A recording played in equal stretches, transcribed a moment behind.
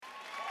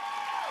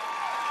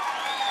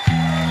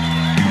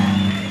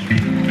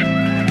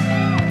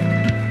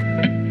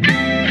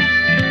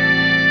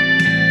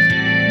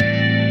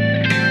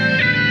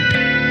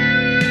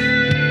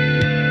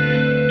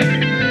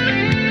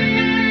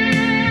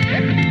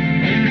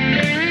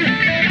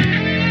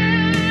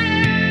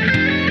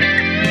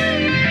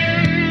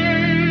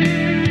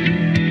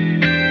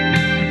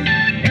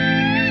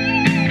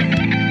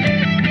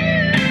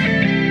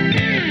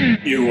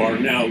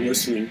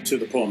to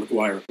the Paul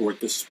McGUIRE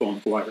Report. This is Paul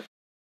McGUIRE.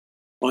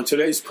 On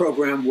today's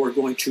program, we're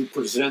going to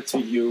present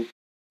to you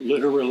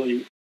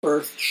literally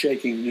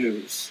earth-shaking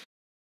news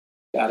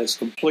that is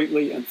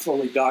completely and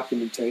fully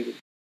documented.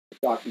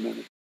 It's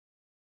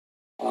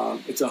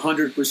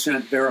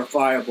 100%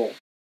 verifiable,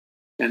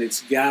 and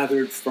it's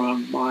gathered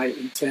from my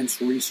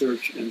intense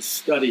research and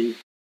study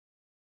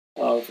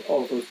of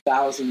over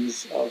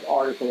thousands of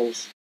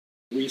articles,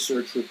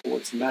 research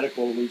reports,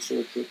 medical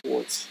research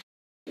reports,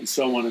 and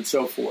so on and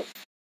so forth.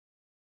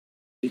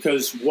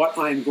 Because what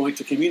I'm going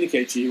to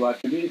communicate to you,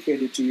 I've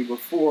communicated to you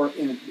before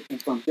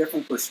from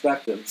different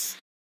perspectives,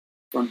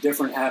 from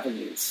different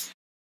avenues.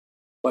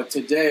 But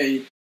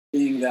today,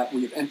 being that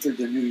we've entered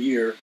the new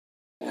year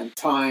and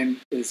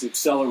time is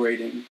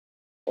accelerating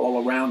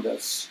all around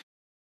us,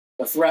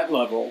 the threat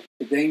level,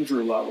 the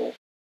danger level,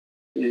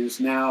 is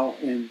now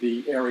in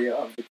the area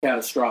of the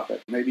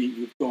catastrophic. Maybe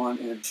you've gone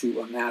into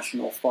a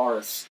national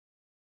forest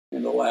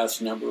in the last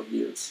number of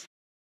years.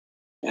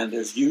 And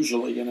there's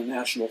usually in a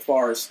national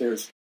forest,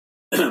 there's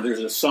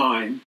a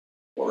sign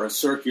or a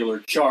circular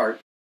chart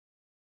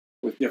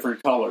with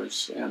different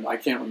colors. And I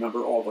can't remember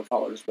all the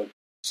colors, but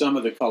some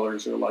of the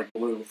colors are like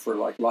blue for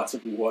like lots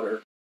of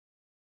water.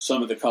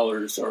 Some of the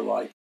colors are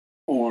like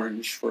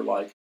orange for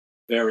like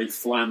very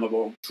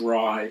flammable,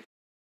 dry,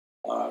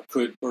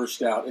 could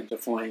burst out into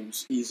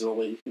flames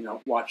easily.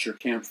 Watch your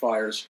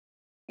campfires.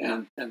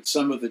 And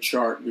some of the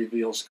chart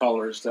reveals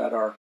colors that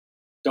are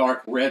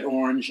dark red,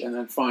 orange, and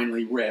then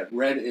finally red.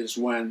 Red is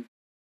when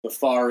the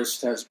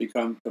forest has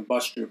become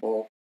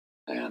combustible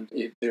and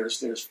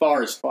there's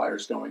forest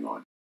fires going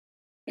on.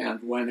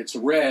 And when it's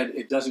red,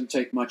 it doesn't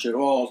take much at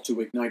all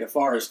to ignite a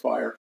forest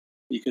fire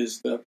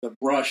because the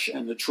brush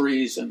and the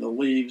trees and the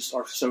leaves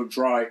are so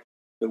dry.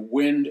 The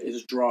wind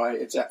is dry,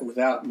 it's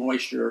without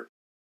moisture,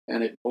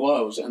 and it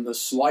blows. And the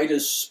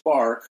slightest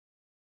spark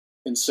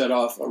can set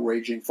off a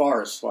raging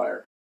forest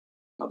fire.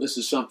 Now, this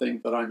is something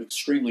that I'm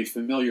extremely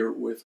familiar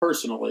with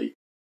personally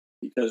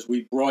because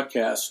we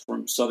broadcast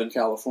from Southern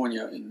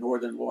California in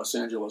northern Los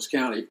Angeles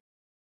County.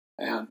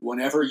 And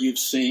whenever you've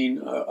seen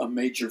a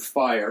major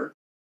fire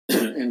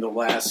in the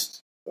last,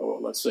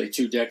 let's say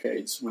 2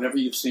 decades, whenever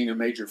you've seen a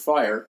major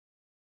fire,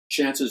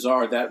 chances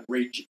are that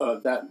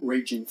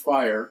raging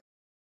fire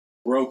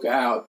broke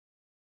out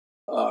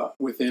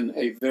within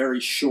a very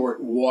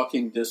short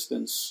walking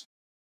distance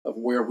of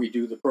where we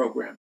do the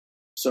program.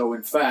 So,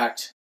 in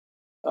fact,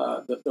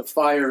 the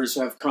fires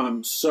have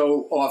come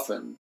so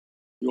often,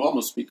 you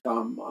almost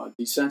become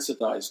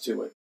desensitized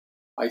to it.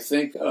 I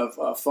think of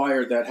a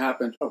fire that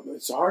happened.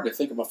 It's hard to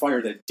think of a fire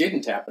that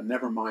didn't happen,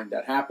 never mind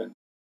that happened.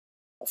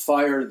 A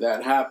fire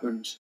that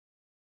happened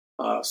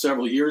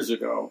several years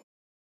ago.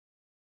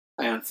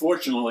 And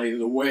fortunately,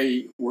 the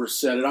way we're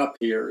set up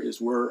here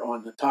is we're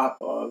on the top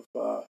of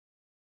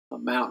a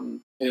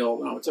mountain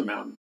hill. No, it's a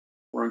mountain.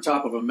 We're on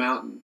top of a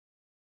mountain,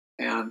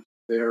 and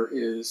there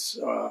is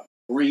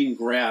green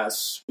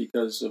grass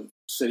because of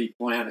city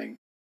planning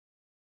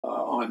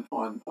on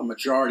a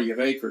majority of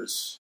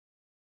acres.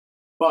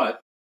 But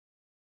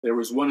there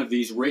was one of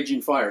these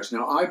raging fires.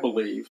 Now, I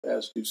believe,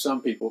 as do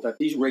some people, that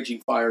these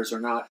raging fires are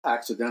not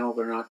accidental.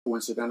 They're not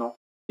coincidental.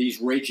 These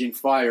raging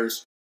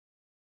fires,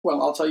 well,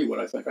 I'll tell you what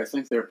I think. I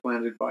think they're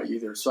planted by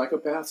either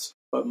psychopaths,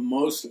 but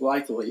most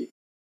likely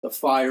the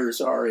fires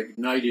are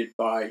ignited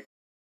by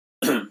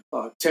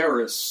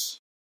terrorists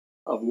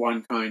of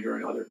one kind or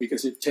another,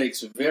 because it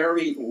takes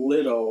very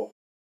little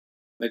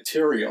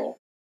material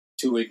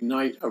to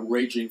ignite a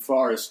raging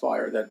forest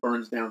fire that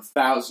burns down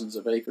thousands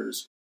of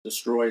acres,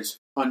 destroys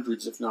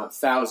hundreds, if not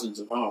thousands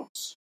of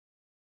homes.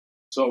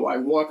 So I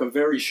walk a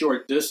very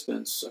short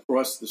distance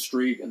across the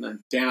street and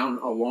then down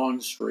a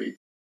long street,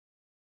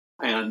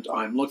 and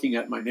I'm looking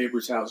at my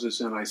neighbors'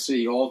 houses, and I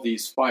see all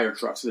these fire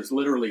trucks. There's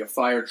literally a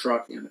fire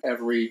truck in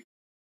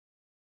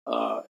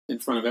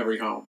front of every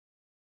home.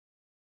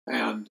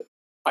 And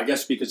I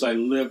guess because I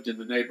lived in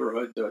the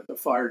neighborhood, the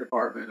fire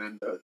department and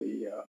the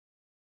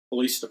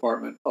police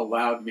department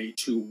allowed me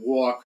to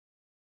walk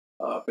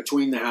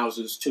between the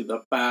houses to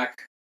the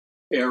back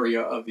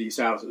area of these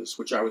houses,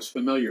 which I was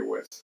familiar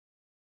with.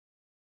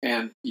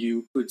 And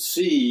you could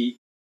see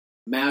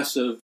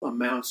massive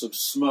amounts of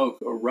smoke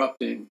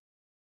erupting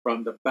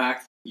from the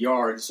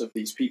backyards of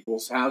these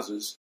people's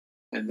houses.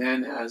 And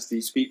then as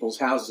these people's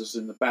houses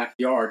in the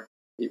backyard,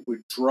 it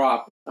would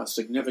drop a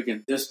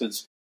significant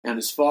distance. And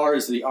as far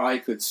as the eye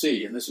could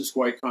see, and this is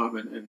quite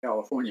common in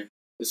California,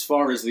 as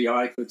far as the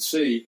eye could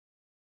see,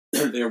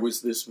 there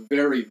was this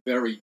very,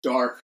 very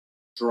dark,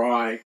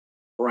 dry,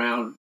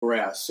 brown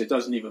grass. It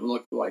doesn't even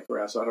look like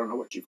grass. I don't know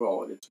what you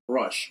call it. It's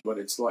brush, but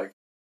it's like,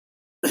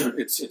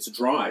 it's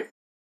dry.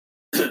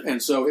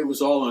 And so it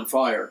was all on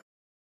fire.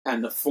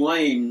 And the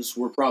flames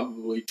were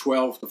probably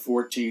 12 to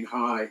 14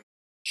 high,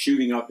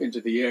 shooting up into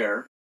the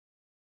air.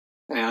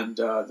 And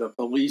the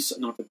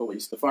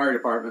fire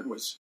department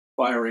was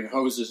firing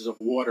hoses of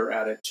water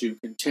at it to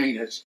contain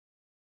it.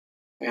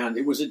 And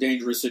it was a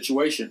dangerous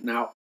situation.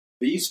 Now,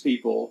 these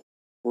people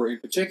were in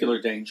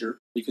particular danger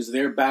because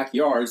their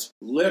backyards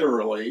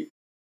literally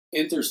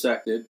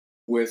intersected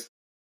with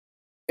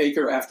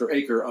acre after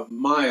acre of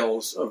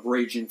miles of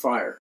raging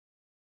fire.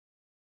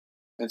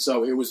 And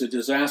so it was a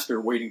disaster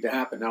waiting to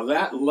happen. Now,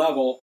 that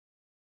level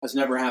has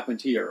never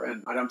happened here,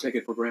 and I don't take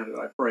it for granted.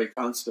 I pray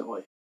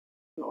constantly.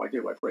 No, I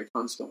do. I pray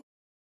constantly.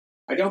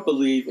 I don't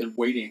believe in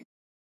waiting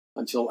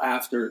until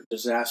after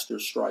disaster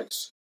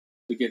strikes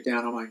to get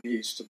down on my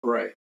knees to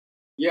pray.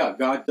 Yeah,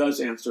 God does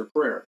answer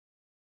prayer.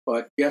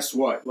 But guess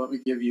what? Let me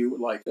give you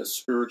like a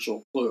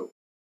spiritual clue.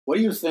 What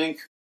do you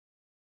think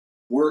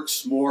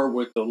works more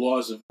with the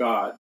laws of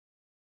God?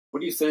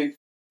 What do you think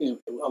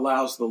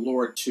allows the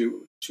Lord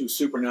to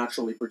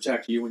supernaturally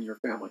protect you and your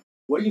family?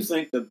 What do you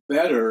think the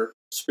better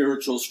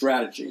spiritual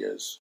strategy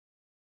is?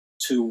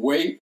 To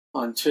wait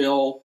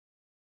until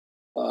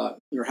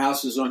your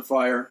house is on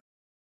fire,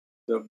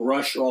 the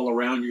brush all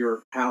around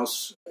your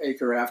house,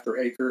 acre after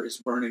acre,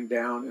 is burning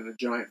down in a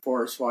giant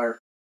forest fire.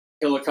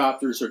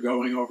 Helicopters are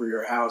going over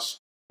your house,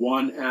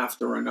 one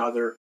after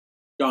another.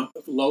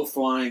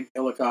 Low-flying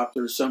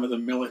helicopters, some of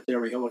them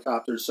military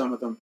helicopters, some of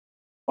them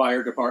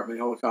fire department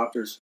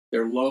helicopters.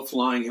 They're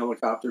low-flying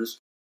helicopters,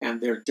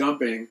 and they're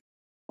dumping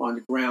on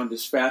the ground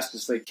as fast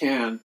as they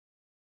can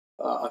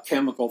a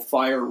chemical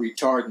fire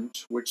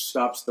retardant, which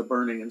stops the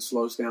burning and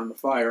slows down the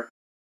fire.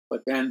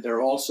 But then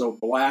they're also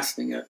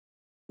blasting it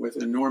with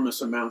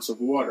enormous amounts of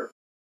water.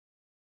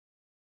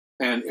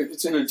 And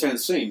it's an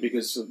intense scene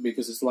because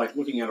it's like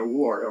looking at a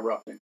war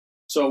erupting.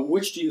 So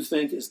which do you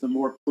think is the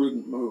more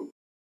prudent move?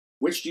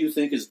 Which do you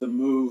think is the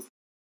move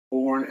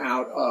born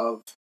out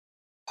of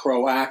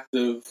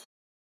proactive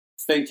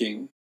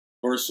thinking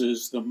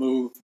versus the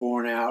move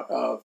born out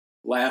of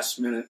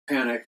last-minute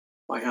panic?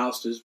 My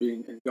house is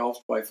being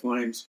engulfed by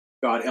flames.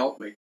 God help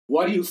me.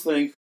 What do you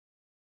think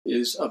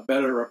is a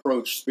better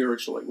approach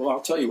spiritually? Well, I'll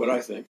tell you what I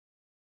think,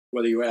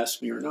 whether you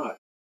ask me or not.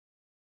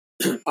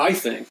 I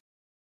think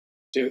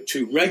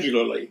to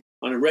regularly,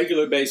 on a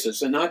regular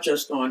basis, and not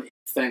just on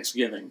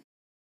Thanksgiving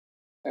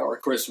or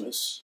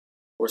Christmas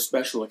or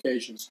special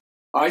occasions,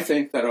 I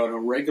think that on a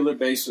regular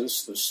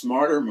basis, the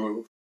smarter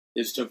move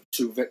is to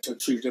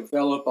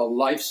develop a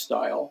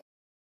lifestyle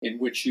in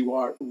which you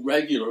are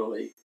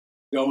regularly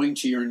going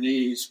to your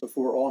knees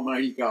before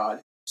Almighty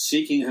God,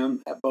 seeking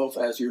Him both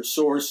as your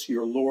source,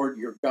 your Lord,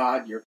 your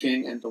God, your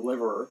King and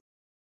Deliverer,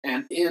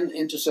 and in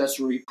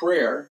intercessory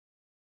prayer,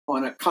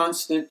 on a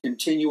constant,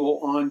 continual,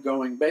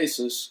 ongoing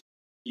basis,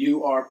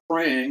 you are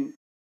praying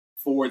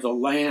for the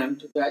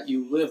land that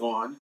you live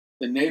on,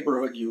 the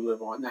neighborhood you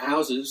live on, the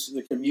houses,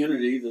 the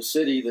community, the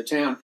city, the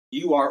town.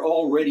 You are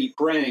already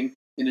praying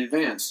in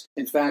advance.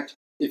 In fact,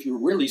 if you're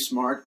really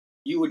smart,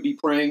 you would be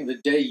praying the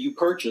day you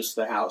purchase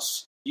the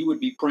house. You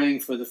would be praying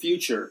for the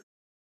future.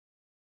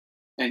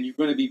 And you're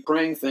going to be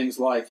praying things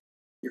like,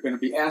 you're going to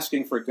be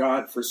asking for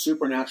God for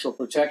supernatural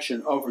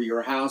protection over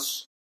your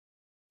house,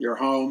 your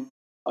home,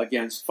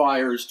 against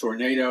fires,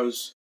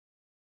 tornadoes,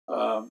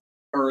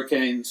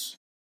 hurricanes,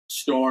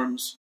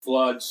 storms,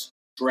 floods,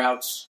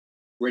 droughts,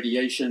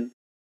 radiation,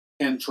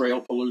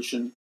 chemtrail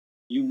pollution,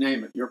 you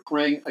name it. You're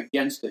praying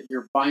against it.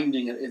 You're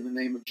binding it in the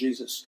name of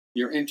Jesus.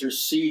 You're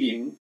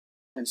interceding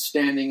and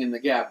standing in the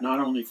gap, not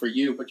only for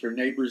you, but your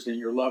neighbors and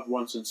your loved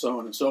ones and so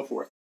on and so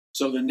forth.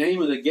 So the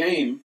name of the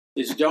game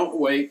is don't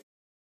wait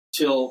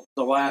till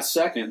the last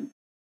second.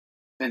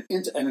 And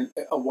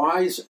a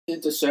wise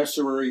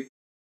intercessory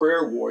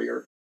prayer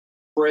warrior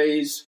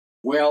prays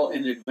well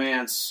in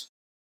advance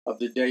of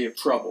the day of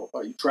trouble.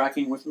 Are you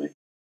tracking with me?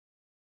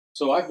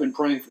 So I've been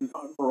praying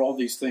for all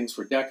these things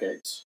for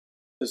decades.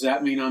 Does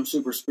that mean I'm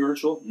super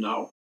spiritual?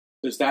 No.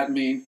 Does that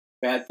mean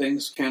bad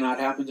things cannot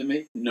happen to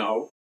me?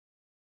 No.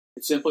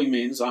 It simply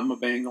means I'm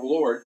obeying the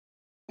Lord,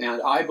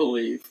 and I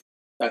believe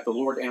that the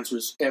Lord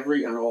answers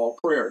every and all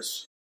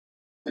prayers.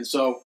 And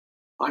so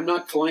I'm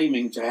not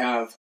claiming to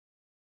have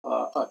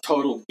a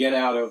total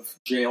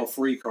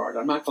get-out-of-jail-free card.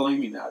 I'm not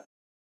claiming that.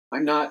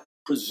 I'm not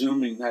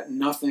presuming that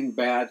nothing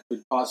bad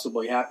could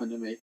possibly happen to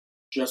me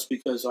just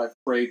because I've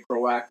prayed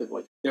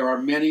proactively. There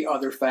are many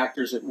other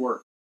factors at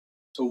work.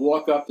 To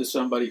walk up to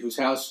somebody whose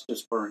house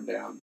just burned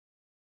down,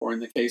 or in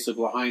the case of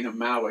Lahaina,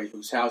 Maui,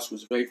 whose house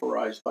was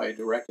vaporized by a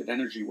directed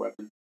energy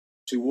weapon,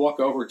 to walk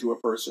over to a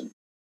person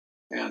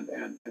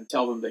and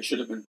tell them they should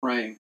have been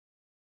praying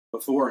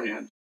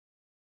beforehand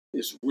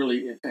is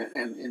really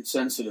an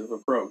insensitive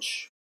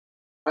approach.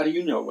 How do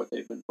you know what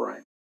they've been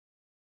praying?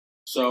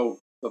 So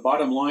the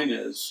bottom line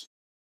is,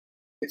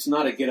 it's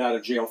not a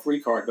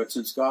get-out-of-jail-free card, but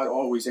since God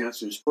always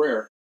answers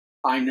prayer,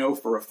 I know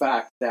for a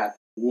fact that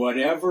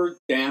whatever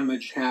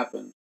damage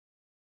happened,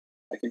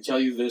 I can tell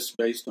you this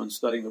based on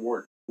studying the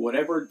Word,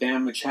 whatever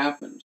damage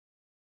happened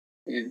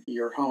in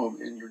your home,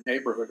 in your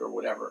neighborhood or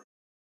whatever,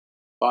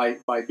 by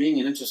being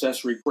an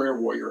intercessory prayer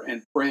warrior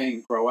and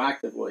praying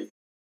proactively,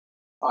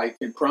 I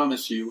can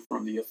promise you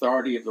from the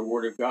authority of the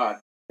Word of God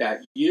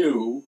that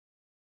you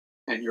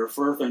and your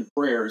fervent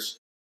prayers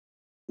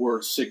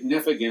were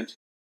significant,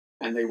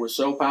 and they were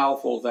so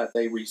powerful that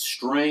they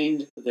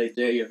restrained the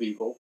day of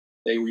evil.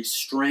 They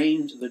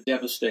restrained the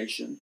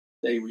devastation.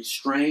 They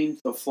restrained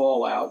the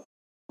fallout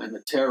and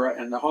the terror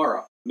and the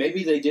horror.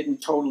 Maybe they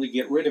didn't totally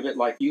get rid of it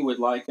like you would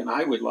like and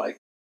I would like,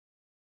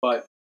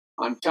 but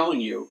I'm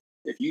telling you,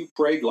 if you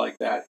prayed like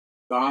that,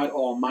 God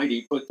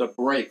Almighty put the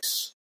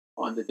brakes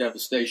on the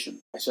devastation.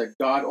 I said,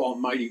 God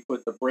Almighty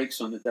put the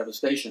brakes on the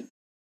devastation.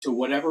 To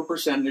whatever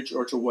percentage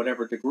or to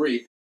whatever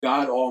degree,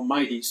 God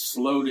Almighty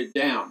slowed it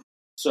down.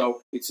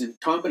 So it's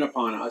incumbent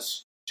upon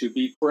us to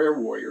be prayer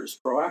warriors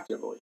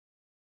proactively.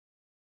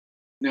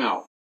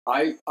 Now,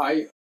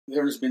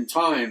 there's been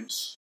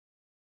times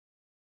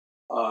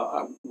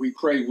we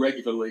pray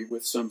regularly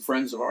with some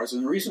friends of ours,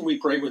 and the reason we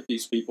pray with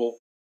these people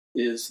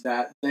is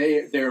that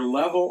their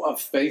level of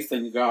faith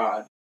in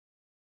God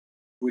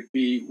would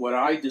be what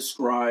I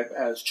describe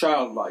as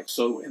childlike.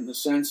 So in the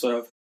sense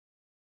of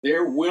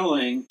they're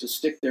willing to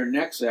stick their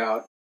necks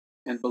out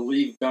and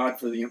believe God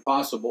for the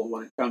impossible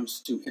when it comes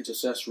to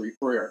intercessory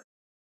prayer.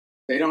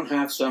 They don't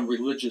have some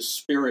religious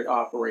spirit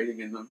operating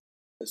in them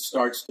that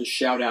starts to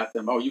shout at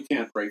them, oh, you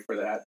can't pray for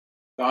that.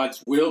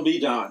 God's will be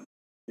done,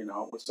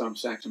 with some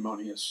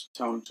sanctimonious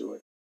tone to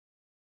it.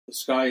 The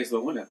sky is the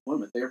limit.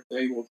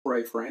 They will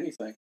pray for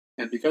anything.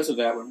 And because of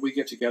that, when we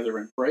get together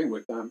and pray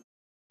with them,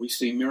 we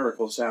see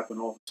miracles happen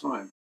all the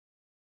time.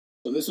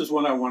 So this is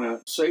what I want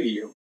to say to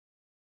you.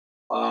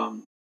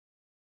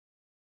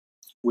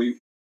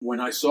 When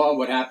I saw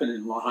what happened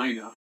in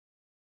Lahaina,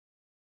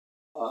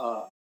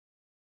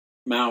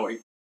 Maui,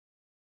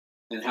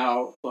 and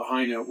how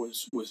Lahaina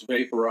was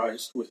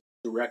vaporized with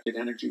a directed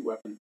energy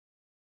weapon,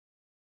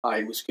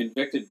 I was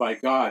convicted by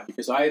God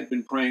because I had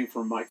been praying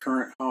for my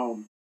current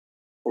home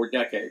for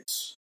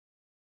decades.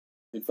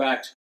 In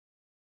fact,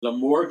 the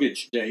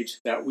mortgage date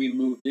that we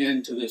moved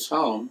into this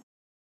home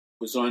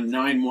was on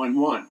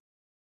 9/11.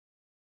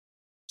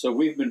 So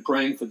we've been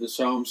praying for this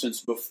home since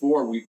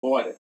before we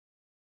bought it.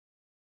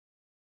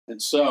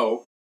 And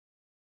so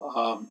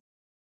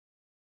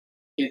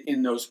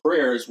in those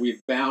prayers,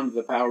 we've bound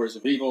the powers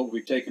of evil.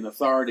 We've taken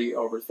authority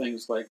over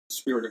things like the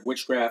spirit of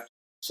witchcraft,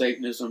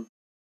 Satanism,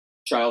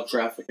 child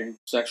trafficking,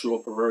 sexual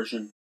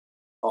perversion,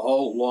 a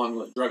whole long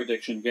list, drug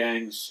addiction,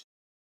 gangs,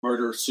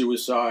 murder,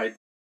 suicide,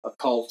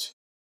 occult,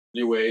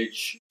 New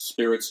Age,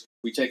 spirits.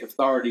 We take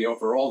authority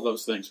over all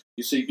those things.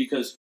 You see,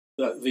 because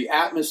the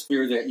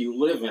atmosphere that you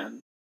live in,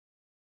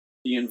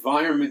 the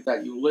environment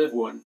that you live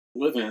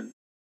in,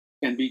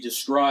 can be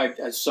described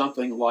as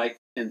something like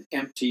an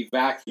empty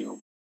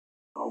vacuum.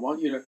 I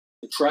want you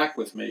to track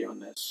with me on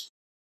this.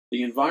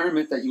 The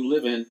environment that you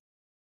live in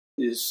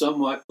is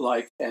somewhat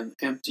like an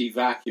empty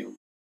vacuum.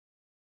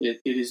 It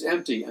is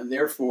empty, and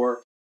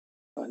therefore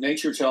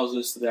nature tells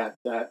us that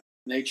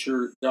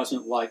nature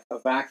doesn't like a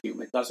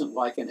vacuum. It doesn't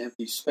like an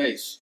empty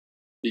space,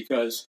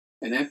 because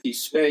an empty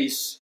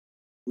space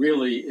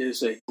really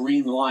is a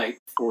green light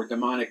for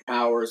demonic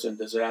powers and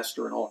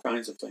disaster and all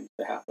kinds of things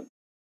to happen.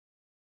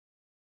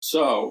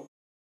 So,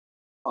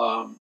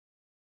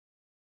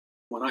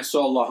 when I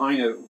saw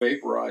Lahaina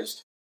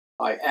vaporized,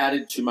 I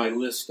added to my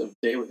list of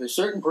daily. There's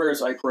certain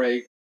prayers I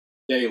pray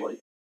daily.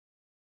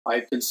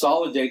 I've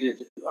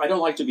consolidated. I don't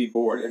like to be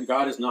bored, and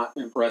God is not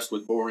impressed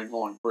with boring,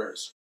 long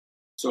prayers.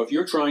 So if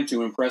you're trying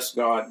to impress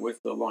God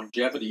with the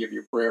longevity of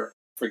your prayer,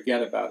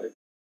 forget about it.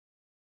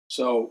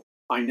 So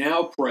I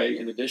now pray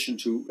in addition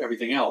to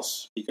everything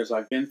else, because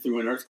I've been through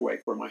an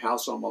earthquake where my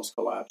house almost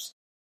collapsed,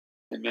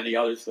 and many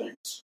other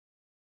things.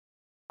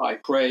 I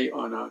pray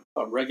on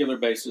a regular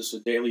basis, a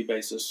daily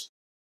basis.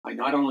 I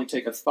not only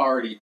take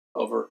authority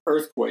over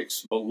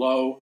earthquakes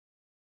below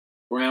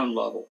ground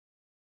level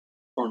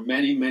for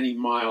many, many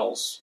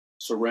miles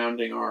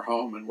surrounding our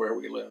home and where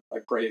we live. I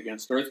pray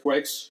against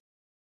earthquakes,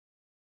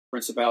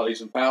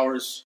 principalities and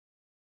powers.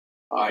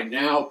 I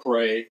now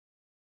pray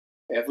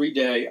every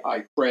day.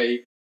 I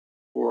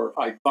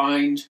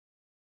bind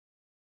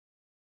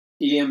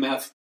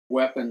EMF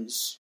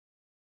weapons,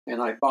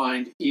 and I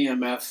bind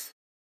EMF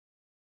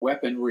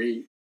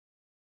weaponry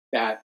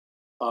that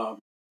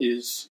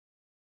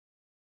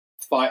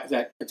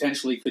that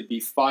potentially could be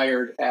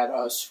fired at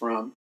us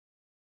from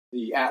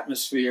the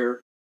atmosphere,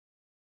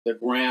 the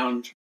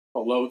ground,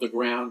 below the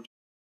ground,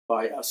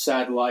 by a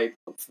satellite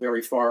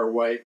very far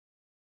away.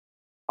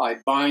 I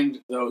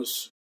bind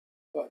those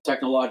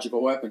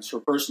technological weapons for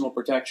personal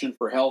protection,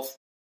 for health.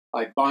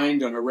 I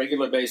bind on a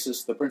regular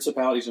basis the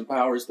principalities and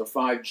powers, the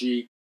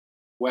 5G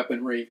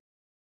weaponry.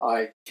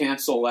 I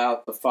cancel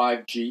out the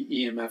 5G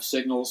EMF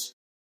signals,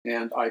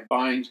 and I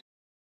bind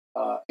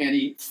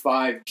any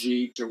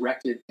 5G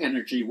directed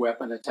energy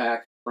weapon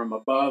attack from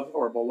above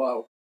or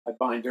below. I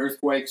bind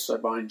earthquakes, I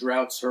bind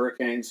droughts,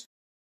 hurricanes,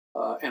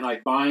 and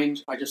I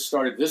just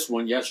started this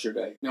one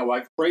yesterday. Now,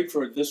 I've prayed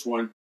for this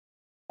one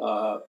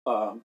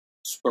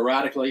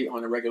sporadically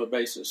on a regular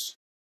basis,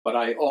 but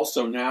I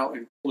also now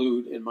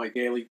include in my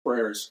daily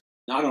prayers,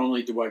 not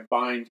only do I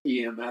bind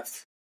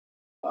EMF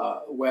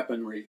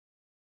weaponry,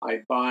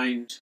 I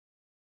bind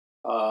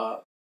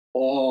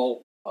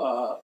all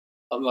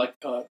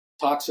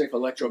toxic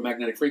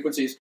electromagnetic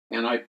frequencies,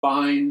 and I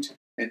bind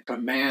and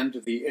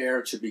command the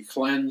air to be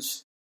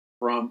cleansed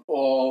from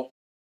all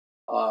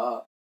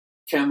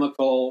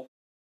chemical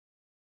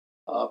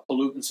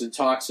pollutants and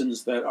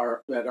toxins that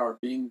are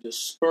being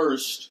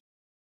dispersed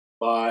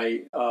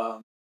by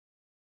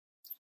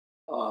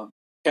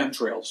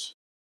chemtrails.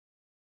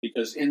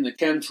 because in the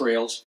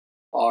chemtrails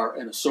are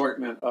an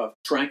assortment of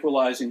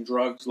tranquilizing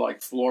drugs like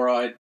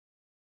fluoride,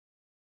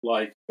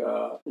 like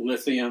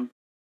lithium,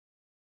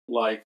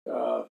 like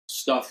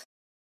stuff,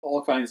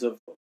 all kinds of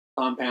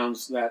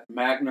compounds that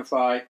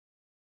magnify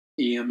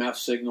EMF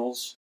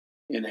signals,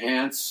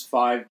 enhance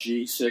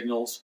 5G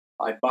signals.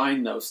 I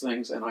bind those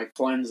things and I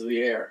cleanse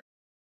the air.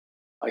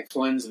 I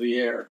cleanse the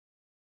air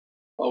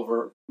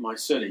over my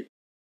city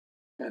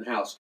and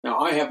house. Now,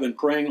 I have been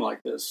praying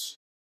like this,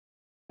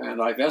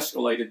 and I've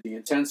escalated the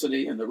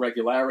intensity and the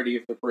regularity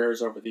of the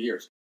prayers over the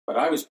years. But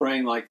I was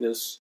praying like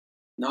this,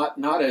 not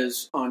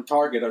as on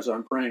target as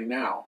I'm praying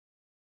now,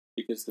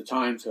 because the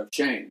times have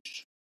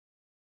changed.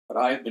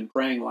 But I have been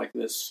praying like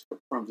this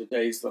from the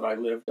days that I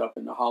lived up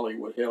in the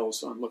Hollywood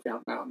Hills on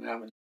Lookout Mountain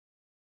Avenue.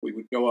 We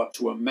would go up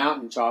to a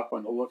mountaintop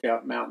on the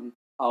Lookout Mountain,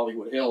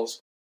 Hollywood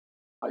Hills.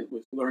 I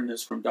learned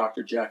this from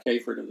Dr. Jack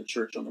Hayford of the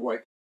Church on the Way.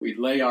 We'd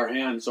lay our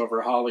hands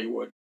over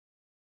Hollywood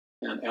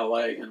and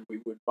L.A., and we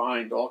would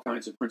bind all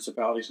kinds of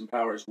principalities and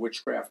powers,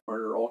 witchcraft,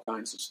 murder, all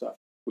kinds of stuff.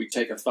 We'd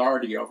take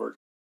authority over it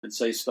and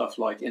say stuff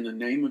like, in the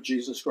name of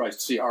Jesus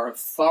Christ. See, our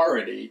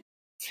authority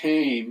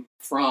came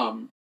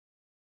from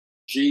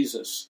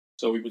Jesus.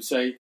 So we would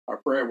say, our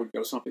prayer would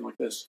go something like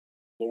this: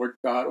 Lord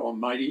God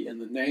Almighty, in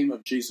the name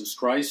of Jesus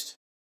Christ,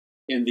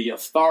 in the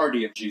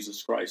authority of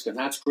Jesus Christ. And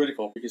that's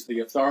critical, because the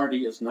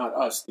authority is not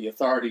us. The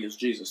authority is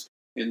Jesus.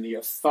 In the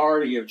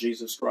authority of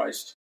Jesus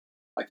Christ,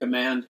 I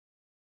command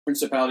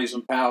principalities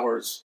and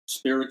powers,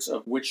 spirits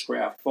of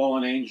witchcraft,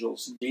 fallen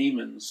angels,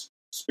 demons,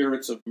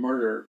 spirits of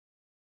murder,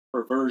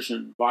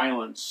 perversion,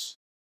 violence,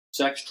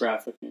 sex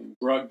trafficking,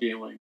 drug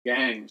dealing,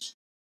 gangs.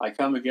 I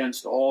come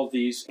against all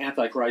these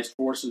Antichrist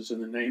forces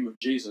in the name of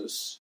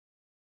Jesus.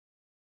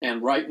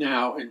 And right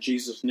now, in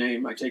Jesus'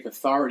 name, I take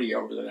authority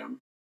over them.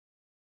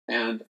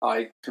 And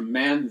I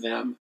command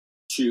them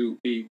to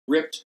be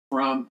ripped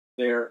from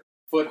their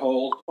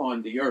foothold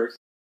on the earth.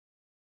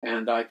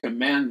 And I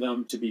command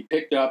them to be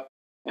picked up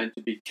and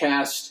to be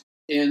cast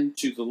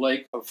into the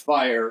lake of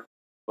fire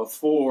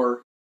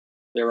before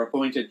their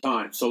appointed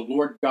time. So,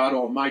 Lord God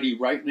Almighty,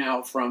 right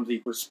now, from the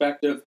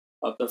perspective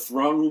of the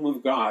throne room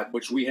of God,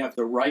 which we have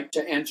the right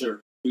to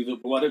enter through the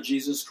blood of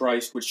Jesus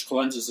Christ, which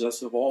cleanses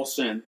us of all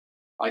sin,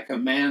 I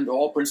command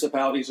all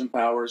principalities and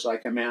powers, I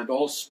command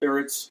all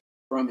spirits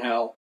from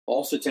hell,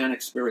 all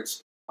satanic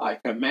spirits, I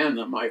command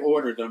them, I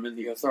order them in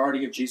the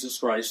authority of Jesus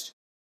Christ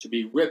to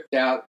be ripped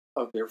out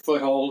of their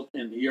foothold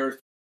in the earth,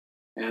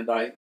 and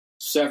I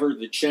sever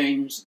the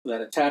chains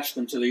that attach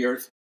them to the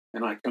earth,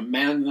 and I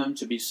command them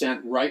to be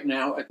sent right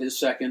now at this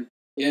second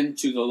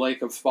into the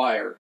lake of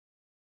fire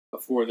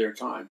before their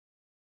time.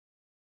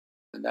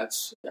 And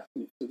that's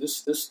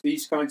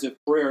these kinds of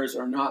prayers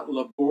are not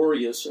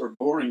laborious or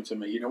boring to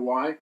me. You know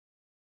why?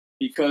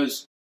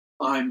 Because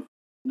I'm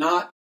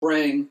not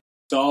praying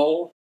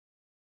dull.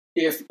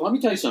 Let me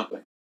tell you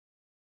something.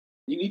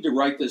 You need to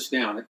write this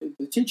down.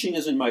 The teaching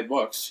is in my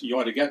books. You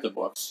ought to get the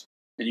books,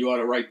 and you ought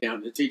to write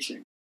down the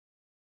teaching.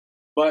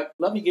 But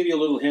let me give you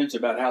a little hint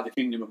about how the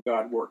kingdom of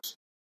God works.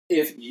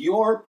 If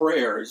your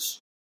prayers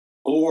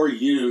bore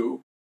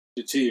you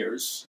to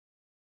tears,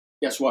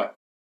 guess what?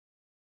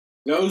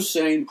 Those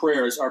same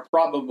prayers are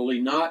probably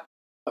not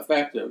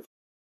effective,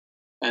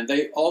 and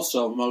they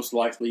also most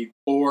likely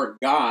bore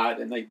God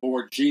and they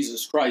bore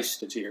Jesus Christ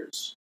to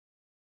tears.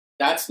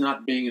 That's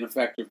not being an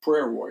effective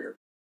prayer warrior.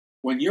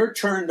 When you're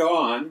turned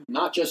on,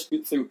 not just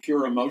through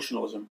pure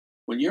emotionalism,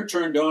 when you're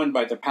turned on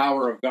by the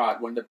power of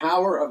God, when the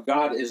power of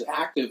God is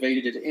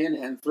activated in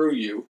and through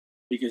you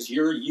because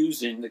you're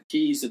using the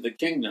keys of the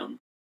kingdom,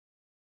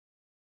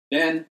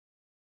 then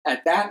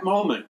at that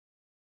moment,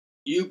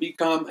 you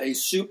become a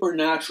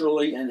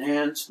supernaturally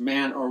enhanced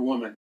man or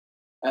woman.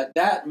 At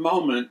that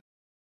moment,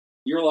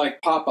 you're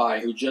like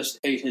Popeye who just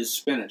ate his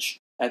spinach.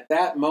 At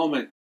that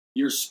moment,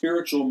 your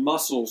spiritual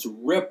muscles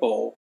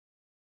ripple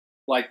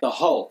like the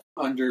Hulk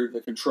under the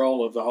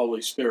control of the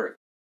Holy Spirit.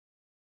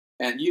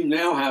 And you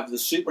now have the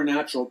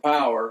supernatural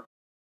power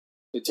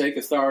to take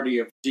authority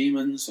of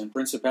demons and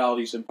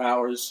principalities and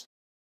powers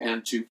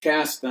and to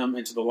cast them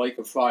into the lake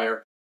of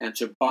fire and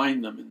to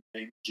bind them in the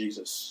name of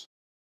Jesus.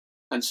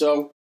 And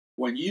so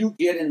when you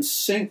get in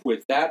sync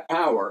with that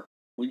power,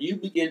 when you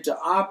begin to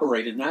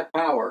operate in that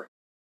power,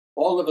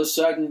 all of a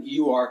sudden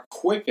you are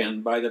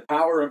quickened by the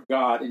power of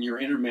God in your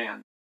inner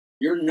man.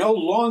 You're no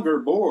longer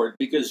bored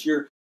because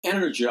you're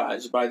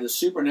energized by the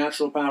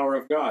supernatural power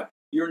of God.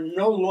 You're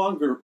no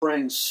longer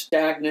praying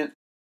stagnant,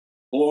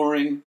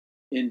 boring,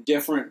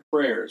 indifferent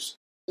prayers.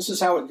 This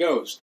is how it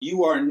goes.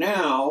 You are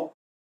now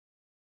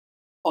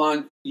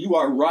you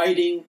are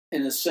riding,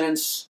 in a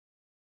sense,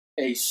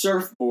 a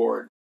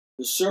surfboard.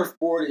 The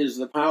surfboard is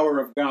the power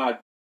of God,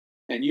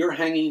 and you're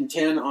hanging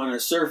 10 on a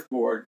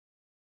surfboard,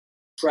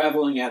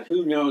 traveling at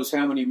who knows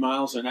how many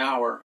miles an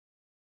hour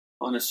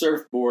on a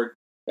surfboard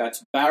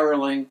that's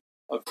barreling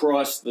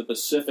across the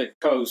Pacific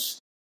coast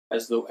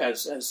as the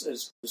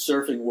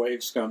surfing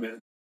waves come in.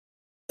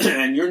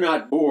 And you're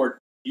not bored.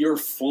 You're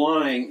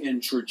flying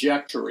in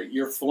trajectory.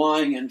 You're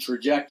flying in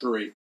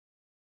trajectory,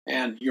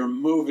 and you're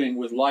moving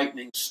with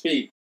lightning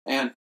speed.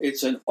 And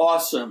it's an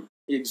awesome,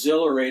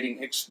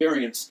 exhilarating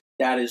experience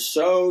that is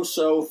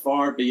so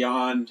far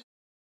beyond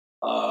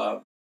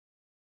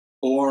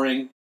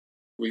boring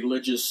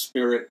religious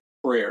spirit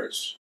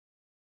prayers.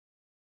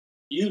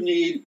 You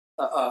need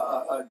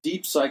a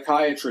deep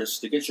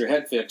psychiatrist to get your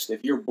head fixed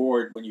if you're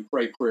bored when you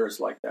pray prayers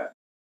like that.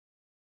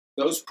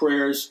 Those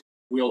prayers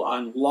will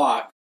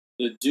unlock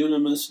the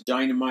dunamis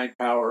dynamite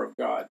power of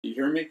God. Do you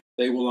hear me?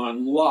 They will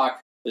unlock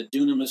the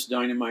dunamis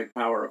dynamite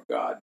power of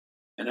God.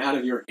 And out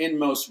of your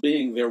inmost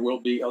being, there will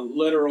be a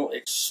literal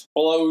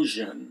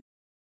explosion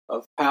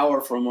of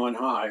power from on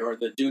high, or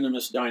the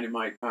dunamis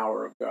dynamite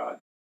power of God.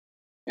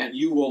 And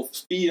you will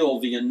feel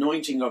the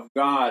anointing of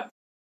God.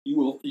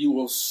 You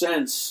will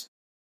sense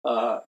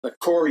the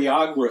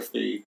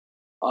choreography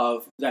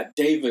of that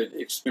David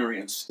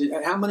experienced.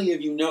 How many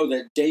of you know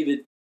that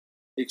David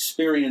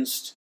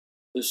experienced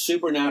the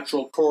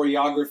supernatural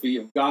choreography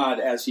of God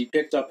as he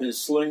picked up his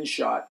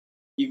slingshot?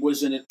 He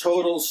was in a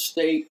total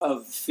state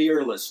of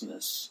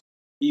fearlessness.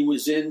 He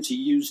was in, to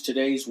use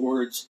today's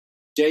words,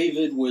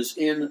 David was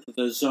in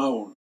the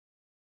zone.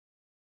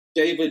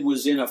 David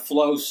was in a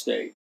flow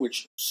state,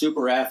 which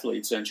super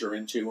athletes enter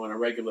into on a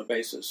regular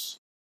basis.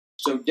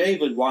 So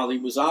David, while he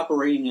was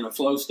operating in a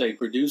flow state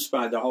produced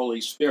by the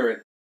Holy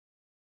Spirit,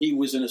 he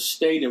was in a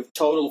state of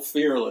total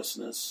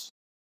fearlessness.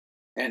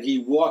 And he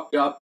walked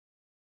up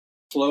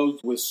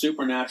clothed with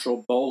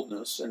supernatural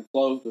boldness and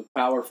clothed with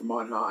power from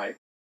on high.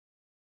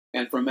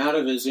 And from out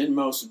of his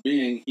inmost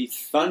being, he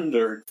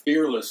thundered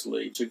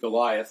fearlessly to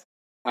Goliath,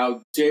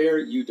 "How dare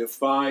you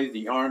defy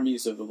the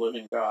armies of the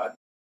living God?"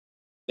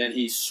 Then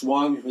he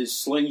swung his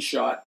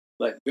slingshot,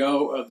 let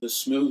go of the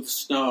smooth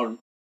stone,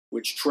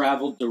 which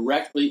traveled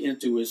directly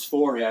into his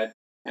forehead,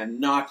 and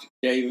knocked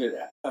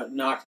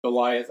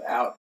Goliath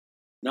out,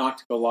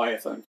 knocked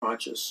Goliath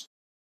unconscious.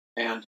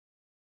 And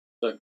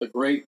the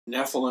great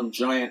Nephilim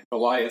giant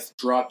Goliath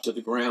dropped to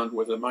the ground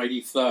with a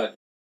mighty thud.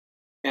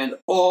 And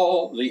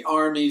all the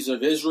armies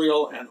of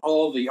Israel and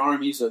all the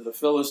armies of the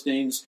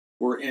Philistines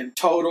were in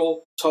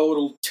total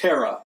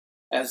terror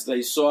as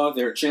they saw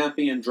their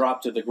champion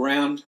drop to the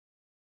ground.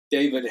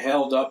 David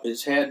held up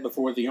his head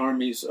before the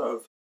armies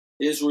of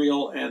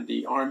Israel and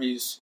the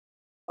armies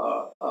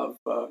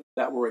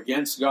that were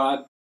against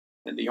God,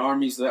 and the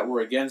armies that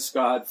were against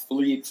God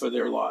fled for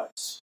their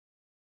lives.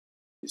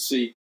 You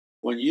see,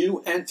 when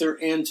you enter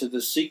into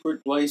the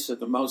secret place of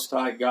the Most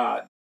High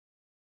God,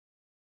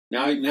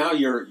 now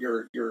you're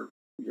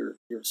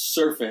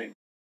surfing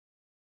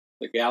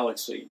the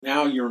galaxy.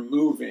 Now you're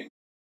moving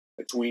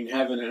between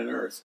heaven and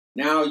earth.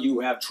 Now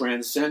you have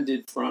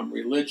transcended from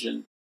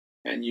religion,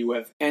 and you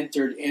have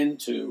entered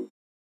into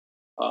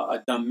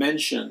a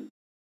dimension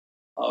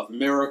of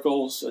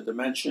miracles, a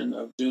dimension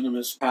of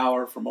dunamis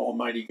power from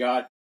Almighty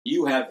God.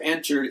 You have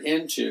entered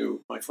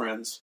into, my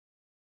friends,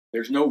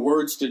 there's no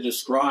words to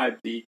describe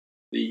the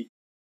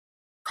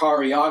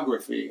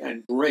choreography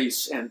and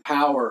grace and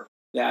power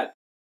that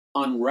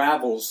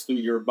unravels through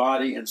your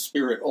body and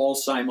spirit all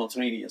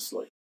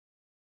simultaneously.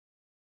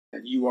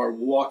 And you are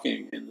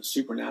walking in the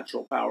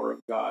supernatural power of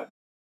God.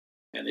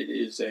 And it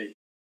is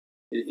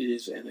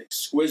an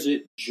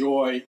exquisite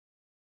joy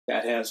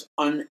that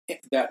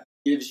that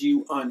gives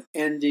you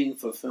unending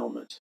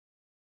fulfillment.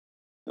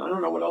 And I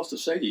don't know what else to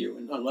say to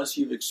you unless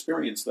you've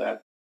experienced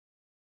that.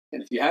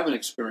 And if you haven't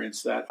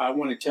experienced that, I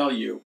want to tell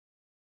you,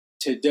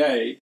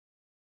 today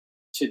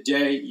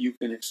you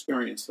can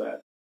experience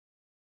that.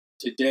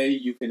 Today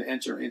you can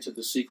enter into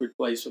the secret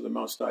place of the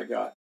Most High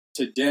God.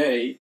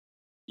 Today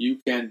you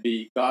can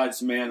be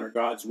God's man or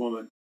God's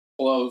woman,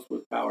 clothed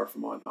with power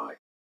from on high.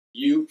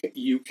 You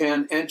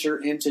can enter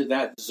into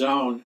that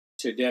zone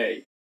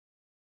today.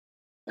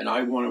 And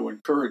I want to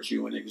encourage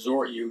you and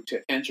exhort you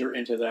to enter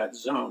into that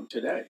zone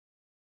today.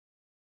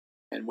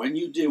 And when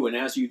you do, and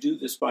as you do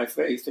this by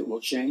faith, it will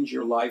change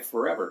your life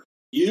forever.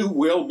 You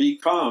will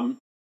become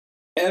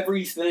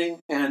everything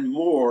and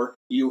more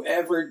you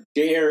ever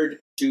dared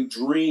to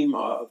dream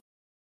of.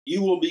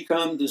 You will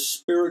become the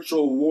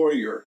spiritual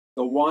warrior,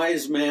 the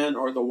wise man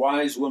or the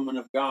wise woman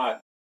of God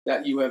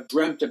that you have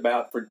dreamt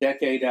about for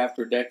decade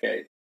after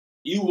decade.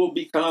 You will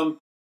become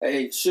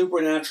a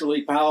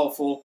supernaturally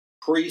powerful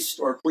priest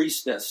or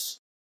priestess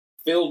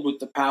filled with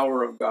the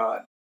power of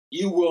God.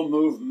 You will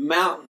move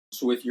mountains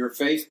with your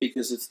faith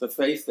because it's the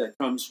faith that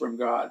comes from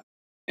God.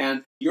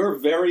 And your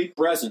very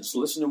presence,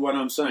 listen to what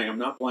I'm saying, I'm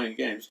not playing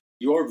games,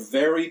 your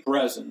very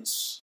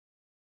presence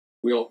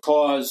will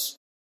cause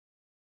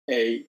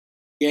a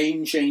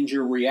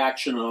game-changer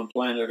reaction on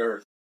planet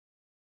Earth.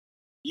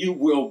 You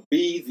will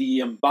be the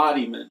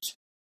embodiment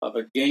of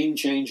a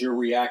game-changer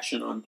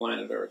reaction on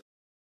planet Earth.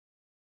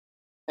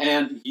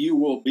 And you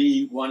will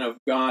be one of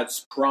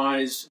God's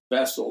prize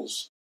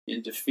vessels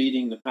in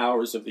defeating the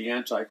powers of the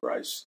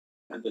Antichrist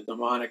and the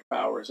demonic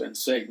powers and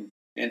Satan.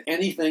 And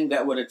anything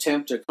that would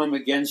attempt to come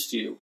against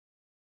you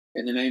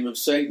in the name of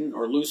Satan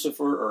or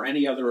Lucifer or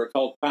any other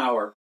occult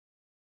power,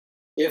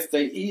 if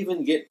they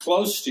even get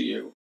close to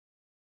you,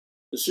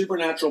 the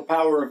supernatural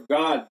power of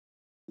God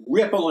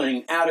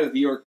rippling out of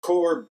your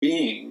core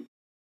being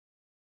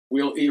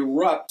will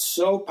erupt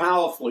so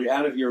powerfully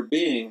out of your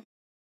being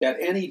that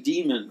any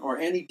demon or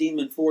any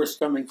demon force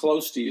coming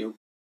close to you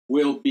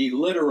will be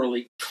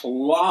literally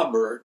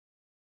clobbered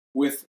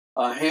with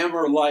a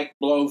hammer-like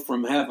blow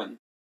from heaven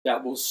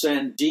that will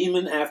send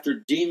demon after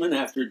demon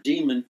after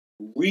demon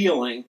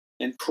reeling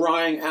and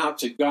crying out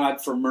to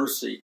God for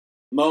mercy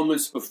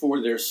moments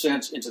before they're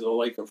sent into the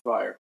lake of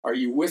fire. Are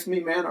you with me,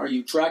 man? Are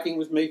you tracking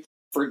with me?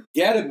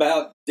 Forget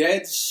about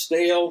dead,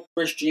 stale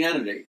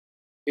Christianity.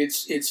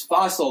 It's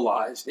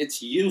fossilized.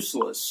 It's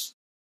useless.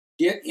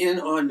 Get in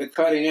on the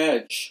cutting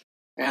edge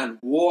and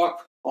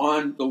walk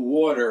on the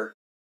water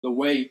the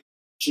way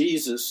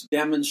Jesus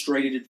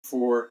demonstrated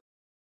for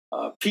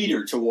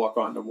Peter to walk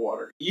on the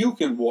water. You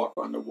can walk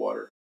on the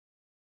water.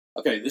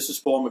 Okay, this is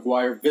Paul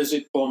McGUIRE.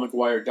 Visit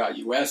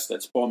paulmcguire.us.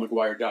 That's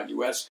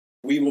paulmcguire.us.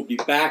 We will be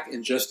back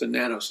in just a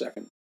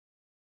nanosecond.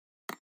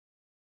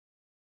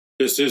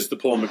 This is the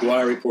Paul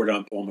McGUIRE Report.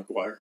 I'm Paul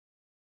McGUIRE.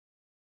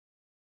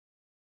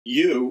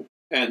 You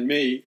and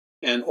me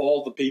and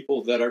all the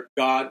people that are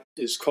God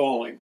is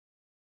calling,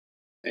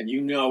 and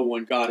you know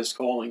when God is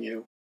calling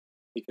you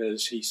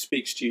because he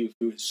speaks to you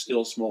through his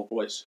still small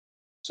voice.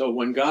 So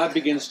when God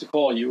begins to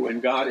call you,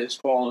 and God is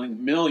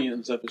calling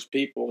millions of his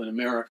people in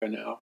America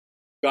now,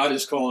 God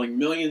is calling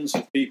millions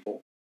of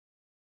people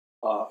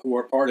who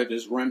are part of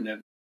his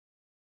remnant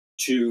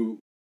to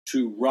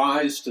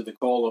rise to the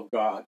call of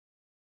God,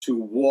 to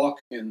walk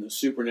in the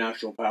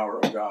supernatural power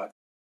of God,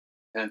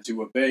 and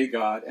to obey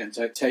God, and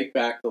to take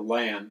back the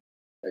land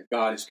that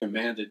God has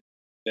commanded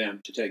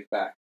them to take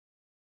back.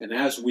 And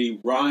as we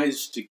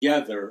rise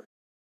together,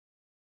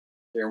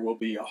 there will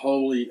be a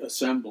holy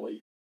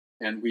assembly,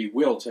 and we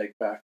will take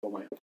back the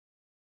land.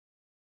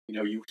 You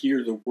know, you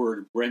hear the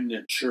word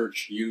remnant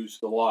church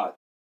used a lot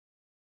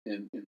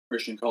in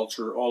Christian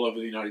culture all over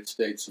the United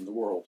States and the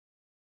world.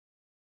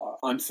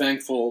 I'm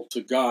thankful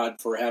to God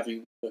for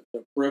having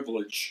the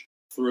privilege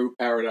through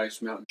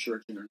Paradise Mountain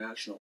Church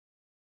International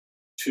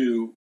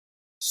to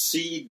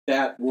seed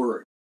that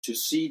word, to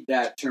seed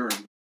that term,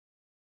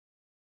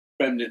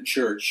 remnant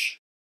church,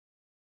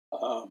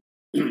 all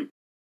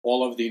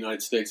over the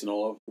United States and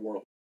all over the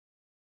world.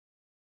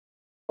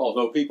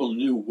 Although people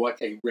knew what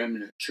a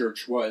remnant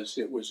church was,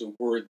 it was a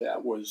word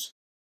that was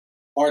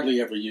hardly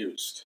ever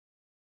used.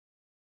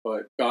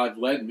 But God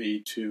led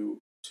me to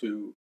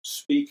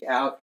speak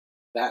out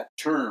that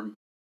term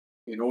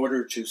in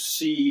order to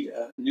seed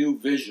a new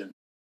vision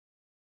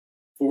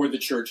for the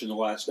church in the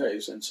last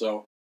days. And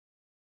so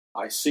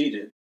I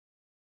seeded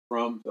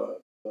from the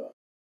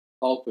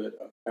pulpit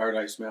of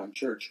Paradise Mountain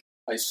Church,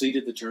 I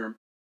seeded the term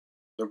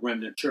the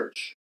remnant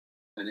church.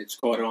 And it's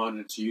caught on and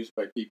it's used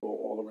by people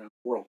all around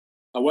the world.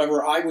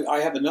 However, I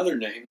have another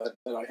name that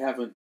I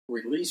haven't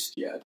released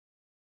yet,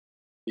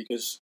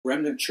 because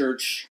remnant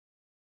church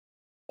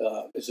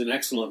is an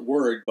excellent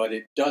word, but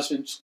it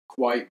doesn't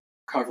quite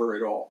cover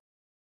it all.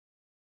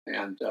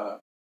 And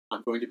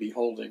I'm going to be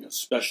holding a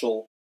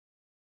special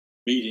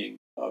meeting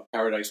of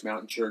Paradise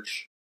Mountain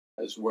Church,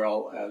 as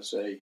well as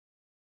a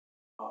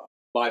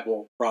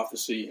Bible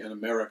Prophecy in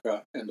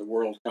America and the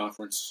World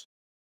Conference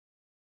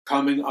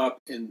coming up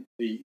in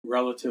the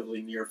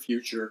relatively near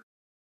future,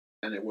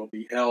 and it will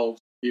be held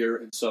here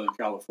in Southern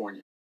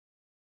California.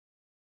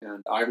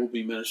 And I will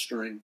be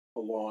ministering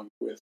along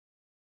with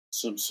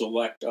some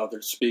select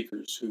other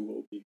speakers who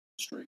will be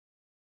ministering.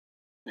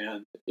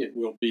 And it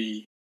will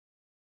be,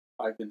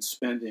 I've been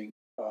spending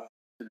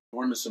an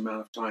enormous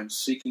amount of time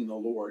seeking the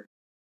Lord,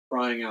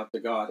 crying out to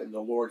God, and the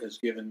Lord has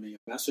given me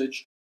a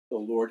message, the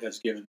Lord has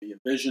given me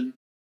a vision,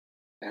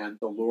 and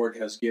the Lord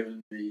has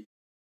given me,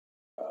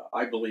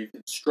 I believe,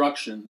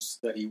 instructions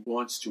that he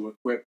wants to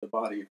equip the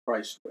body of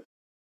Christ with.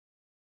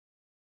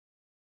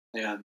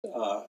 And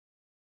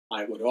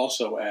I would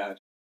also add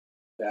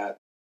that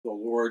the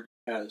Lord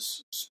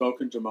has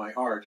spoken to my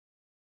heart,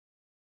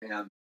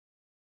 and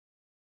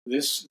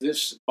this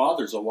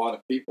bothers a lot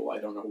of people. I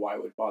don't know why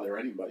it would bother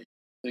anybody.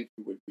 I think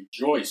you would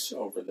rejoice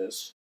over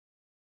this.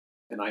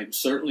 And I'm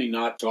certainly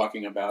not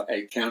talking about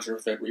a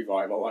counterfeit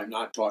revival. I'm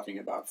not talking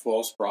about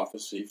false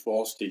prophecy,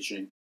 false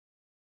teaching,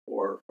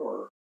 or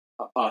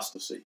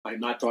apostasy. I'm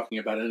not talking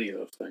about any of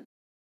those things.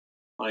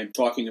 I'm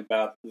talking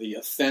about the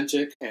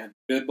authentic and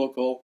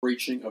biblical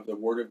preaching of the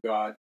Word of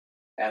God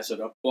as it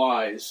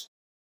applies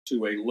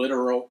to a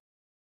literal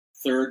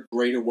third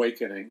great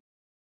awakening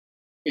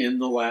in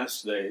the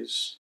last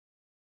days,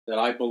 that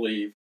I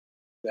believe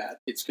that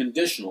it's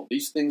conditional.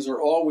 These things are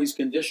always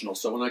conditional.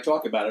 So when I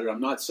talk about it,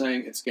 I'm not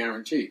saying it's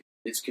guaranteed.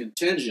 It's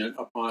contingent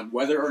upon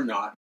whether or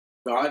not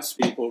God's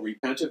people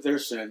repent of their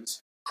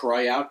sins,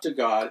 cry out to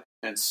God,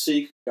 and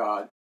seek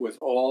God with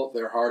all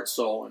their heart,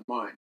 soul, and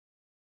mind.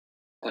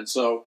 And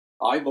so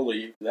I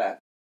believe that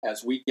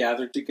as we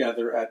gather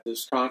together at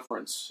this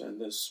conference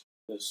and this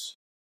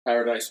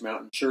Paradise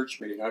Mountain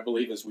Church meeting, I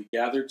believe as we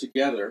gather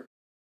together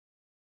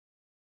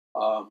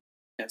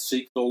and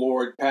seek the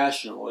Lord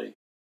passionately,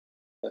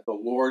 that the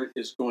Lord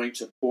is going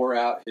to pour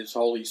out his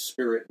Holy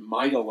Spirit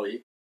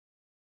mightily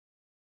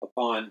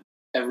upon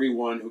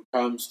everyone who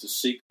comes to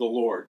seek the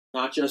Lord.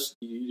 Not just,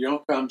 you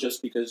don't come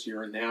just because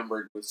you're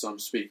enamored with some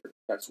speaker.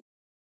 That's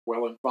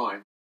well and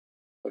fine.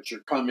 But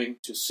you're coming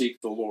to seek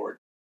the Lord.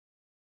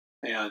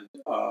 And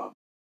I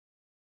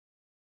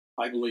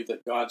believe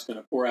that God's going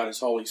to pour out his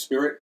Holy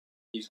Spirit.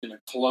 He's going to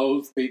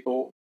clothe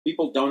people.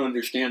 People don't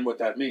understand what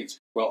that means.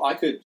 Well, I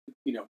could,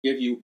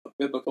 give you a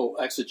biblical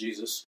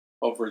exegesis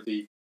over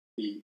the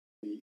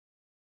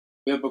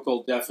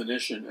biblical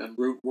definition and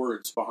root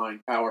words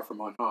behind power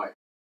from on high.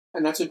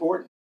 And that's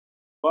important.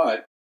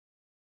 But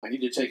I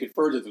need to take it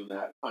further than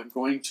that. I'm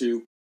going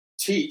to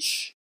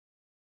teach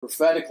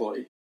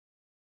prophetically,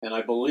 and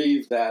I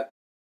believe that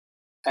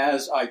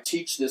as I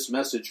teach this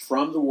message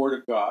from the Word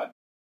of God,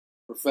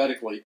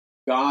 prophetically,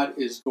 God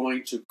is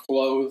going to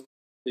clothe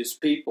his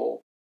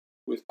people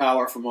with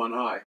power from on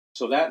high.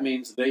 So that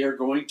means they are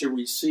going to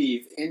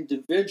receive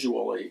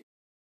individually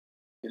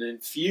an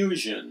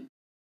infusion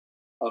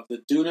of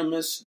the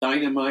dunamis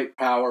dynamite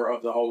power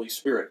of the Holy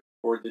Spirit,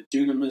 or the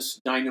dunamis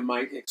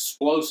dynamite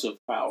explosive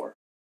power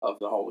of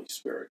the Holy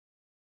Spirit.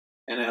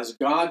 And as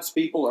God's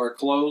people are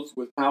clothed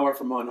with power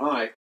from on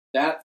high,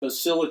 that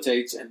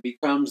facilitates and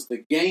becomes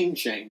the game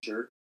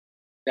changer,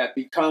 that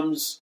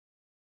becomes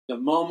the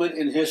moment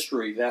in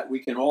history that we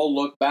can all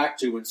look back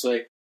to and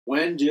say,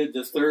 when did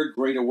the Third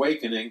Great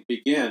Awakening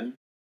begin?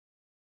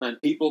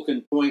 And people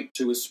can point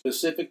to a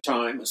specific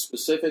time, a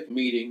specific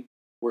meeting,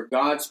 where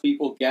God's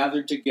people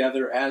gathered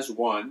together as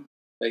one.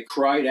 They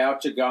cried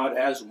out to God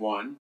as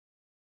one.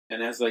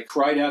 And as they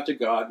cried out to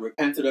God,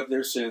 repented of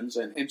their sins,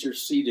 and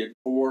interceded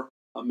for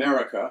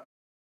America,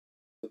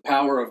 the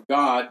power of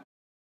God,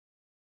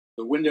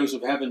 the windows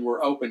of heaven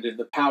were opened, and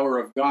the power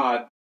of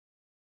God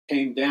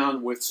came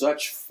down with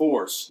such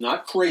force,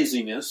 not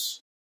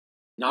craziness,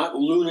 not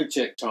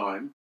lunatic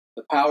time.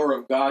 The power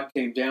of God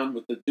came down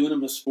with the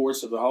dunamis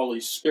force of the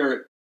Holy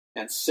Spirit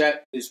and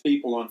set his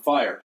people on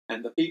fire.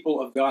 And the people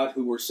of God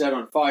who were set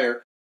on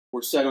fire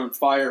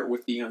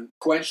with the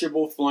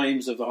unquenchable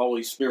flames of the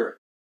Holy Spirit.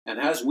 And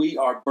as we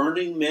are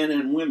burning men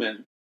and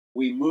women,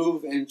 we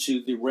move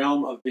into the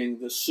realm of being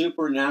the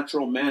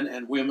supernatural men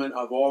and women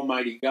of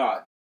Almighty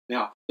God.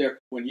 Now,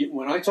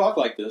 when I talk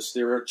like this,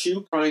 there are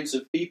two kinds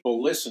of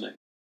people listening.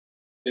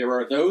 There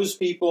are those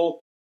people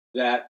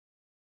that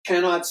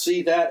cannot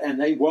see that, and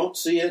they won't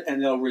see it,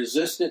 and they'll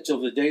resist it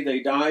till the day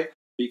they die,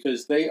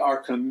 because they are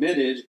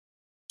committed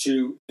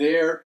to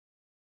their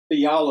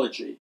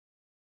theology,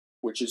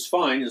 which is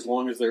fine as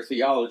long as their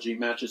theology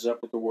matches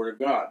up with the Word of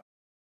God.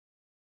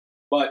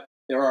 But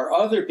there are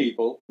other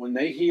people, when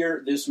they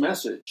hear this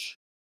message,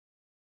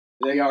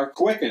 they are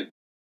quickened.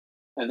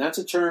 And that's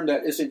a term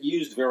that isn't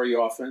used very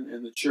often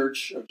in the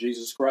Church of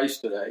Jesus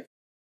Christ today.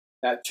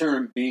 That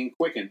term, being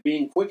quickened.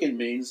 Being quickened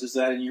means is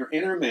that in your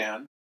inner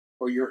man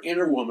or your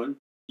inner woman,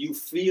 you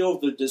feel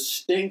the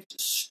distinct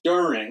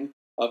stirring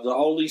of the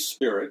Holy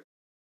Spirit.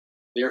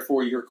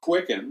 Therefore, you're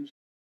quickened.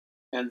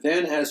 And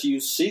then as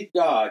you seek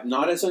God,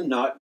 not as a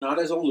nut, not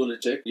as a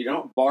lunatic, you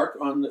don't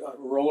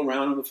roll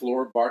around on the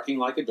floor barking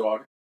like a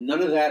dog.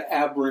 None of that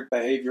aberrant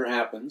behavior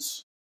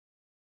happens.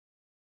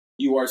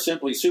 You are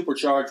simply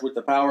supercharged with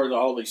the power of the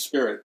Holy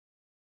Spirit.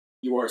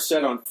 You are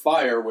set on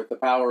fire with the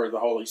power of the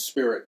Holy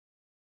Spirit.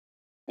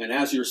 And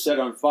as you're set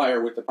on fire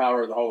with the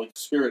power of the Holy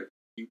Spirit,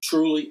 you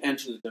truly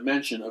enter the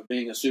dimension of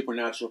being a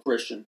supernatural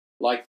Christian,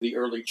 like the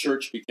early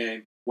church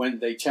became when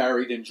they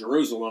tarried in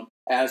Jerusalem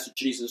as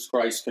Jesus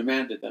Christ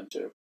commanded them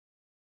to.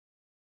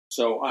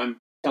 So I'm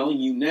telling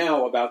you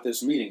now about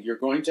this meeting. You're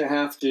going to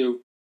have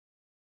to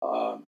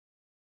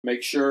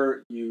make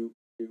sure you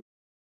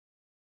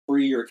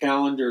free your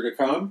calendar to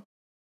come.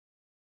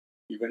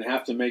 You're going to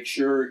have to make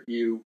sure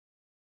you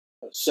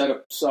set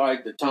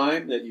aside the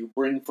time, that you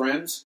bring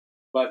friends.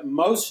 But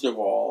most of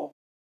all,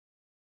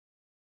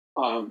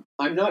 I'm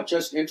not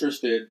just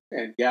interested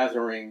in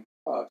gathering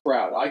a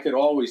crowd. I could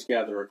always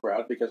gather a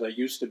crowd because I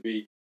used to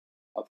be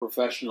a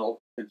professional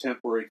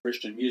contemporary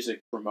Christian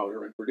music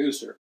promoter and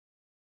producer.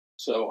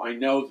 So I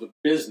know the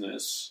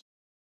business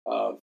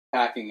of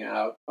packing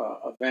out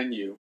a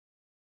venue.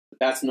 But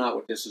that's not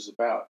what this is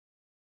about.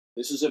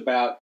 This is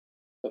about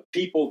the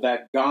people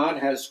that God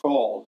has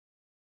called,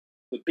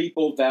 the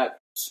people that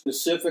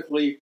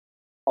specifically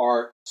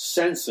are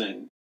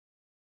sensing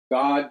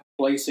God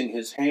placing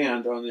his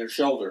hand on their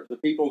shoulder, the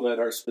people that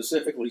are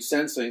specifically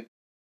sensing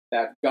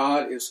that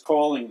God is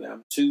calling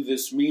them to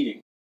this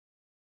meeting.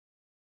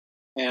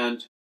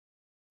 And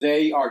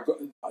these are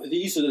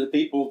the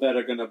people that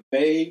are going to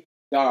obey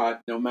God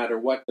no matter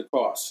what the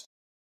cost.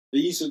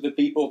 These are the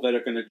people that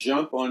are going to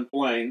jump on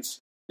planes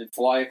and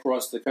fly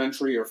across the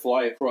country or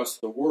fly across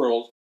the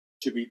world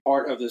to be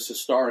part of this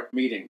historic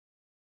meeting.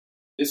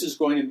 This is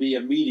going to be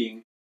a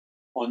meeting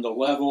on the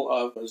level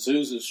of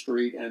Azusa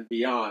Street and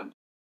beyond,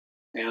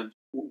 and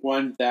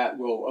one that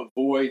will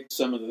avoid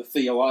some of the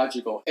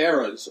theological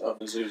errors of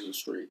Azusa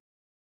Street.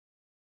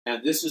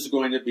 And this is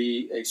going to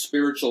be a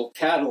spiritual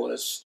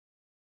catalyst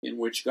in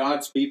which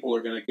God's people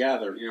are going to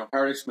gather.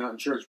 Paradise Mountain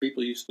Church,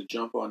 people used to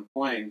jump on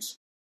planes.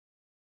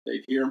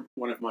 They'd hear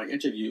one of my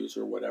interviews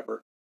or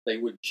whatever. They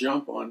would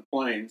jump on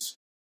planes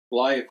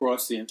fly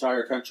across the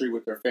entire country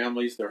with their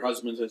families, their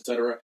husbands,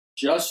 etc.,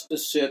 just to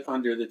sit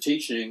under the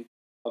teaching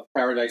of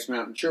Paradise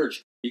Mountain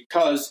Church,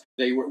 because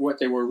what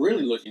they were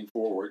really looking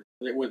for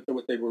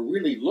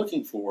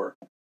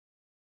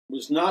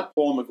was not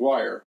Paul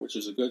McGUIRE, which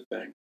is a good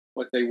thing.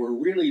 What they were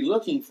really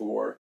looking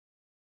for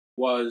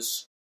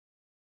was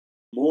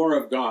more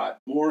of God,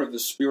 more of the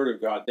Spirit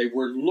of God. They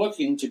were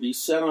looking to be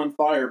set on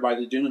fire by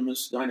the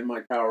dunamis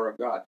dynamite power of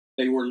God.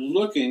 They were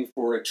looking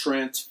for a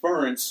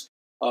transference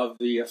of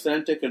the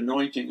authentic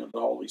anointing of the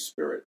Holy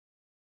Spirit.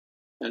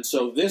 And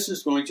so this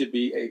is going to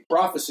be a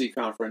prophecy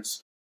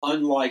conference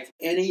unlike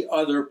any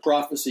other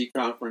prophecy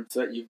conference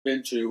that you've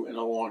been to in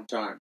a long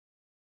time.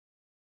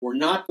 We're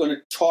not going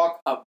to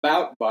talk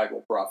about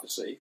Bible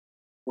prophecy.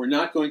 We're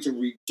not going to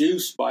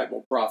reduce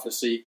Bible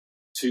prophecy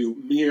to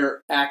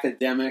mere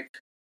academic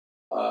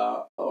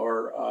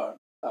or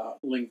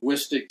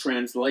linguistic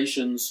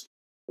translations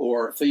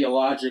or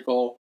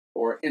theological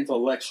or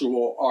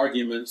intellectual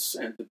arguments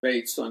and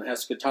debates on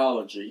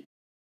eschatology.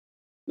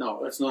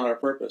 No, that's not our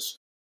purpose.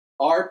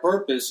 Our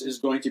purpose is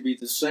going to be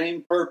the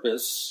same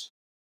purpose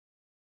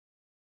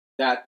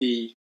that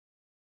the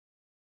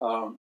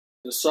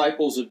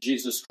disciples of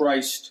Jesus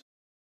Christ,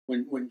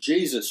 when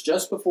Jesus,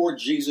 just before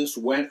Jesus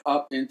went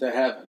up into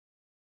heaven,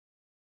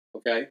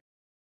 okay,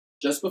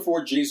 just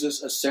before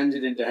Jesus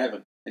ascended into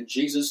heaven, and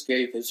Jesus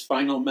gave his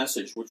final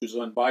message, which was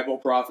on Bible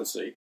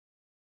prophecy,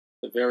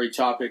 the very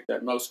topic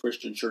that most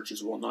Christian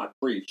churches will not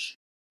preach,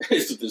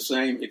 is the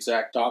same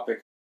exact topic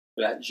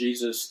that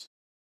Jesus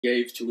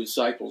gave to his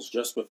disciples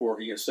just before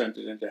he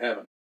ascended into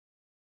heaven.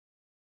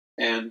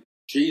 And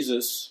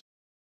Jesus,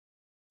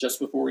 just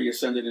before he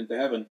ascended into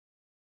heaven,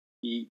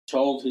 he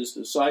told his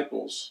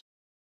disciples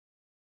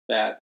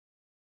that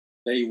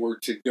they were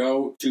to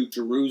go to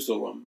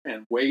Jerusalem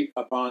and wait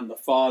upon the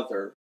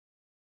Father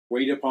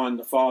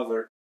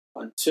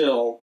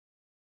until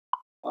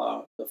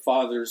the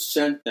Father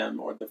sent them,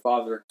 or the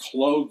Father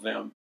clothed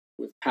them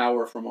with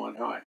power from on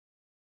high,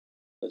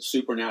 the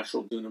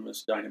supernatural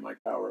dunamis dynamite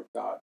power of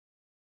God.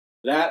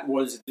 That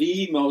was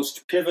the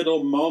most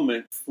pivotal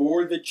moment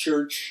for the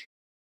church,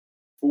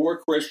 for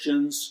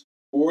Christians,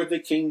 for the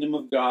kingdom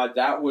of God.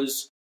 That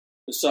was,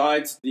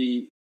 besides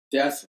the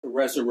death,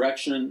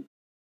 resurrection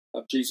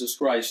of Jesus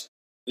Christ,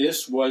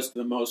 this was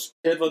the most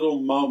pivotal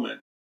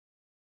moment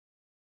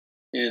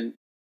in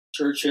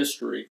church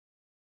history.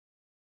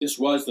 This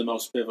was the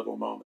most pivotal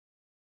moment.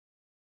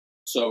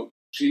 So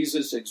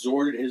Jesus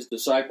exhorted his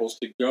disciples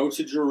to go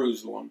to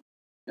Jerusalem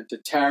and to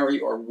tarry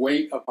or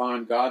wait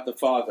upon God the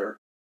Father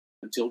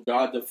until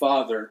God the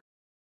Father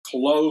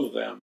clothed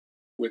them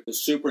with the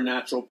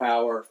supernatural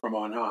power from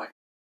on high.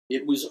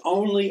 It was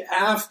only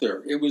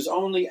after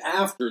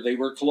they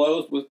were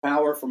clothed with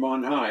power from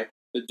on high,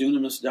 the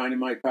dunamis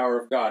dynamite power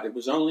of God. It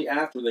was only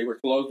after they were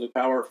clothed with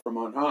power from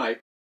on high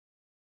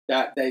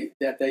that they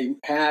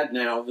had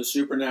now the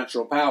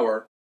supernatural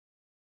power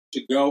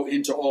to go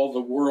into all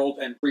the world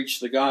and preach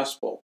the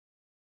gospel,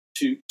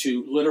 to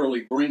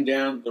literally bring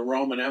down the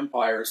Roman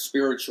Empire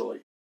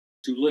spiritually,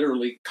 to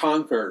literally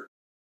conquer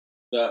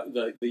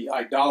the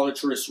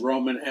idolatrous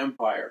Roman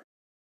Empire,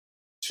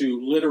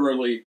 to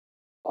literally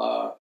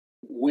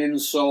win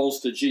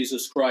souls to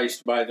Jesus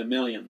Christ by the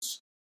millions,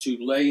 to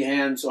lay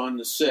hands on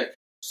the sick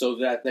so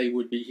that they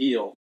would be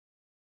healed,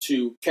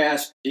 to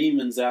cast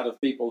demons out of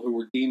people who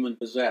were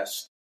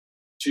demon-possessed,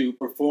 to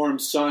perform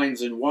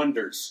signs and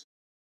wonders.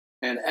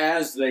 And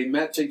as they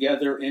met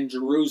together in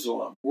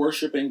Jerusalem,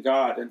 worshiping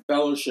God and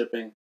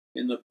fellowshipping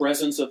in the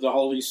presence of the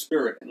Holy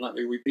Spirit, and let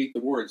me repeat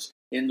the words,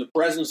 in the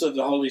presence of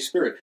the Holy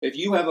Spirit. If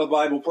you have a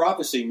Bible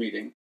prophecy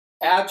meeting,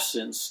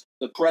 absence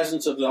the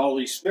presence of the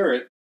Holy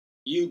Spirit,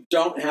 you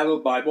don't have a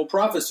Bible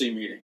prophecy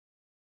meeting.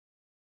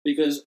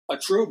 Because a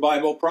true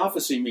Bible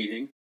prophecy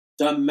meeting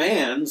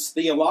demands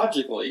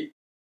theologically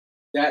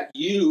that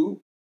you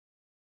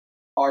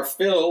are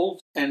filled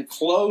and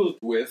clothed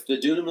with the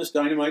dunamis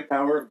dynamite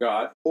power of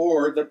God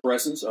or the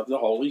presence of the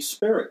Holy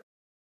Spirit.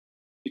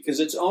 Because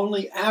it's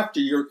only after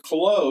you're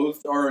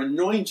clothed or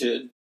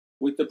anointed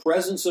with the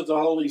presence of the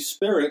Holy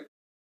Spirit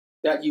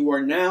that you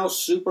are now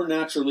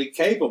supernaturally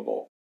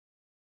capable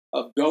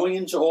of going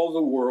into all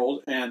the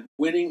world and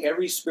winning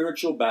every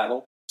spiritual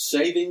battle,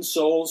 saving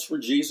souls for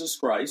Jesus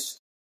Christ,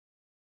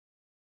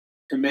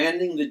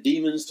 commanding the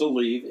demons to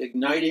leave,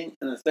 igniting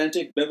an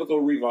authentic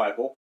biblical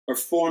revival,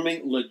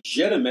 performing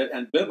legitimate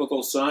and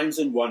biblical signs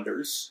and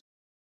wonders,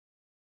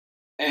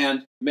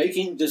 and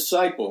making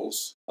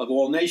disciples of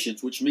all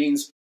nations, which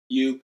means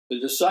the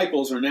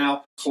disciples are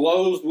now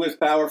clothed with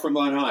power from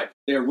on high.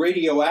 They're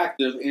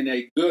radioactive in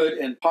a good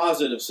and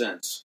positive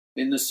sense.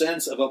 In the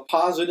sense of a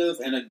positive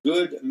and a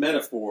good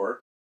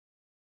metaphor,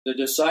 the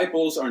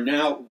disciples are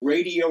now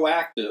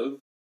radioactive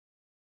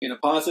in a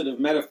positive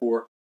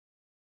metaphor.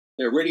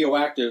 They're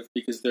radioactive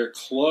because they're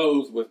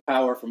clothed with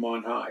power from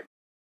on high.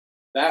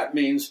 That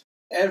means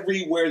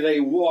everywhere they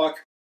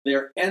walk,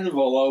 they're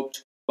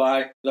enveloped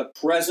by the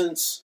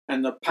presence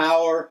and the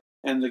power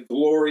and the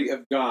glory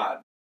of God.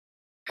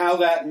 How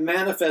that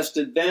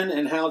manifested then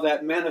and how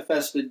that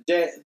manifested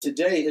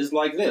today is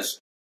like this.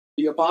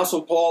 The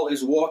Apostle Paul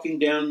is walking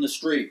down the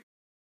street.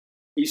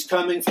 He's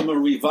coming from a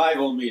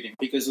revival meeting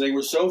because they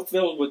were so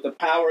filled with the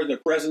power, the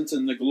presence,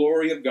 and the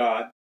glory of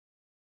God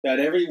that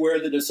everywhere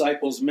the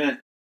disciples met,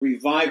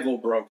 revival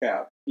broke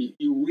out.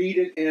 You read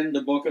it in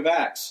the book of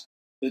Acts.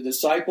 The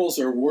disciples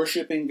are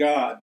worshiping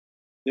God.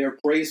 They're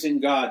praising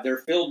God. They're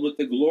filled with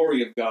the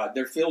glory of God.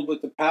 They're filled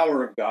with the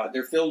power of God.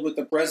 They're filled with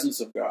the presence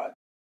of God.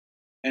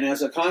 And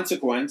as a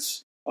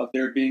consequence of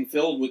their being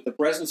filled with the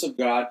presence of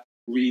God,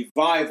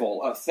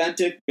 revival,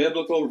 authentic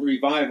biblical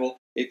revival,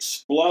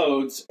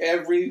 explodes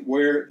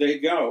everywhere they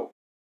go.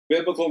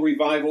 Biblical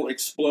revival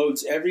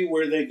explodes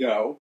everywhere they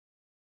go.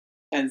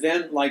 And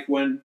then, like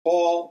when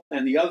Paul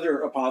and the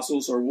other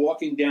apostles are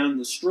walking down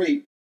the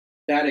street,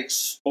 that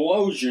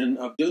explosion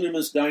of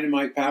dunamis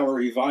dynamite power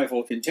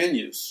revival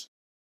continues.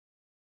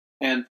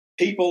 And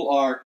people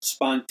are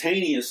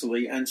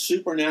spontaneously and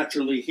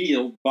supernaturally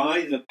healed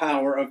by the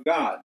power of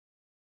God.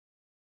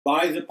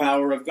 By the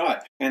power of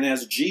God. And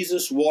as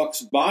Jesus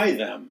walks by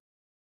them,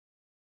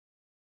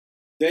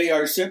 they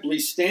are simply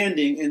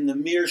standing in the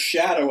mere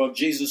shadow of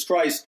Jesus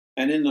Christ,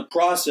 and in the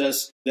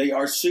process, they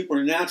are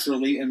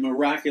supernaturally and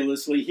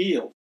miraculously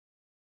healed.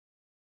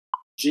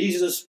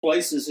 Jesus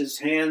places his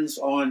hands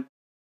on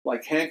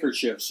like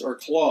handkerchiefs or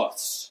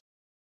cloths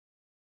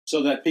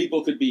so that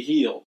people could be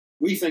healed.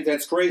 We think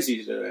that's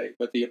crazy today,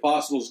 but the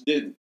apostles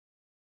didn't.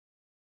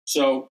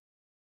 So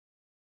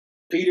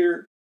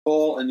Peter,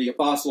 Paul, and the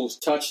apostles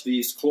touch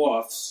these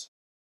cloths,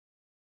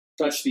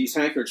 touch these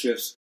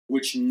handkerchiefs,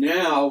 which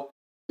now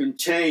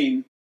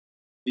contain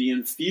the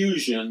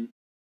infusion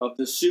of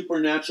the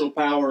supernatural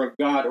power of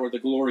God or the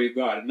glory of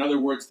God. In other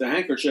words, the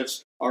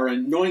handkerchiefs are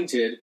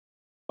anointed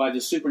by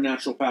the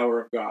supernatural power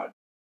of God.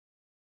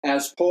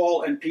 As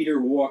Paul and Peter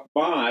walk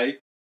by,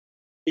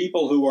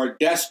 people who are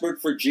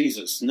desperate for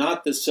Jesus,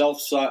 not the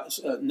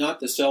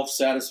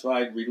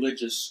self-satisfied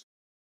religious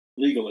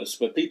legalists,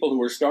 but people who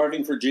are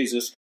starving for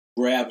Jesus,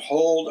 grab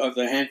hold of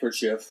the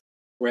handkerchief,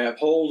 grab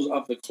hold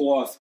of the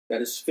cloth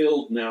that is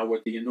filled now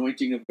with the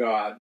anointing of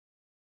God.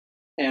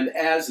 And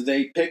as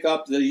they pick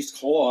up these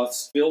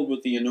cloths filled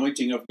with the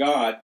anointing of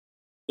God,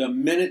 the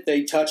minute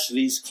they touch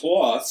these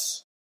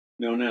cloths,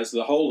 known as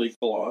the holy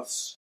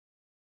cloths,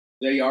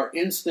 they are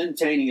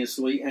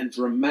instantaneously and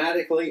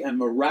dramatically and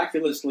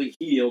miraculously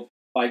healed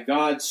by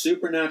God's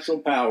supernatural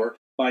power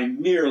by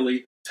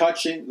merely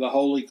touching the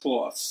holy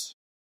cloths.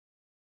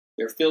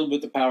 They're filled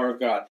with the power of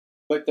God.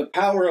 But the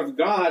power of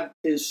God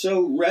is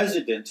so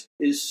resident,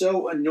 is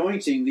so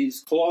anointing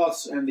these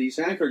cloths and these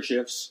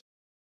handkerchiefs,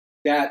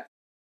 that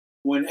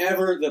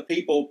whenever the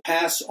people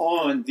pass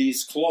on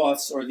these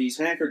cloths or these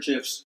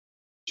handkerchiefs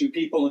to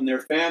people in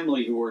their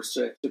family who are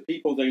sick, to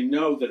people they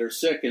know that are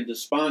sick and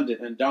despondent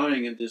and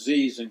dying and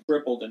diseased and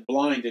crippled and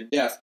blind and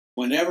deaf,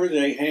 whenever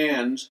they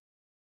hand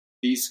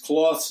these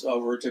cloths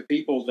over to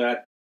people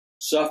that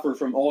suffer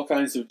from all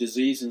kinds of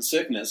disease and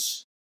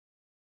sickness,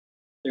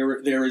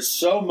 there is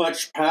so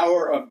much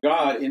power of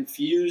God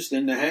infused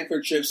in the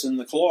handkerchiefs and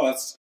the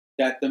cloths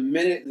that the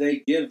minute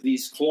they give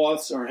these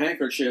cloths or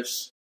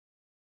handkerchiefs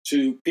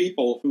to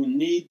people who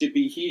need to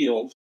be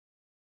healed,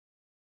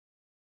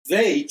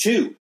 they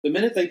too, the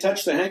minute they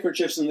touch the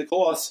handkerchiefs and the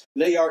cloths,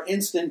 they are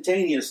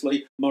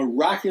instantaneously,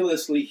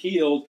 miraculously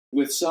healed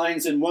with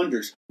signs and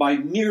wonders by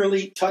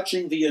merely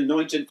touching the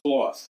anointed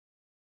cloth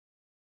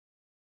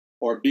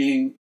or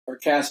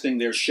casting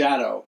their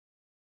shadow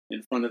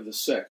in front of the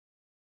sick.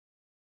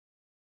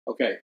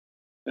 Okay,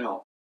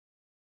 now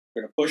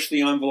we're going to push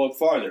the envelope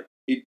farther.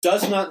 It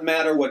does not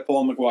matter what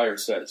Paul McGUIRE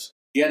says.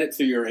 Get it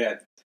through your head.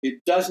 It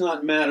does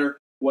not matter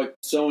what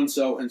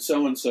so-and-so and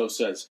so-and-so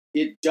says.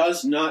 It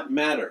does not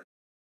matter.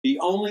 The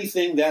only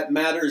thing that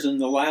matters in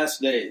the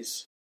last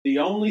days,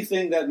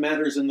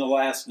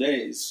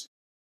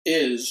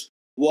 is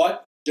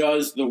what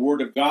does the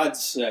Word of God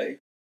say?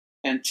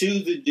 And to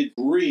the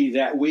degree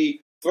that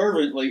we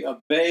fervently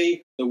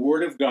obey the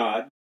Word of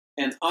God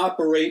and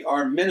operate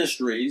our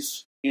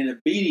ministries in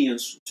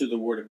obedience to the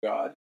Word of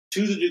God,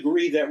 to the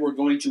degree that we're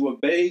going to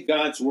obey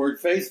God's Word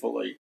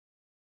faithfully,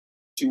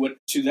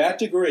 to that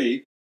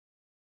degree,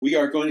 we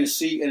are going to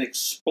see an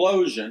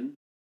explosion,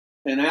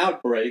 an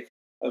outbreak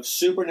of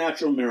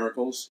supernatural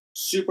miracles,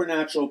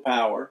 supernatural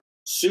power,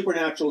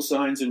 supernatural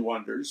signs and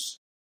wonders,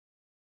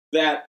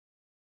 that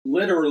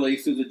literally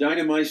through the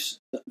dunamis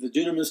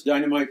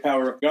dynamite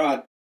power of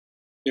God,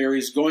 there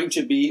is going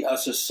to be a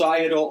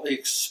societal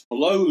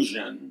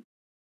explosion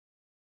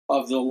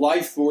of the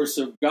life force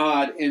of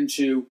God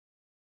into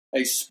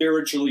a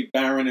spiritually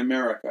barren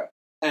America.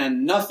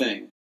 And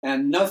nothing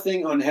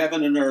on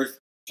heaven and earth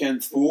can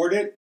thwart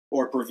it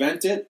or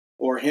prevent it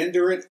or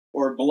hinder it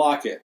or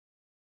block it,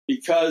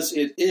 because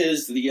it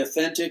is the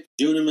authentic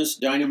dunamis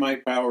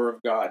dynamite power of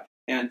God.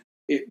 And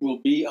it will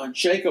be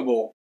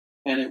unshakable,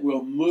 and it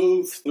will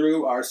move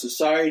through our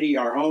society,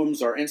 our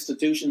homes, our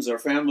institutions, our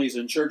families,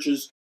 and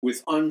churches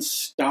with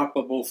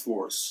unstoppable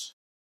force.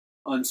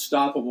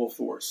 Unstoppable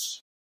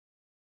force.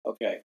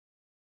 Okay,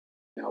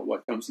 now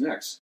what comes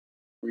next?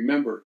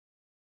 Remember,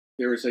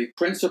 there is a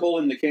principle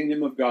in the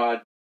kingdom of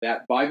God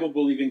that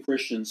Bible-believing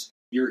Christians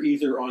you're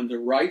either on the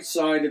right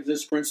side of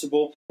this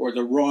principle or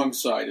the wrong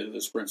side of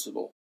this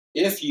principle.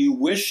 If you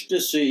wish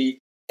to see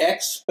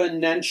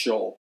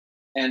exponential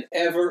and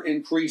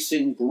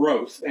ever-increasing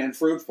growth and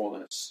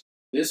fruitfulness,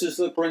 this is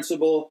the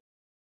principle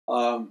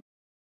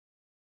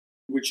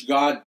which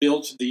God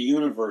built the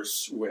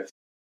universe with.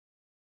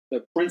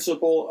 The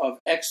principle of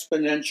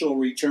exponential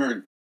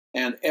return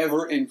and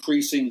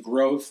ever-increasing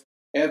growth,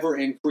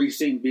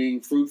 ever-increasing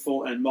being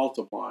fruitful and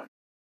multiplying.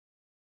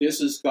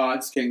 This is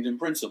God's kingdom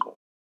principle.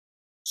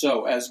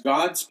 So as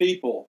God's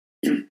people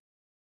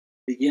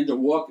begin to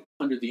walk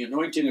under the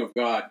anointing of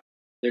God,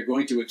 they're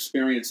going to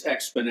experience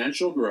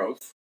exponential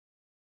growth,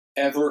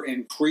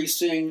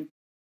 ever-increasing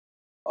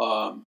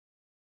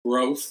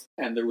growth,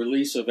 and the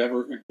release of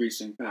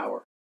ever-increasing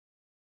power.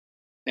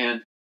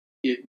 And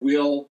it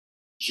will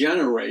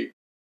generate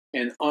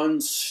an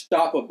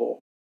unstoppable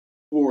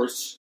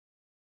force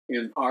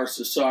in our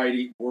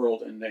society,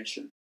 world, and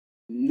nation.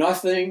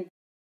 Nothing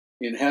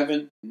in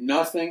heaven,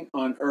 nothing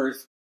on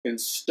earth can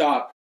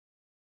stop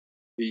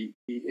the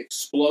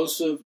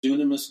explosive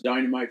dunamis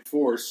dynamite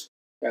force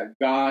that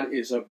God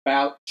is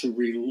about to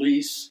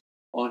release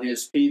on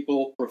his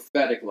people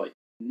prophetically.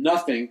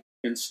 Nothing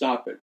can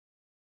stop it,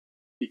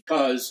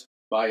 because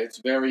by its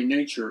very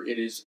nature, it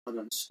is an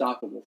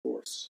unstoppable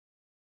force.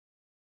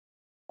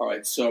 All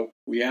right, so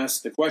we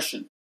ask the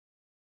question,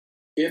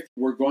 if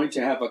we're going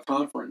to have a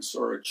conference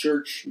or a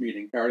church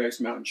meeting, Paradise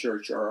Mountain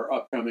Church, or our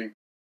upcoming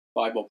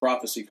Bible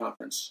Prophecy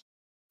Conference,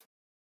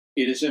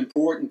 it is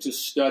important to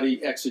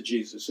study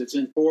exegesis. It's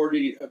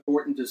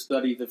important to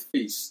study the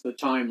feasts, the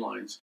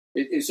timelines.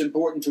 It's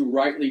important to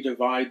rightly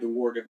divide the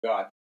Word of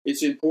God.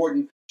 It's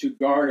important to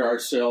guard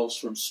ourselves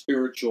from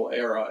spiritual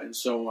error and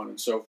so on and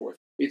so forth.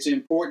 It's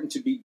important to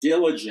be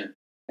diligent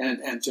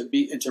and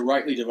to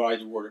rightly divide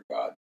the Word of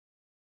God.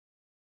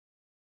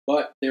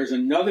 But there's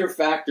another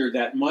factor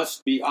that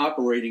must be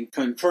operating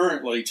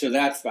concurrently to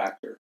that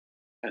factor.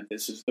 And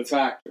this is the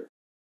factor.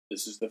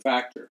 This is the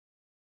factor.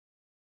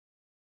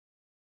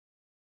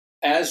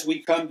 As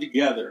we come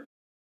together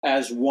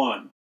as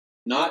one,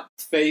 not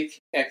fake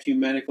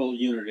ecumenical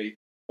unity,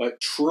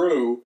 but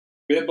true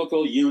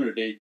biblical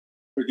unity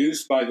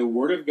produced by the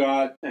Word of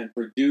God and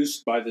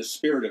produced by the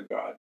Spirit of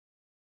God,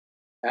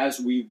 as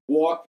we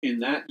walk in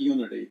that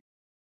unity,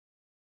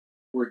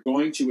 we're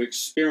going to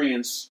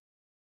experience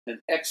an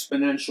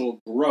exponential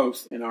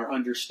growth in our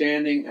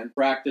understanding and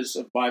practice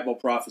of Bible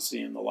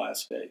prophecy in the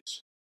last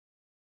days.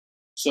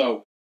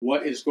 So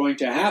what is going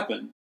to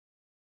happen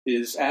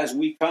is, as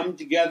we come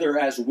together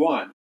as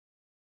one,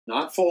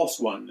 not false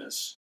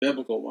oneness,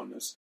 biblical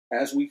oneness,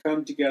 as we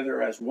come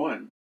together as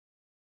one,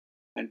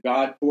 and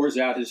God pours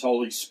out his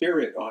Holy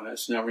Spirit on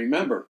us. Now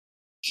remember,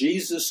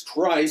 Jesus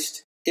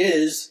Christ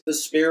is the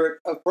Spirit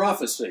of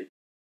prophecy.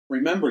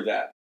 Remember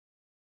that.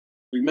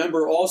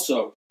 Remember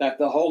also that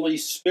the Holy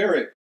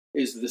Spirit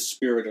is the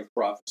Spirit of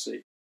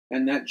prophecy,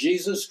 and that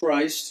Jesus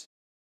Christ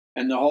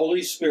and the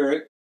Holy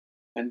Spirit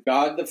and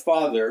God the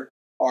Father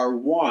are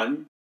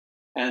one,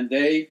 and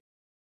they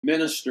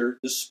minister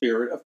the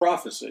Spirit of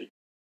prophecy.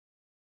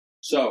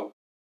 So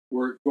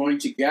we're going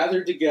to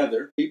gather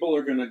together. People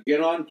are going to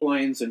get on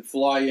planes and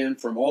fly in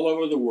from all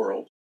over the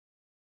world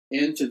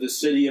into the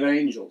city of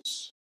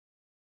angels.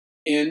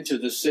 Into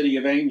the city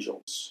of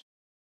angels.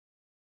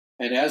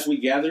 And as we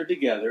gather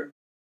together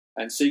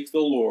and seek the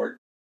Lord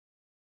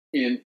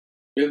in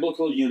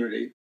biblical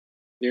unity,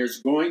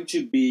 there's going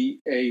to be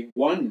a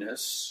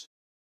oneness.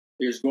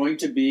 There's going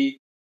to be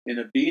an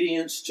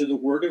obedience to the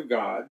Word of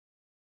God.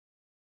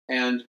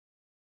 And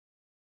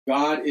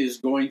God is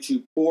going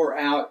to pour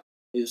out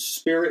his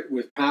Spirit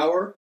with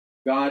power.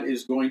 God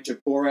is going to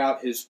pour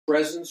out his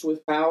presence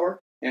with power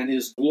and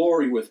his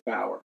glory with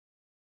power.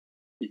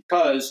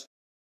 Because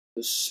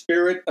the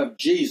Spirit of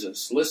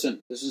Jesus,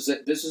 listen, this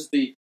is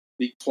the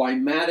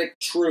climatic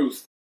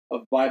truth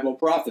of Bible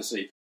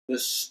prophecy. The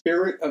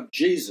Spirit of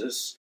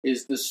Jesus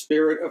is the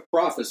Spirit of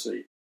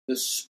prophecy.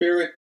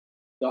 The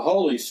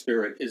Holy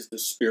Spirit is the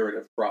Spirit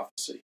of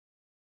prophecy.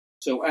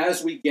 So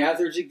as we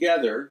gather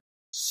together,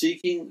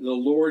 seeking the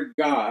Lord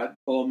God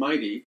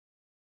Almighty,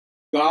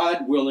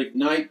 God will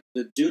ignite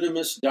the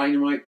dunamis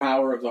dynamite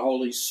power of the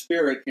Holy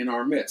Spirit in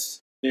our midst.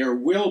 There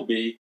will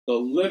be the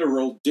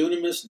literal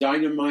dunamis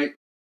dynamite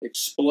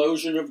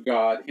explosion of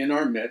God in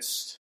our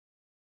midst,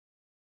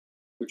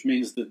 which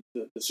means the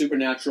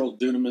supernatural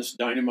dunamis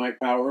dynamite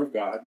power of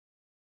God.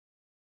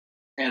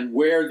 And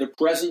where the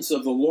presence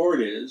of the Lord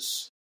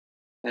is,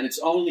 and it's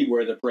only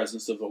where the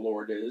presence of the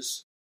Lord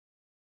is,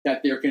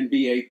 that there can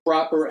be a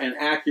proper and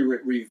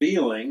accurate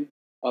revealing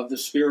of the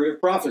Spirit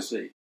of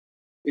prophecy.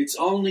 It's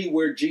only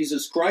where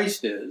Jesus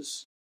Christ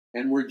is,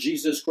 and where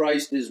Jesus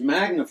Christ is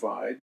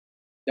magnified,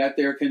 that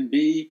there can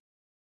be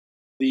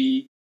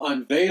the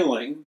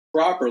unveiling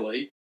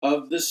properly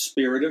of the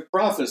Spirit of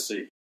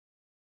prophecy.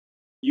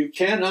 You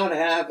cannot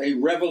have a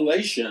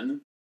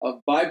revelation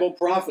of Bible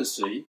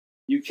prophecy.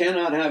 You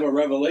cannot have a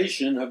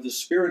revelation of the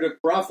Spirit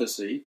of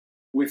prophecy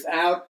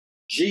without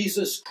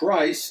Jesus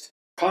Christ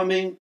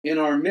coming in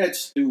our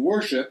midst through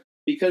worship,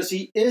 because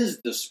he is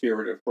the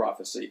spirit of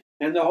prophecy,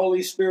 and the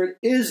Holy Spirit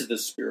is the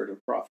spirit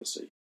of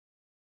prophecy.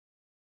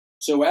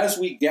 So as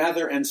we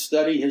gather and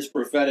study his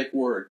prophetic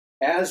word,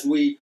 as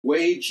we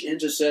wage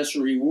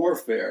intercessory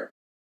warfare,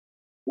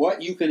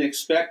 what you can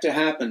expect to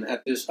happen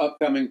at this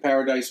upcoming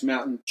Paradise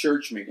Mountain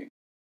Church meeting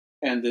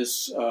and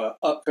this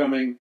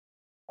upcoming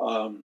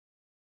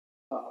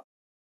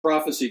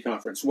prophecy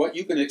conference, what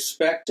you can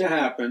expect to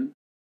happen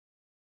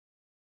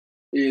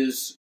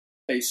is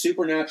a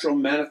supernatural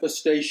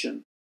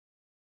manifestation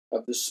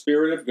of the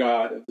Spirit of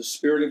God, of the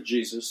Spirit of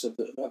Jesus, of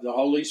the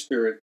Holy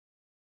Spirit,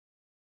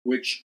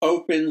 which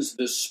opens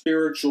the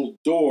spiritual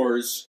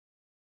doors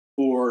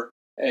for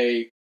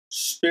a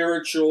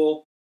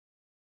spiritual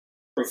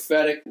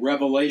prophetic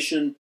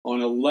revelation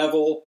on a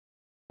level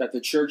that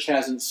the church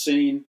hasn't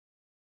seen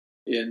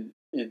in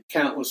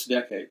countless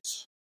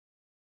decades.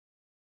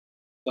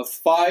 The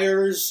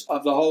fires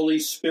of the Holy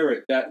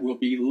Spirit that will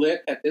be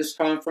lit at this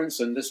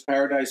conference and this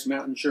Paradise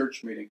Mountain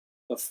Church meeting,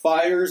 the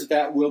fires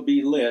that will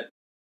be lit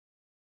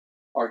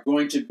are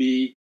going to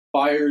be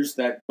fires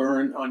that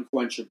burn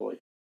unquenchably.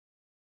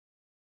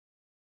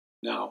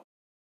 Now,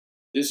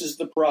 this is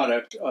the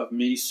product of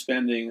me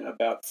spending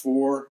about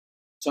 4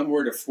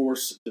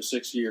 to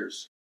 6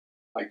 years.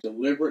 I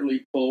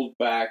deliberately pulled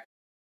back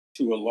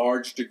to a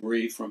large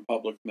degree from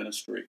public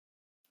ministry.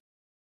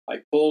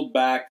 I pulled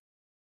back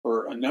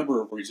for a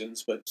number of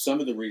reasons, but some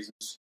of the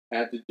reasons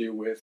had to do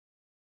with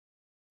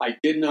I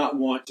did not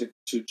want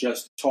to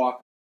just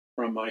talk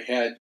from my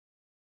head.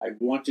 I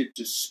wanted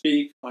to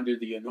speak under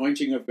the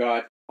anointing of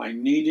God. I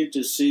needed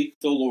to seek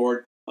the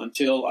Lord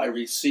until I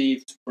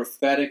received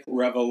prophetic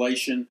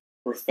revelation,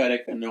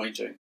 prophetic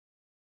anointing.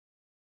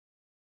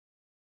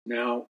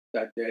 Now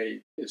that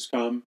day has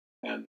come,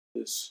 and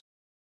this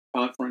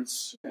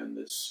conference and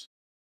this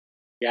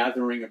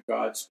gathering of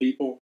God's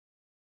people,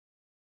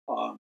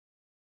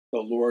 the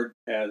Lord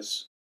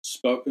has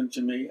spoken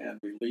to me and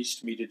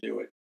released me to do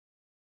it.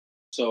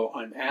 So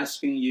I'm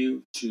asking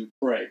you to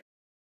pray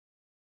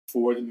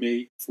for the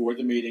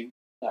meeting,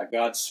 that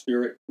God's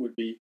Spirit would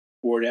be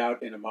poured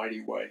out in a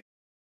mighty way.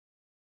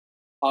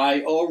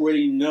 I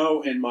already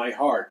know in my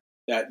heart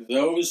that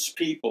those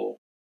people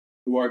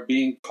who are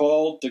being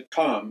called to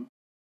come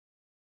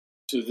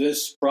to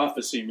this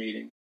prophecy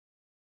meeting,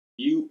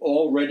 you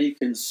already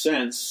can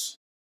sense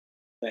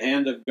the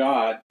hand of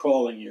God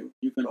calling you.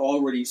 You can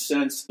already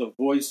sense the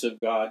voice of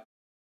God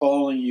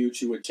calling you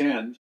to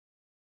attend.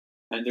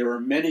 And there are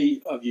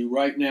many of you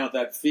right now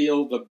that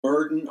feel the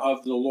burden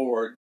of the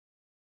Lord.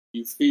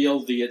 You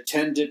feel the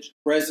attendant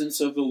presence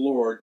of the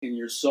Lord in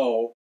your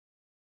soul.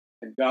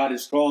 And God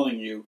is calling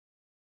you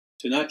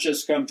to not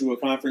just come to a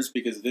conference,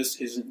 because this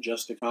isn't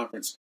just a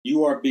conference.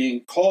 You are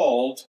being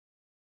called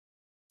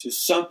to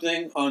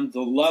something on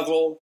the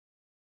level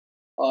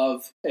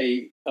of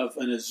an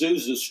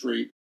Azusa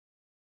Street.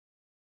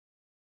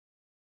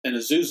 An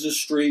Azusa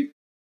Street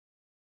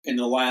in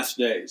the last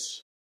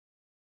days.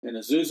 An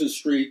Azusa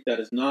Street that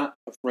is not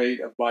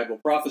afraid of Bible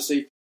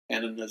prophecy,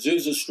 and an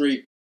Azusa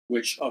Street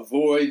which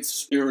avoids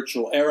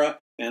spiritual error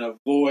and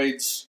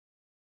avoids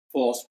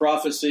false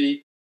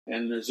prophecy,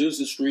 and an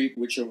Azusa Street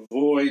which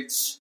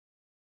avoids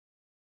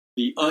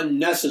the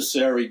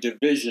unnecessary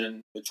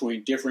division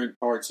between different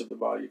parts of the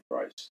body of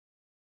Christ.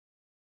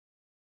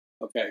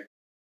 Okay,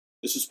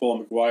 this is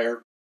Paul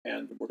McGUIRE,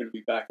 and we're going to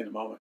be back in a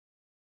moment.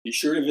 Be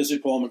sure to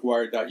visit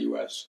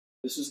paulmcguire.us.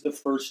 This is the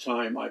first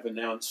time I've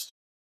announced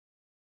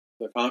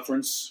the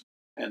conference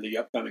and the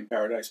upcoming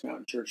Paradise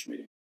Mountain Church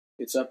meeting.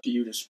 It's up to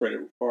you to spread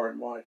it far and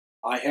wide.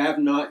 I have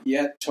not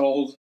yet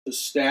told the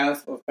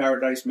staff of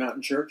Paradise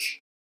Mountain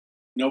Church.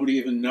 Nobody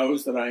even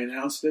knows that I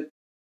announced it.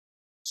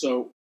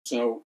 So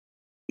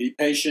be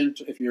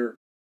patient if you're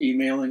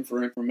emailing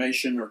for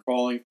information or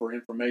calling for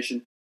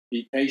information.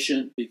 Be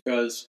patient,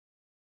 because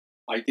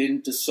I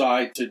didn't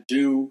decide to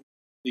do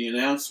the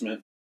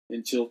announcement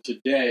until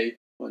today,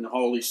 when the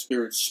Holy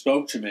Spirit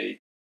spoke to me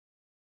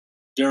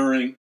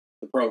during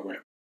the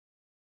program.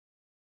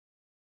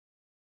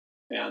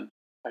 And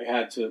I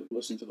had to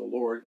listen to the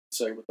Lord and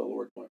say what the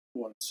Lord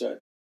said.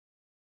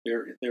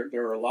 There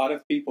are a lot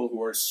of people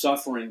who are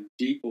suffering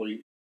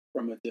deeply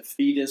from a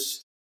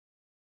defeatist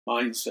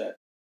mindset,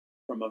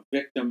 from a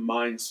victim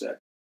mindset.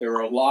 There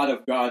are a lot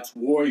of God's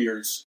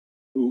warriors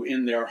who,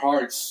 in their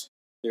hearts,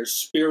 their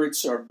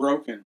spirits are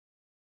broken.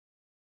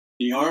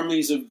 The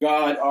armies of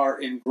God are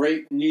in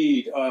great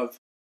need of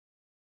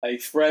a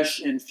fresh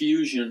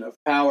infusion of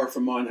power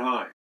from on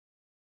high.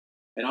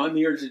 And I'm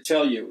here to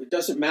tell you, it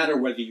doesn't matter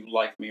whether you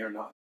like me or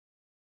not.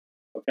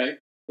 Okay?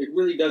 It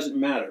really doesn't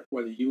matter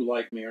whether you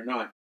like me or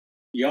not.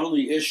 The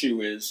only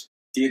issue is,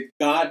 did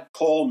God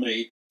call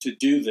me to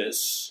do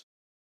this?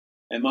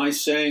 Am I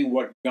saying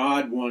what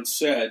God once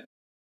said?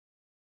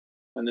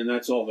 And then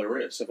that's all there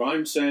is. If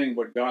I'm saying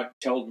what God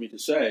told me to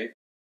say,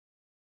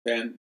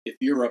 then if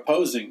you're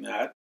opposing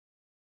that,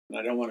 and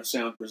I don't want to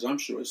sound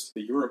presumptuous,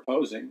 that you're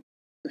opposing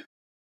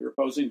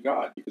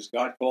God, because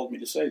God called me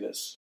to say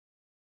this.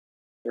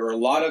 There are a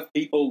lot of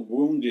people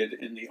wounded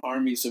in the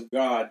armies of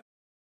God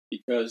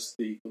because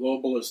the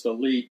globalist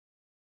elite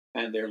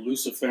and their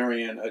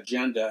Luciferian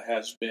agenda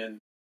has been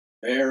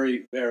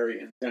very, very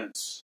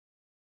intense.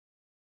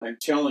 I'm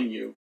telling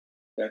you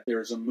that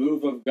there's a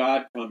move of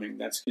God coming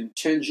that's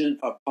contingent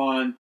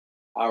upon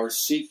our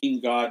seeking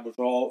God with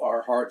all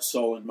our heart,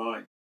 soul, and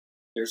mind.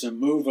 There's a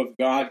move of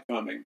God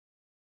coming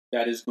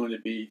that is going to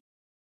be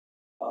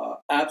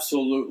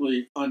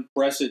absolutely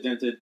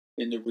unprecedented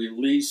in the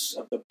release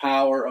of the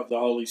power of the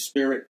Holy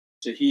Spirit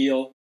to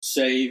heal,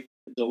 save,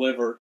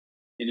 deliver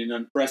in an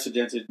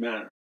unprecedented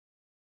manner.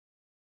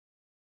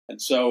 And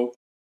so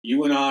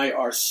you and I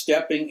are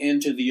stepping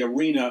into the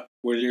arena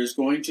where there's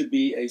going to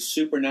be a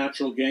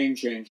supernatural game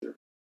changer.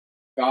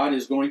 God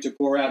is going to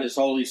pour out his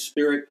Holy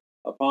Spirit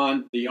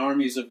upon the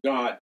armies of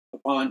God,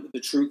 upon the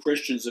true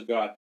Christians of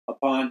God,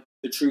 upon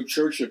the true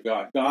church of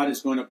God. God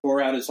is going to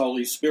pour out his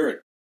Holy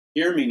Spirit.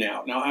 Hear me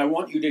now. Now, I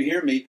want you to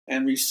hear me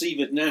and receive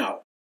it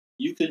now.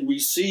 You can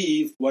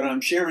receive what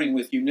I'm sharing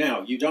with you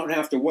now. You don't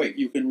have to wait.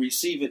 You can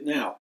receive it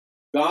now.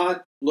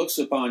 God looks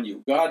upon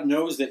you. God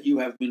knows that you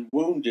have been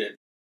wounded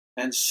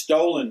and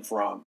stolen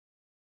from.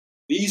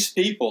 These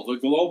people, the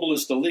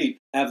globalist elite,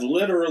 have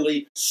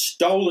literally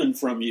stolen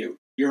from you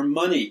your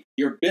money,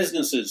 your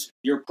businesses,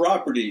 your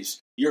properties,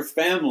 your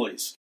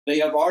families. They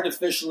have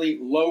artificially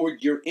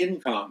lowered your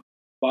income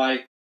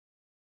by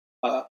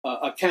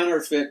a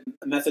counterfeit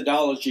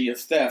methodology of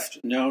theft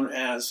known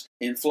as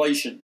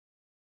inflation.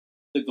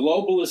 The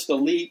globalist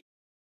elite,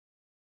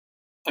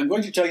 I'm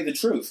going to tell you the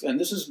truth, and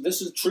this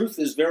is truth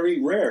is very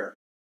rare.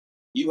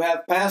 You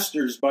have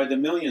pastors by the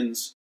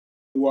millions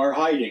who are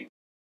hiding.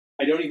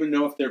 I don't even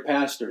know if they're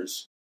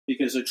pastors,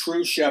 because a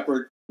true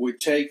shepherd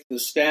would take the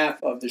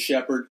staff of the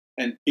shepherd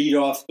and beat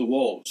off the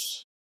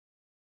wolves.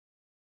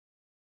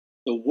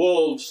 The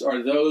wolves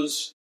are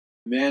those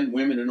men,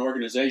 women, and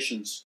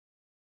organizations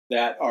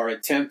that are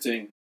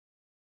attempting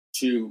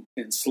to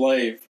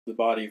enslave the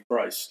body of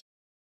Christ.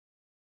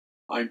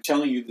 I'm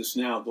telling you this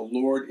now. The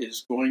Lord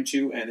is going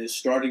to and is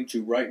starting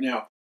to right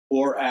now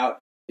pour out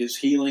his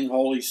healing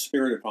Holy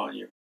Spirit upon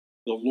you.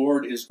 The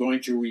Lord is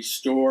going to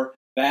restore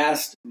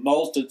vast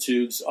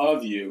multitudes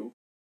of you.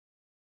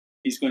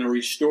 He's going to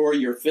restore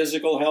your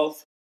physical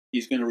health.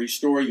 He's going to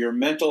restore your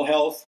mental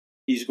health.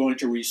 He's going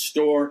to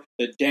restore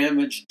the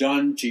damage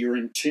done to your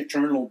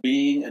internal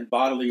being and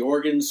bodily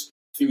organs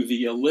through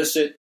the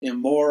illicit,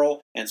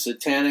 immoral, and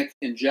satanic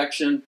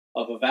injection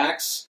of a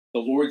vax. The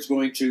Lord's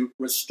going to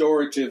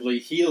restoratively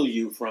heal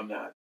you from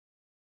that.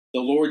 The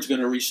Lord's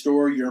going to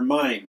restore your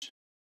mind.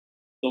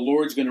 The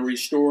Lord's going to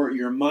restore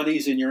your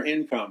monies and your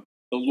income.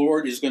 The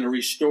Lord is going to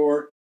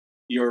restore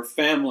your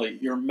family,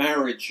 your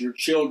marriage, your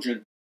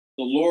children.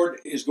 The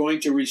Lord is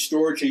going to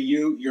restore to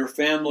you your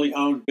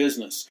family-owned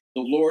business.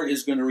 The Lord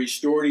is going to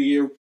restore to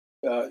you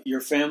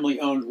your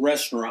family-owned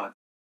restaurant.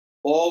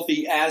 All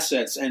the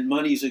assets and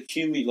monies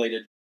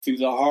accumulated through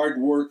the hard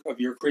work of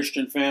your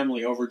Christian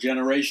family over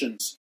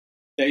generations,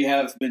 they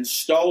have been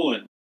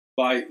stolen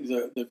by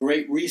the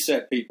Great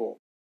Reset people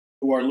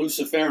who are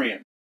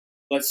Luciferian.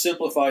 Let's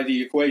simplify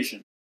the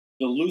equation.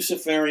 The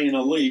Luciferian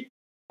elite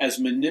has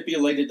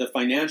manipulated the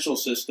financial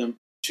system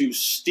to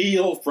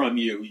steal from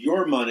you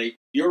your money,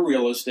 your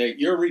real estate,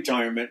 your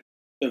retirement,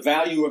 the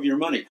value of your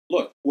money.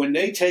 Look, when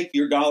they take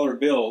your dollar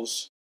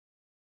bills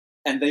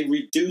and they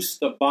reduce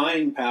the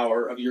buying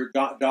power of your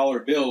dollar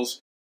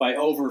bills by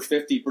over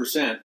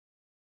 50%,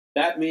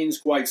 that means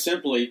quite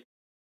simply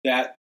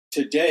that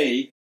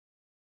today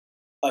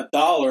a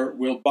dollar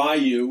will buy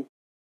you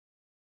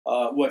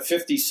what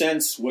 50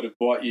 cents would have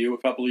bought you a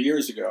couple of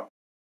years ago.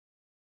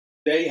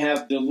 They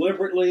have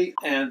deliberately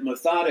and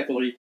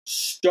methodically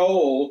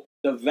stole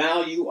the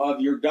value of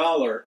your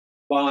dollar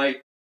by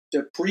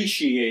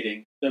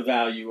depreciating the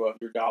value of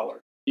your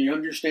dollar. Do you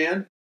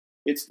understand?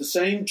 It's the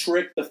same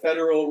trick the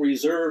Federal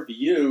Reserve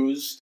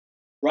used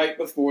right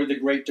before the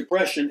Great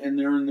Depression, and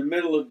they're in the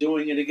middle of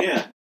doing it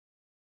again.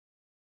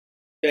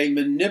 They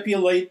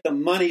manipulate the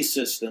money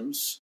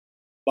systems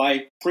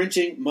by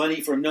printing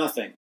money from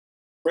nothing.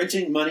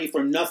 Printing money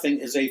from nothing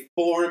is a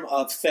form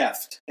of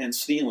theft and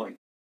stealing.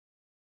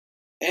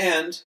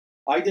 And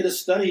I did a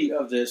study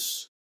of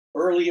this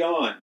early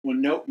on.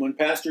 When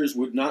pastors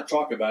would not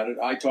talk about it,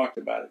 I talked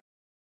about it.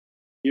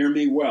 Hear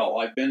me well.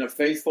 I've been a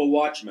faithful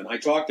watchman. I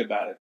talked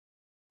about it.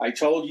 I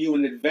told you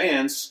in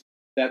advance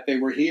that they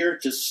were here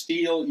to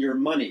steal your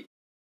money.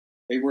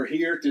 They were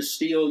here to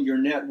steal your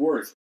net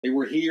worth. They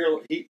were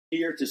here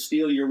to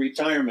steal your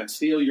retirement,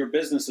 steal your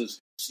businesses,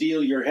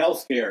 steal your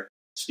health care,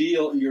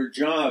 steal your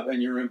job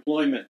and your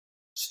employment,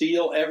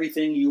 steal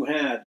everything you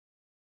had.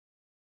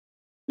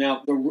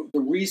 Now, the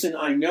reason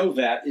I know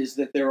that is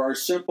that there are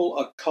simple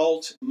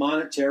occult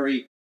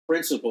monetary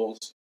principles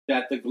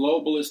that the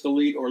globalist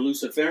elite or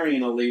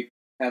Luciferian elite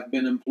have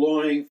been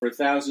employing for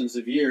thousands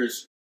of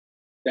years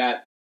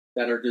that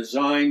are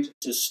designed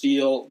to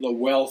steal the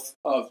wealth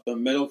of the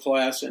middle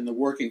class and the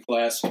working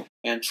class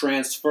and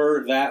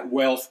transfer that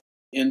wealth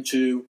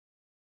into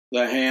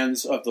the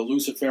hands of the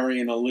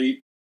Luciferian elite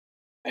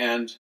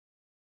and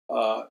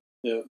the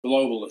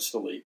globalist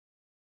elite.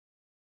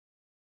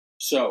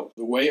 So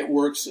the way it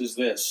works is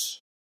this: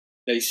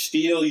 they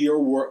steal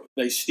your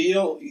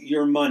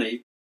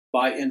money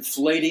by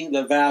inflating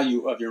the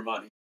value of your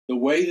money. The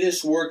way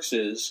this works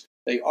is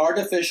they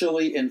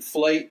artificially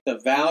inflate the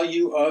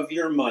value of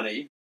your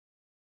money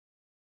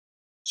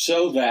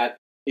so that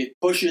it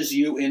pushes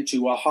you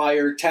into a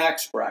higher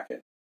tax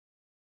bracket.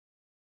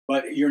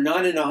 But you're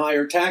not in a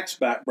higher tax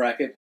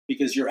bracket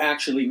because you're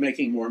actually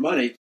making more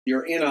money.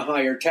 You're in a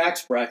higher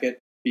tax bracket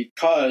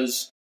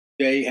because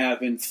they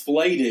have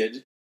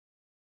inflated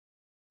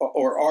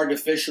or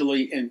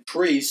artificially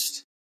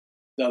increased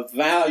the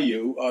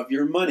value of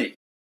your money.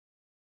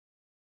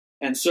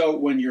 And so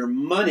when your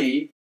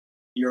money,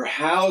 your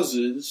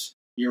houses,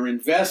 your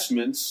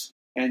investments,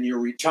 and your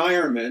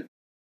retirement,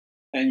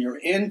 and your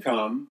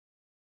income,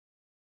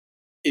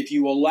 if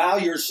you allow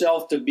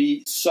yourself to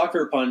be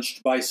sucker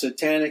punched by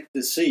satanic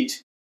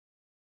deceit,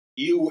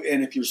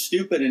 and if you're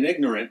stupid and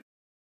ignorant,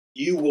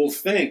 you will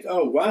think,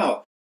 oh,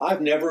 wow,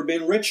 I've never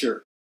been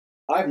richer.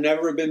 I've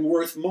never been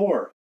worth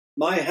more.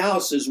 My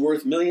house is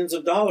worth millions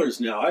of dollars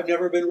now. I've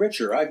never been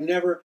richer. I've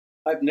never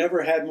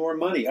had more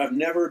money. I've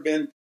never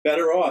been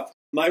better off.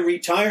 My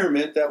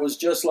retirement that was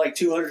just like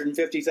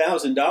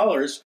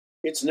 $250,000,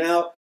 it's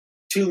now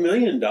 $2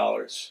 million.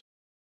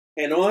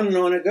 And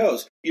on it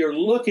goes. You're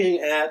looking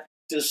at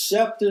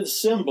deceptive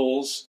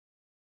symbols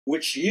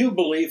which you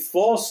believe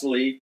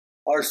falsely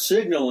are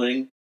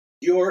signaling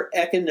your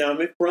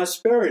economic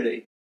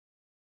prosperity.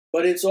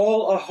 But it's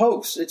all a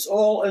hoax. It's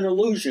all an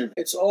illusion.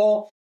 It's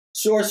all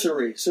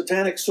sorcery,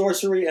 satanic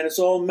sorcery, and it's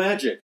all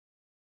magic.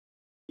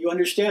 You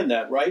understand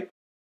that, right?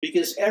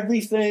 Because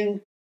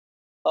everything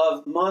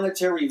of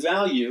monetary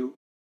value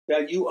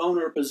that you own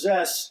or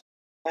possess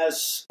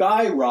has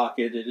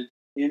skyrocketed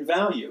in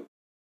value.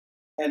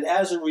 And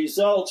as a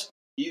result,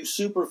 you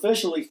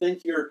superficially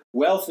think you're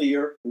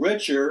wealthier,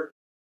 richer,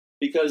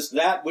 because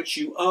that which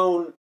you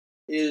own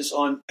is,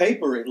 on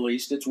paper at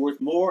least, it's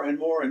worth more and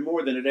more and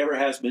more than it ever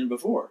has been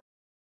before.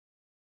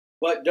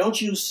 But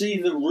don't you see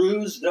the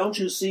ruse? Don't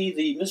you see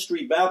the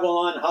Mystery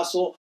Babylon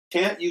hustle?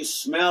 Can't you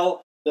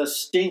smell the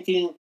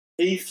stinking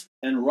thief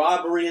and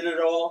robbery in it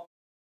all?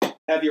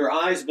 Have your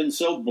eyes been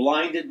so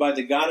blinded by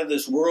the God of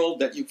this world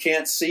that you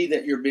can't see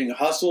that you're being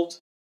hustled?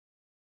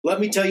 Let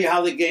me tell you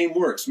how the game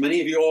works. Many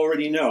of you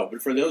already know,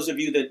 but for those of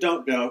you that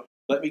don't know,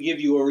 let me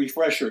give you a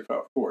refresher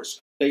course.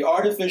 They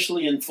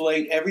artificially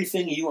inflate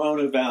everything you own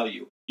of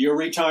value. Your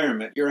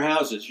retirement, your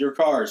houses, your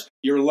cars,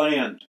 your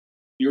land,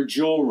 your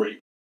jewelry.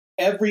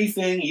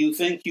 Everything you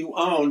think you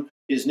own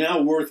is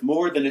now worth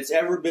more than it's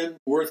ever been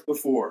worth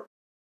before.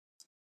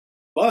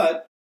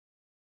 But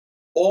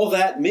all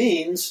that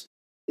means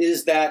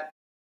is that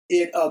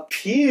it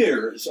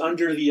appears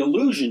under the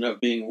illusion of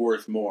being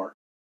worth more.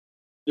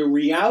 The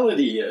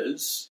reality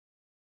is,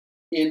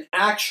 in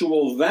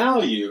actual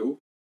value,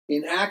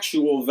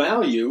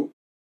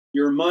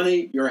 your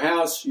money, your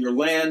house, your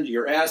land,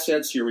 your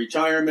assets, your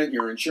retirement,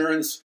 your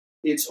insurance,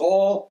 it's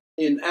all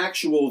in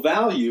actual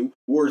value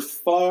worth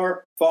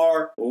far,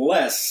 far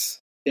less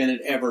than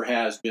it ever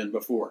has been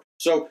before.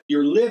 So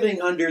you're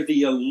living under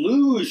the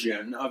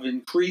illusion of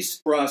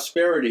increased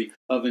prosperity,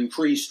 of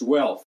increased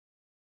wealth.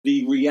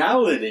 The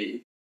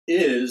reality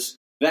is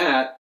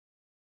that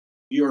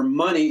your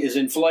money is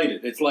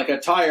inflated. It's like a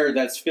tire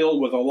that's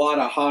filled with a lot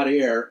of hot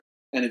air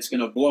and it's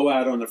going to blow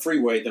out on the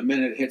freeway the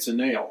minute it hits a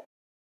nail.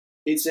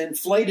 It's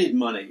inflated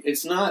money.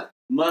 It's not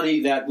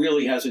money that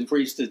really has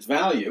increased its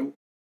value.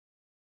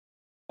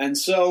 And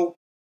so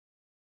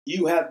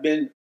you have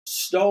been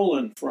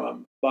stolen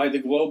from by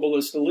the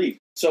globalist elite.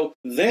 So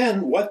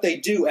then what they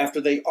do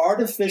after they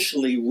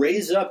artificially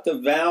raise up the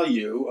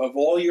value of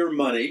all your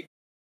money,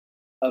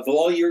 of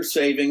all your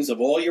savings, of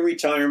all your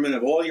retirement,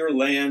 of all your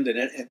land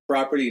and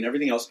property and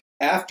everything else,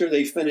 after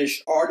they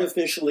finish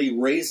artificially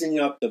raising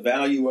up the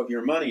value of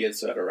your money,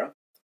 etc.,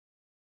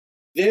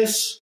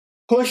 this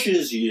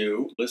pushes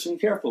you, listen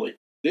carefully,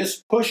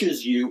 this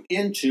pushes you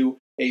into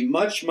a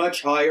much,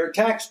 much higher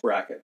tax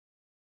bracket.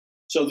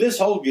 So this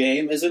whole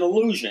game is an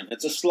illusion.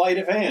 It's a sleight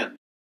of hand.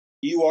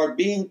 You are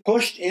being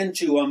pushed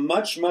into a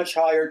much, much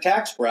higher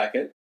tax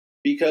bracket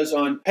because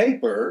on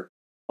paper,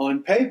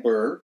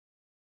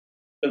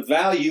 the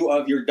value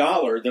of your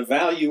dollar, the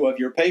value of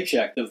your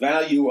paycheck, the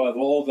value of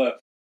all the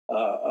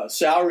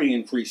salary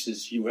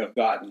increases you have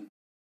gotten,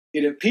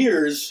 it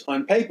appears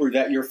on paper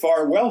that you're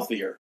far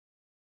wealthier.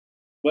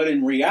 But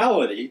in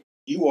reality,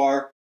 you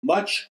are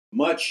much,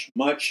 much,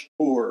 much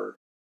poorer.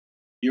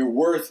 You're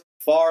worth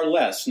far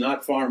less,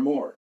 not far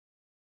more.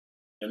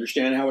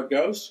 Understand how it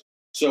goes?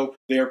 So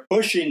they're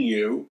pushing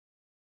you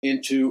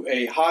into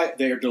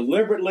they're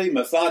deliberately,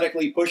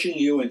 methodically pushing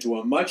you into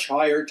a much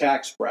higher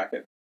tax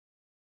bracket.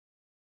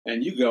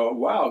 And you go,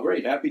 wow,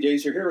 great, happy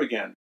days are here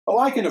again. Oh,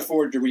 I can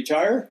afford to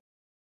retire.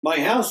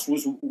 My house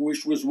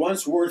which was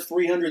once worth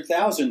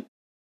 $300,000,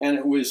 and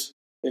it was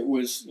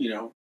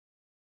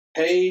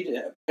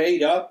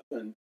paid up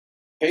and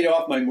paid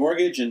off my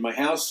mortgage, and my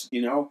house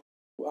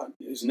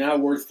is now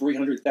worth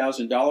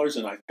 $300,000,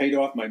 and I've paid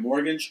off my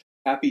mortgage.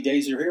 Happy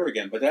days are here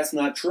again. But that's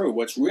not true.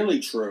 What's really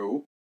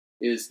true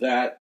is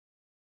that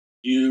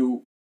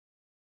you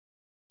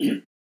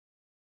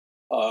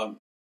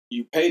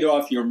You paid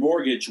off your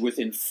mortgage with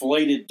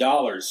inflated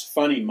dollars,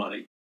 funny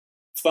money,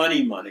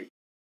 funny money.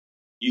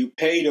 You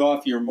paid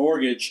off your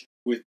mortgage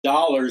with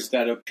dollars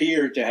that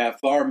appear to have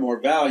far more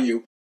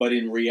value, but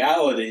in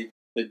reality,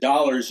 the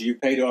dollars you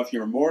paid off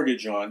your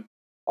mortgage on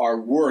are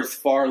worth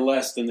far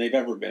less than they've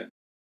ever been.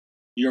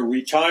 Your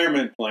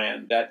retirement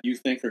plan that you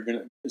think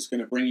is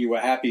going to bring you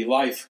a happy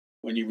life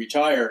when you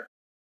retire,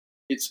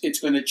 it's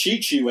going to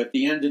cheat you at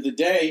the end of the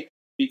day,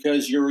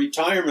 because your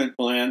retirement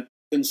plan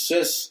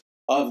consists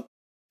of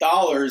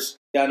dollars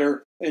that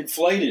are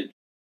inflated.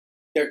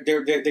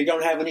 They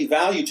don't have any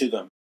value to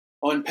them.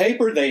 On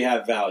paper, they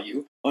have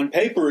value. On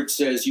paper, it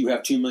says you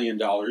have $2 million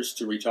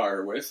to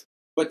retire with,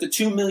 but the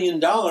 $2 million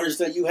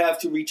that you have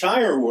to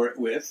retire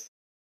with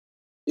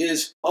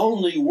is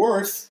only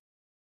worth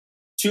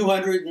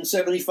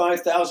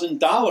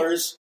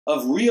 $275,000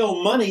 of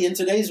real money in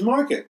today's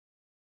market.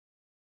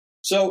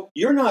 So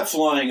you're not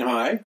flying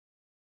high.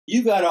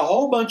 You got a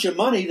whole bunch of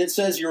money that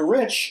says you're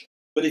rich,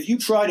 but if you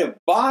try to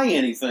buy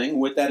anything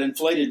with that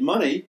inflated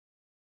money,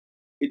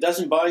 it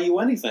doesn't buy you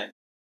anything.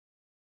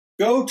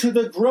 Go to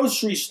the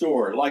grocery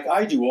store like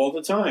I do all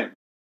the time.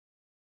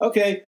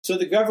 Okay, so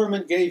the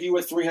government gave you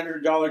a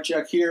 $300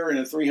 check here and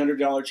a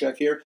 $300 check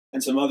here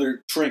and some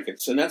other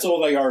trinkets, and that's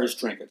all they are, is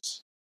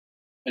trinkets.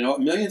 And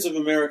millions of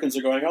Americans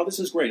are going, oh, this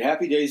is great.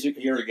 Happy days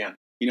here again.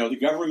 You know, the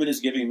government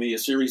is giving me a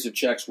series of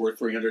checks worth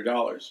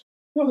 $300.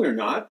 No, they're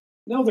not.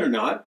 No, they're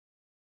not.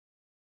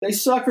 They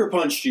sucker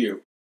punched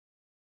you.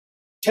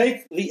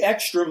 Take the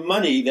extra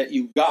money that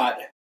you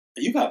got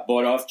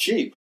bought off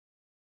cheap.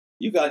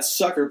 You got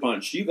sucker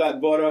punched. You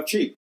got bought off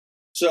cheap.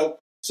 So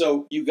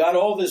you got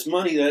all this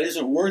money that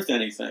isn't worth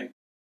anything.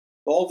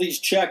 All these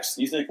checks,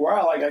 you think,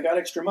 wow, I got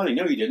extra money.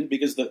 No, you didn't,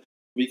 because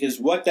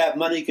what that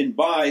money can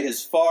buy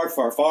is far,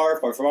 far, far,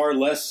 far, far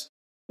less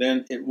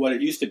than what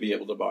it used to be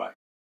able to buy.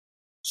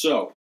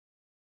 So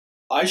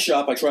I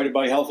try to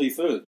buy healthy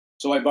food.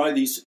 So I buy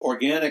these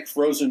organic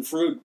frozen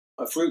fruit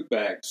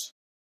bags.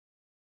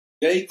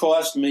 They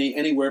cost me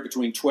anywhere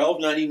between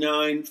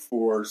 $12.99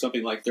 for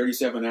something like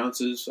 37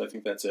 ounces, I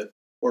think that's it,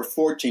 or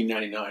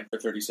 $14.99 for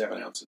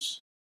 37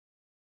 ounces.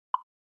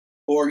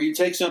 Or you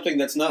take something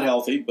that's not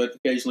healthy, but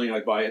occasionally I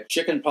buy it,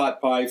 chicken pot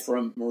pie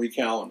from Marie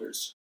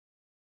Callender's.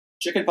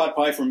 Chicken pot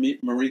pie from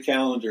Marie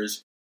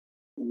Callender's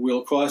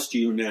will cost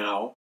you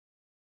now,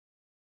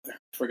 I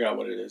forgot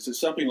what it is. It's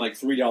something like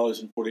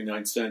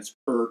 $3.49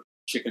 per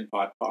chicken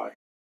pot pie.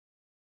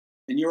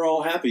 And you're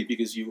all happy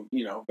because you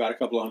got a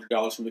couple of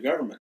 $100 from the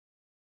government.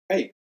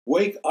 Hey,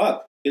 wake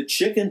up. The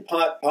chicken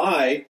pot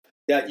pie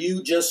that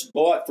you just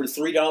bought for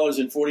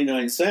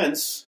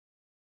 $3.49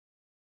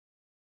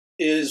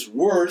 is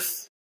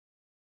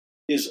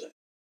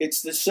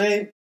it's the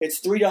same, it's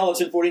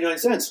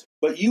 $3.49.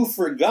 But you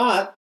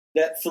forgot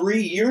that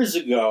 3 years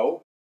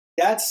ago,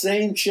 that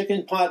same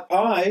chicken pot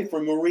pie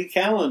from Marie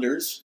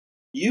Callender's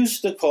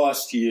used to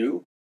cost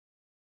you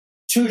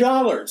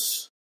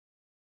 $2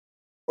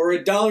 or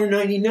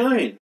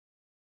 $1.99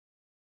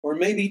 or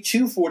maybe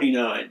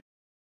 $2.49.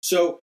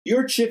 So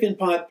your chicken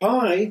pot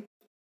pie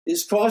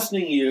is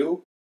costing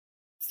you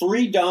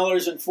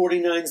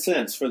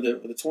 $3.49 for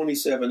the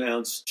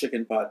 27-ounce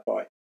chicken pot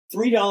pie.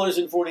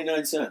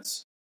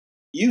 $3.49.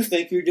 You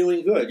think you're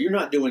doing good. You're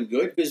not doing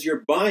good because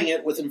you're buying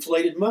it with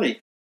inflated money.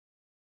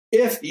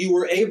 If you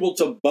were able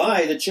to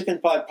buy the chicken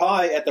pot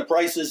pie at the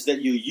prices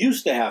that you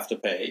used to have to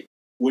pay,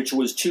 which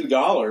was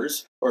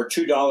 $2 or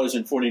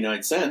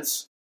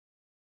 $2.49,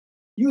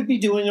 you would be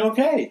doing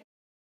okay.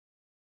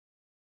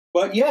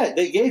 But yeah,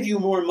 they gave you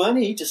more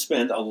money to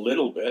spend a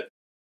little bit,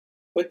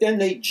 but then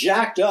they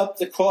jacked up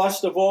the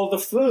cost of all the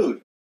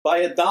food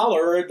by $1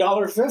 or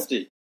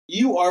 $1.50.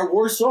 You are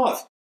worse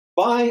off.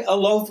 Buy a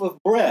loaf of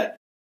bread.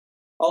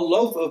 A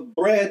loaf of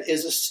bread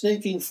is a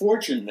stinking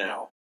fortune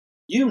now.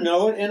 You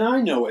know it and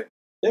I know it.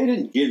 They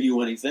didn't give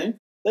you anything.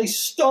 They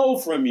stole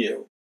from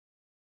you.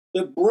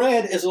 The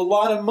bread is a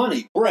lot of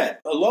money. Bread.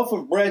 A loaf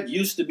of bread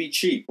used to be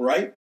cheap,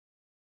 right?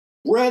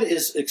 Bread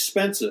is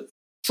expensive.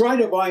 Try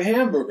to buy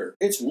hamburger.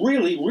 It's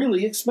really,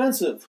 really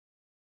expensive.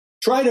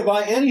 Try to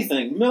buy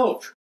anything,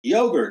 milk,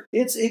 yogurt.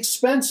 It's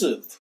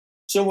expensive.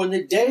 So when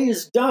the day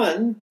is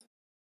done,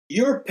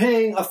 you're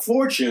paying a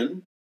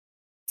fortune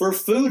for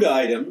food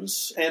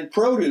items and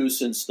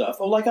produce and stuff.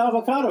 Oh, like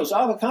avocados.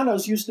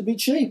 Avocados used to be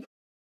cheap.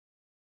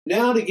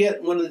 Now to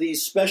get one of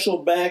these special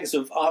bags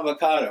of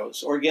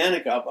avocados,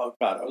 organic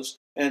avocados,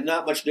 and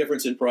not much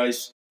difference in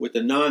price with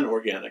the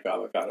non-organic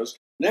avocados.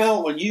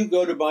 Now, when you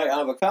go to buy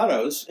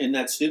avocados in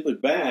that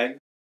stupid bag,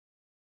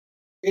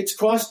 it's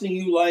costing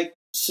you like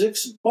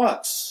 $6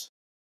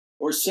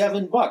 or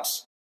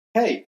 $7.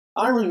 Hey,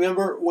 I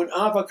remember when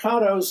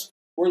avocados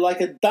were like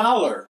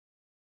 $1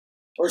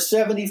 or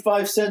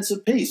 75 cents a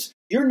piece.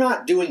 You're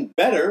not doing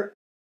better.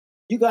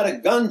 You got a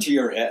gun to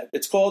your head.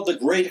 It's called the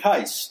Great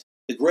Heist.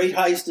 The Great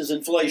Heist is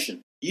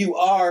inflation. You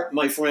are,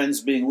 my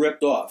friends, being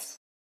ripped off.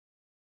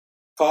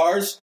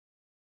 Cars,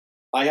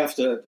 I have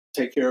to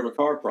take care of a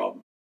car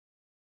problem.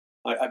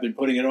 I've been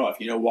putting it off.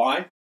 You know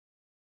why?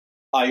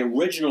 I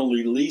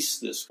originally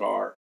leased this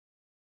car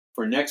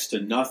for next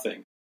to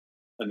nothing.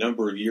 a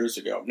number of years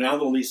ago. Now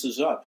the lease is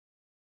up.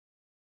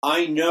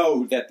 I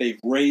know that they've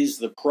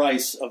raised the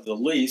price of the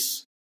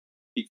lease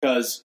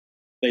because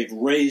they've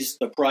raised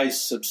the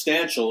price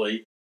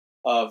substantially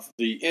of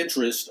the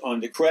interest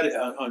on the credit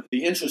on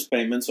the interest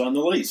payments on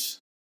the lease.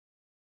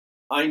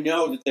 I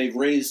know that they've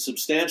raised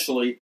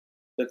substantially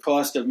the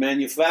cost of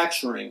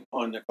manufacturing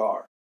on the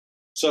car.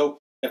 So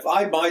if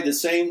I buy the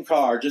same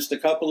car just a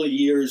couple of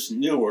years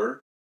newer,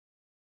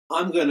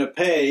 I'm going to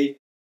pay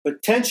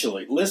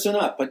potentially, listen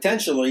up,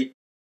 potentially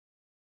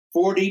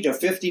 40 to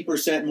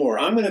 50% more.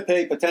 I'm going to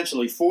pay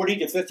potentially 40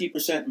 to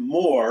 50%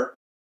 more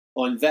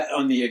on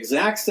the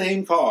exact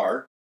same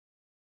car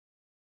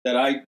that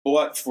I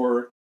bought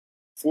for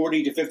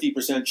 40 to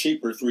 50%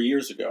 cheaper 3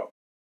 years ago,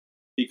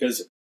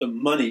 because the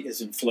money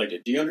is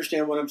inflated. Do you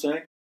understand what I'm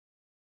saying?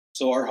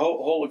 So our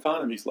whole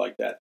economy is like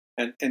that.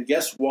 And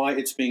guess why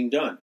it's being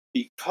done?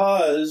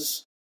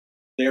 Because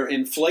they're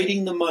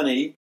inflating the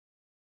money.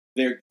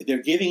 They're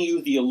giving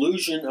you the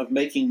illusion of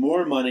making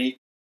more money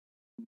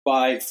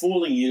by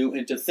fooling you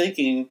into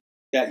thinking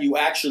that you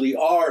actually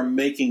are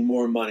making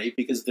more money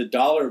because the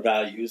dollar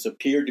values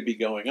appear to be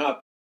going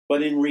up.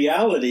 But in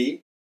reality,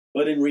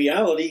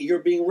 you're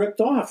being ripped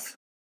off.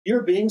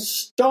 You're being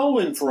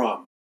stolen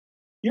from.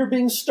 You're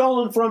being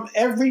stolen from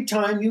every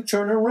time you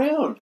turn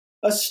around.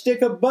 A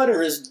stick of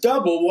butter is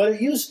double what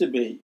it used to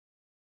be.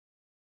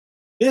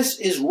 This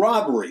is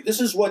robbery.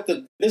 This is what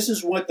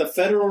the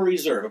Federal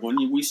Reserve,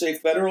 when we say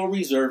Federal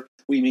Reserve,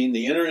 we mean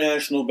the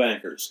international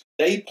bankers.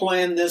 They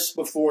planned this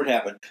before it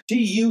happened. Do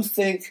you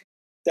think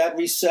that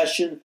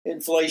recession,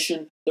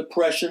 inflation,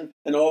 depression,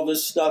 and all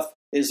this stuff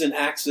is an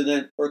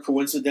accident or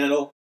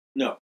coincidental?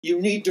 No. You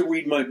need to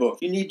read my book.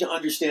 You need to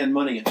understand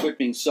money and quit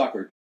being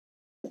suckered.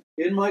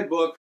 In my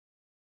book,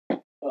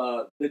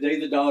 The Day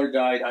the Dollar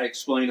Died, I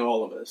explain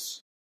all of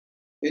this.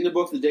 In the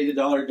book, The Day the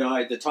Dollar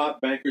Died, the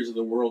top bankers of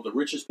the world, the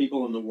richest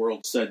people in the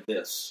world said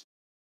this.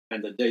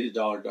 And The Day the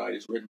Dollar Died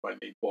is written by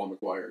me, Paul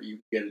McGUIRE. You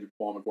can get it at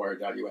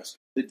paulmcguire.us.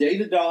 The Day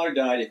the Dollar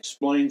Died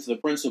explains the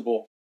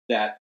principle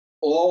that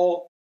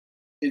all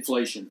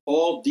inflation,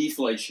 all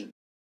deflation,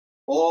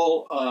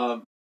 all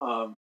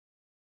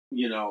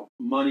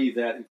money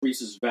that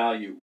increases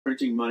value,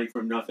 printing money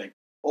from nothing,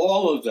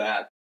 all of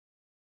that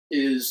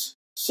is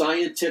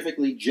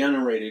scientifically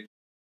generated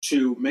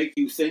to make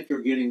you think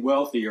you're getting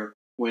wealthier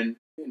when,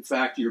 in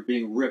fact, you're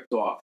being ripped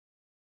off.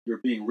 You're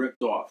being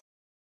ripped off.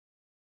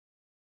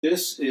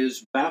 This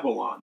is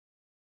Babylon.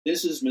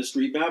 This is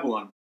Mystery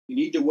Babylon. You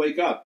need to wake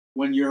up.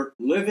 When you're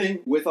living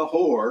with a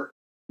whore,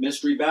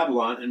 Mystery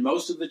Babylon, and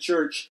most of the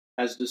church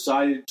has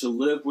decided to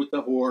live with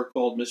the whore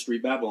called Mystery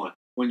Babylon.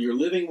 When you're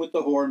living with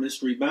the whore,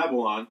 Mystery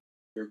Babylon,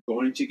 you're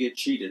going to get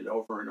cheated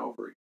over and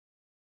over again.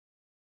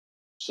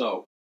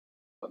 So,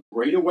 a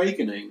great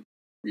awakening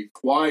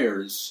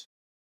requires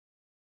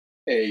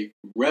a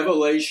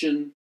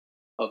revelation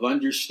of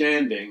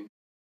understanding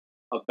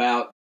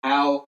about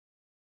how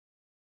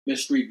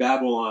Mystery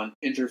Babylon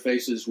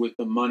interfaces with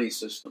the money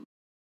system.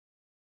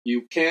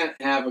 You can't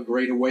have a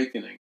great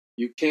awakening.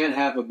 You can't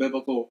have a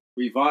biblical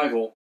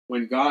revival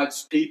when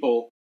God's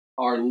people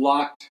are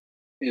locked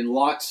in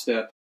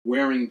lockstep,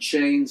 wearing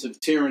chains of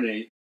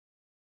tyranny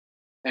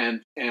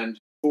and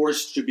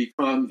forced to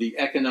become the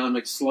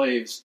economic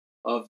slaves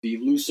of the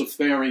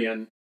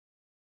Luciferian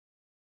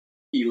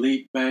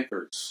elite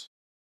bankers.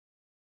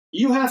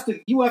 You have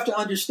to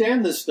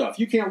understand this stuff.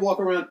 You can't walk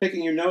around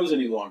picking your nose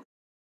any longer.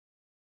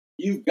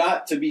 You've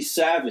got to be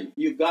savvy.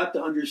 You've got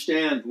to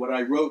understand what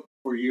I wrote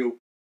for you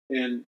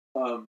in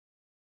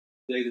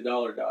Day the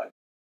Dollar Died,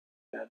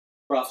 and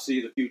Prophecy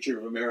of the Future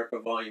of America,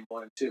 Volume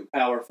 1 and 2,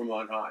 Power from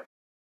on High.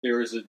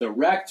 There is a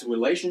direct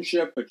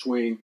relationship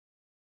between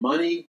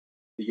money,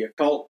 the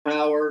occult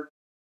power,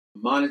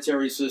 the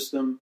monetary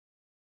system,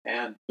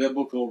 and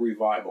biblical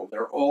revival.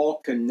 They're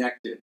all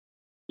connected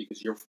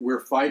because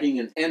we're fighting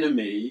an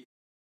enemy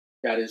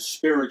that is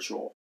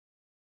spiritual,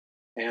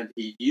 and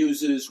he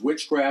uses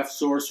witchcraft,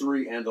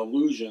 sorcery, and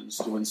illusions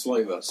to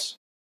enslave us.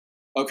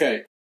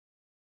 Okay,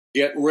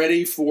 get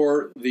ready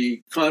for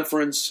the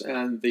conference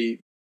and the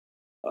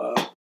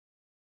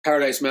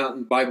Paradise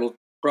Mountain Bible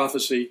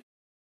Prophecy,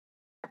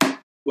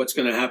 what's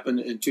going to happen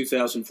in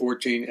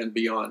 2014 and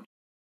beyond.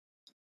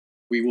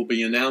 We will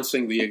be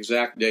announcing the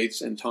exact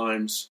dates and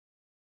times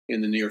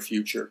in the near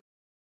future.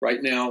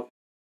 Right now,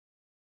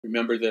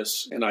 remember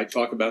this, and I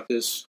talk about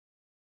this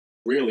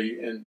really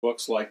in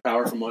books like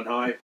Power from on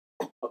High,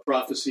 A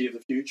Prophecy of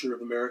the Future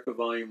of America,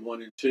 Volume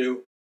 1 and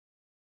 2,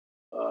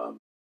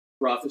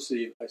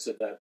 Prophecy, I said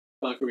that,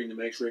 Conquering the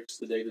Matrix,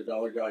 The Day the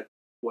Dollar Died.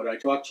 What I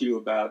talk to you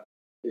about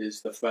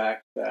is the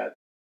fact that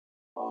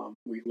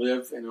we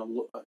live in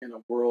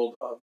a world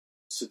of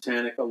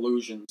satanic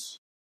illusions.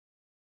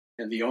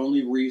 And the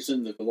only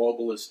reason the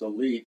globalist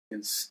elite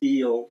can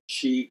steal,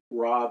 cheat,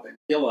 rob, and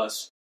kill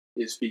us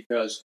is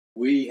because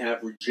we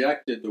have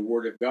rejected the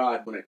Word of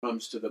God when it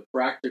comes to the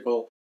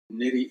practical,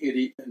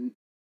 nitty-gritty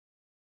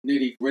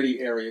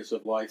areas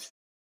of life,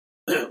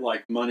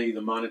 like money,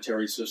 the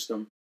monetary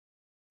system,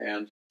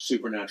 and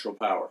supernatural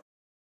power.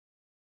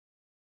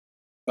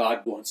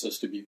 God wants us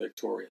to be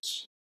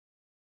victorious.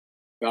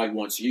 God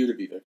wants you to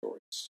be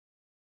victorious.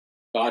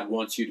 God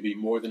wants you to be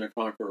more than a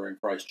conqueror in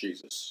Christ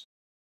Jesus.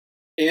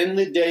 In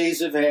the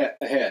days ahead,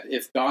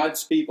 if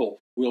God's people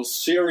will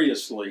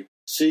seriously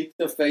seek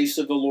the face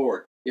of the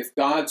Lord, if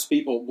God's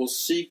people will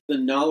seek the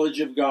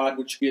knowledge of God,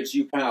 which gives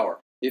you power,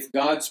 if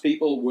God's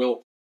people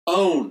will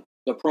own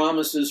the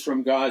promises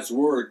from God's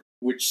word,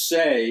 which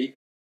say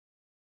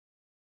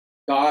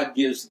God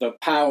gives the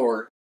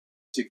power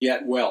to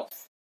get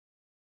wealth.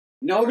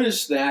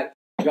 Notice that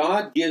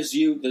God gives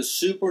you the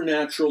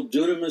supernatural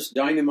dunamis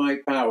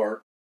dynamite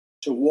power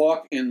to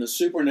walk in the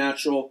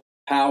supernatural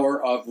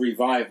power of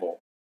revival,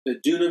 the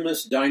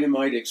dunamis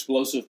dynamite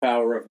explosive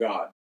power of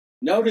God.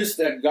 Notice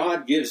that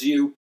God gives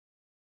you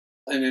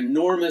an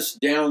enormous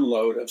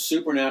download of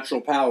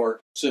supernatural power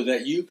so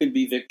that you can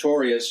be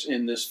victorious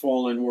in this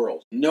fallen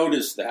world.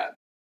 Notice that.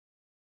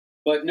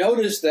 But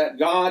notice that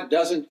God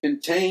doesn't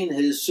contain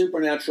his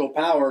supernatural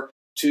power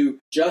to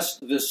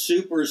just the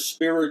super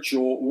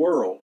spiritual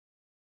world.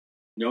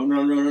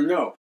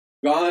 No.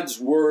 God's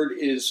word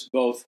is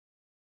both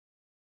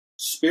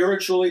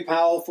spiritually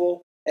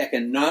powerful,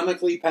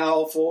 economically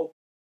powerful,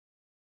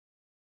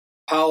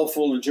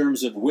 powerful in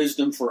terms of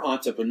wisdom for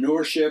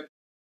entrepreneurship,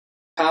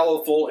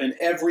 powerful in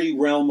every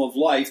realm of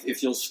life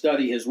if you'll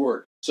study his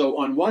word. So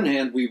on one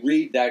hand, we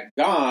read that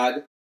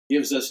God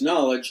gives us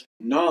knowledge.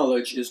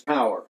 Knowledge is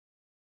power.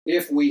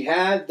 If we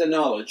had the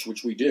knowledge,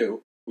 which we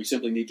do, we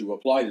simply need to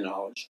apply the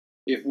knowledge.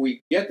 If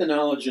we get the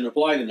knowledge and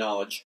apply the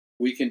knowledge,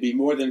 we can be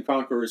more than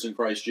conquerors in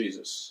Christ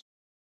Jesus.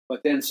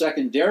 But then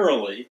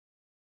secondarily,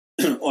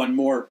 on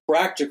more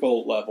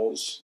practical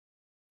levels,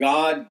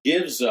 God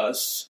gives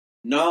us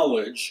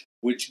knowledge,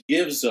 which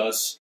gives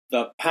us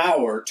the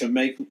power to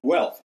make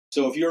wealth.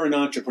 So if you're an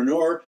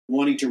entrepreneur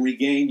wanting to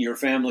regain your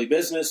family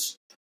business,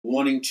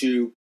 wanting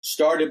to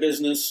start a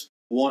business,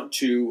 want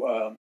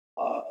to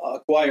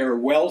acquire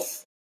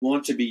wealth,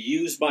 want to be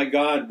used by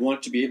God,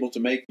 want to be able to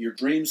make your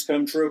dreams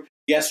come true,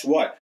 guess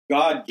what?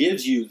 God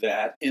gives you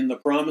that in the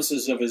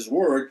promises of his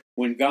word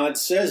when God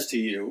says to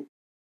you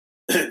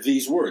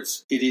these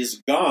words. It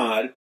is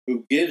God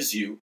who gives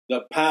you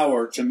the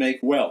power to make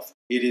wealth.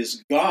 It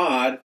is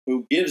God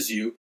who gives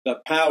you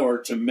the power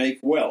to make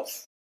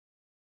wealth.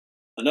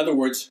 In other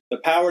words, the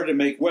power to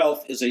make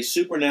wealth is a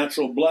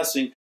supernatural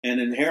blessing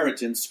and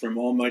inheritance from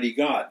Almighty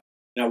God.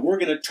 Now, we're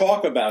going to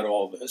talk about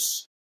all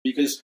this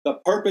because the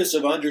purpose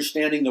of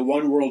understanding the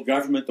one world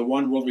government, the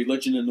one world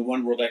religion, and the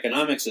one world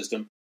economic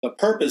system, the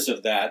purpose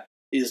of that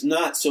is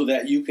not so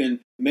that you can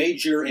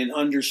major in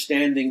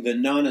understanding the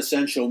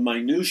non-essential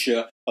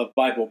minutia of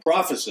Bible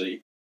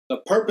prophecy. The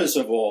purpose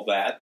of all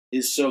that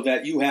is so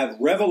that you have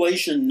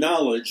revelation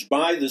knowledge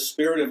by the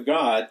Spirit of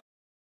God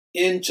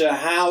into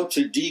how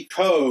to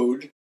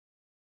decode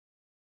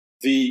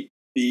the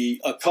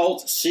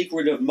occult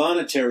secretive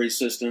monetary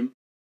system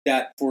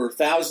that for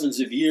thousands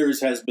of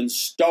years has been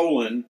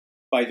stolen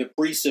by the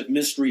priests of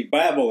Mystery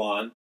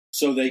Babylon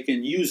so they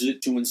can use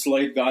it to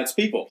enslave God's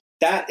people.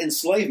 That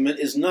enslavement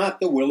is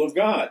not the will of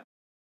God.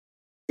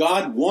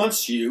 God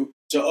wants you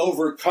to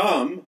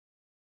overcome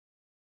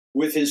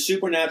with his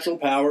supernatural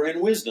power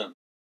and wisdom.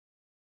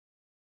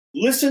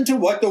 Listen to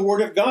what the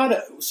Word of God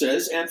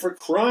says, and for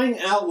crying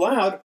out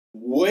loud,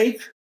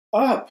 wake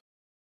up.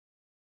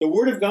 The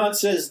Word of God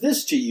says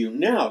this to you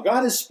now.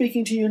 God is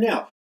speaking to you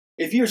now.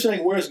 If you're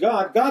saying, where's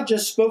God? God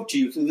just spoke to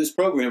you through this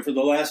program for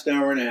the last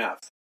hour and a half.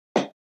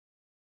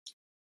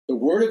 The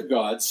Word of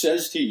God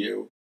says to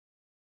you,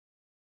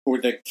 for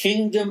the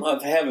kingdom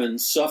of heaven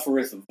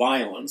suffereth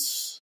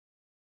violence,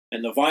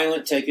 and the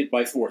violent take it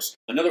by force.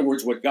 In other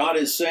words, what God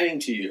is saying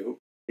to you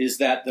is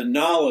that the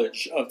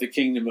knowledge of the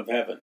kingdom of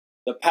heaven,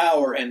 the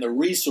power and the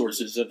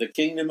resources of the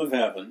kingdom of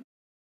heaven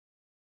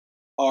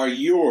are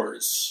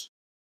yours,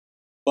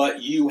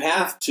 but you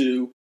have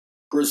to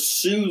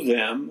pursue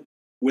them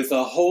with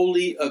a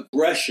holy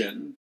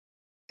aggression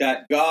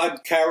that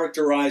God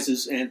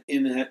characterizes in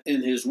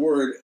his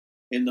word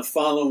in the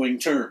following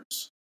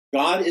terms.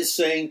 God is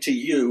saying to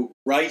you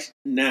right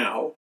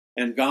now,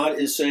 and God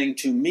is saying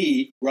to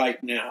me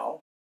right now,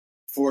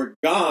 for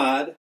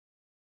God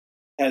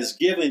has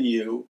given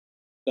you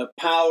the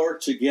power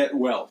to get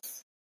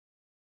wealth.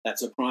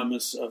 That's a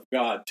promise of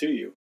God to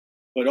you.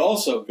 But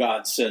also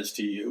God says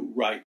to you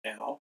right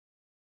now,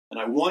 and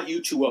I want you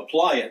to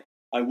apply it.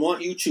 I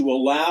want you to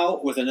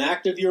allow, with an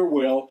act of your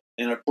will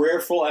and a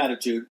prayerful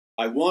attitude,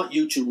 I want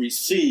you to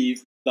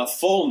receive the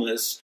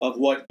fullness of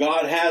what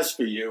God has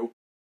for you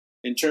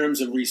in terms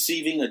of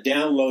receiving a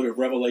download of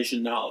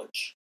revelation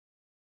knowledge.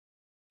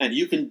 And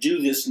you can do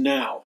this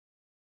now.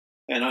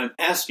 And I'm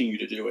asking you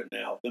to do it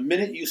now. The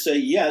minute you say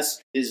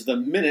yes is the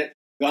minute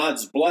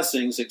God's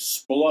blessings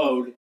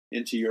explode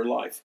into your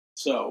life.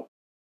 So,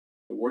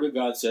 the Word of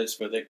God says,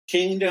 for the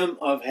kingdom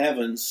of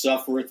heaven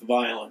suffereth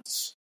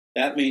violence.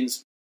 That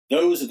means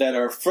those that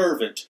are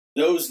fervent,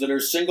 those that are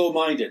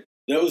single-minded,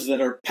 those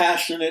that are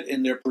passionate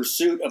in their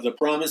pursuit of the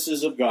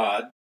promises of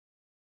God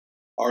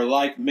are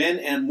like men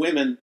and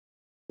women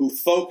who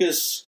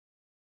focus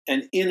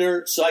an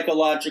inner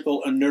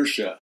psychological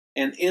inertia,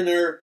 an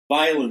inner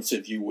violence,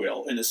 if you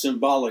will, in a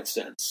symbolic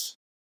sense,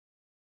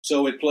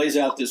 So it plays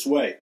out this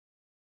way.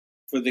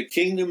 For the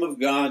kingdom of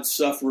God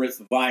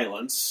suffereth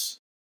violence,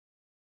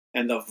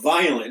 and the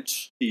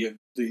violent, the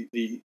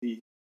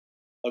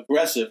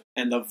aggressive,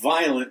 and the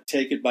violent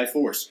take it by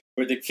force.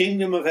 For the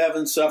kingdom of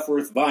heaven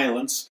suffereth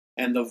violence,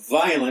 and the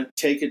violent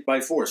take it by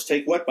force.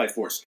 Take what by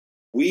force?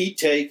 We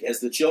take, as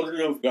the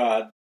children of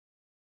God,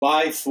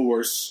 by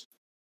force,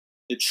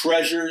 the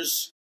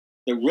treasures,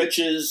 the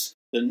riches,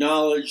 the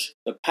knowledge,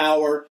 the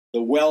power,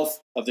 the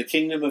wealth of the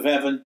kingdom of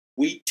heaven.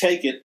 We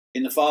take it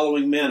in the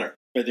following manner.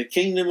 For the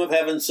kingdom of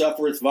heaven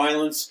suffereth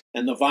violence,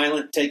 and the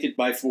violent take it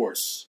by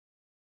force.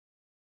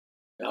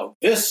 Now,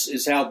 this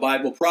is how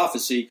Bible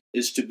prophecy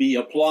is to be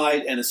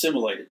applied and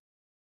assimilated.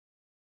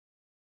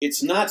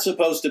 It's not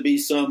supposed to be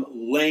some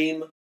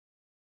lame,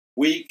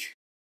 weak,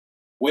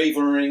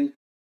 wavering,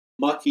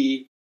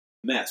 mucky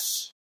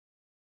mess.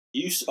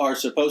 You are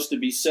supposed to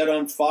be set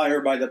on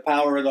fire by the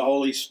power of the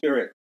Holy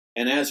Spirit.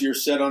 And as you're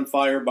set on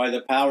fire by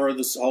the power of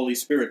the Holy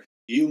Spirit,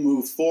 you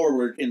move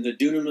forward in the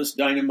dunamis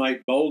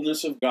dynamite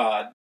boldness of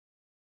God,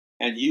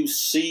 and you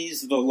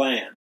seize the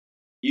land.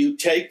 You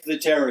take the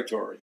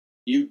territory.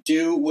 You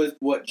do with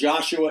what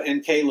Joshua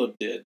and Caleb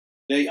did.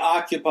 They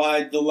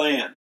occupied the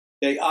land.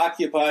 They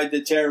occupied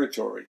the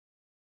territory.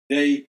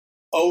 They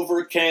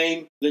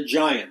overcame the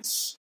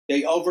giants.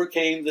 They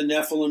overcame the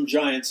Nephilim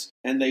giants,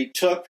 and they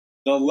took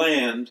the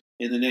land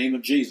in the name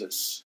of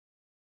Jesus.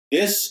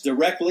 This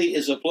directly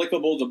is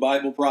applicable to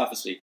Bible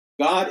prophecy.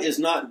 God is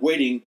not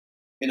waiting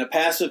in a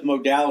passive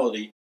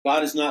modality.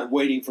 God is not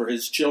waiting for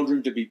his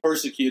children to be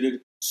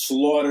persecuted,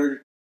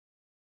 slaughtered,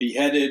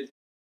 beheaded,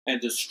 and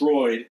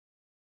destroyed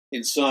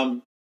in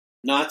some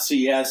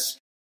Nazi-esque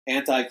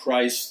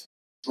Antichrist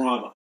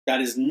drama. That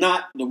is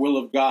not the will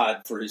of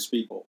God for his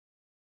people.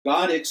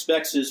 God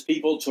expects his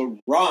people to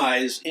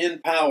rise in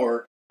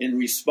power in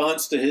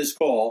response to his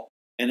call,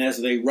 and as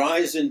they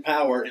rise in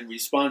power in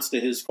response to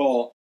his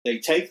call, they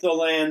take the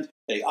land,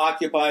 they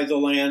occupy the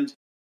land,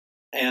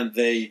 and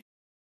they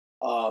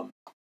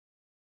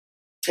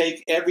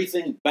take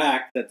everything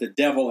back that the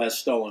devil has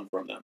stolen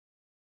from them.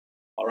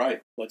 All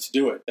right, let's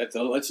do it.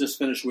 Let's just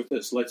finish with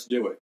this. Let's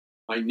do it.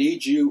 I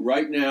need you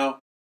right now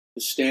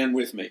to stand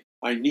with me.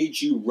 I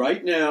need you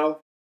right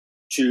now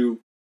to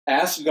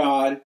ask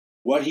God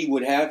what he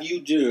would have you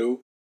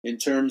do in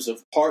terms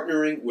of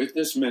partnering with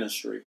this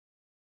ministry.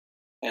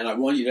 And I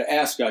want you to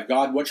ask God,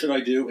 God, what should I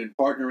do in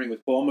partnering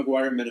with Paul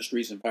McGUIRE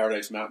Ministries and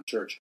Paradise Mountain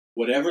Church?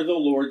 Whatever the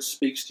Lord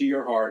speaks to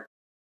your heart,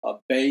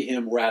 obey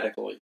him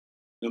radically.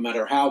 No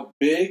matter how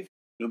big,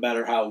 no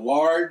matter how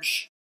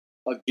large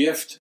a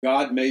gift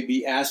God may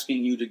be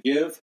asking you to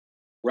give,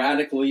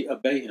 radically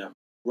obey him.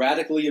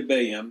 Radically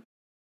obey him.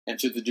 And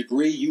to the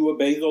degree you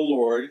obey the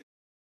Lord,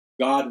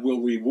 God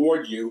will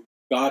reward you.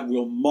 God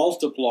will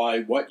multiply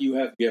what you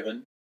have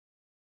given.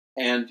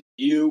 And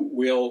you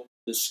will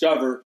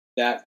discover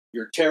that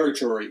your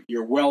territory,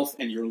 your wealth,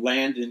 and your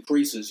land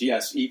increases,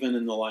 yes, even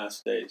in the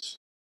last days.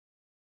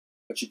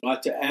 But you've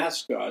got to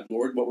ask God,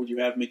 Lord, what would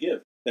you have me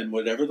give? Then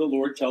whatever the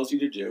Lord tells you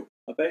to do,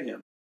 obey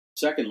him.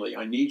 Secondly,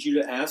 I need you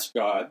to ask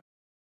God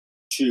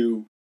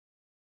to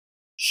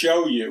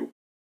show you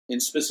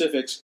in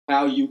specifics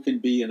how you can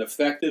be an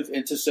effective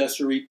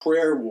intercessory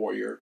prayer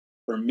warrior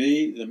for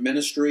me, the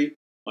ministry,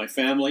 my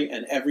family,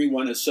 and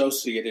everyone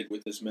associated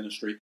with this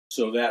ministry,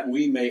 so that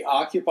we may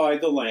occupy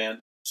the land,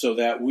 so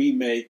that we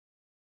may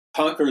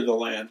conquer the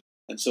land,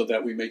 and so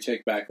that we may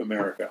take back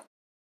America.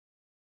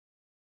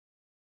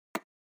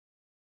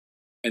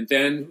 And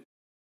then,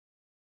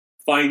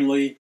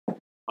 finally,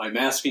 I'm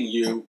asking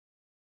you,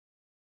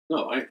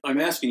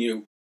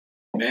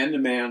 man to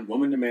man,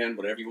 woman to man,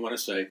 whatever you want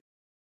to say.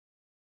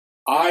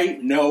 I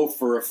know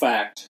for a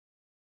fact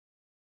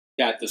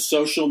that the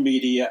social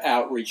media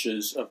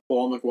outreaches of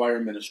Paul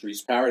McGUIRE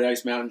Ministries,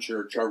 Paradise Mountain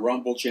Church, our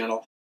Rumble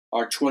channel,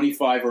 our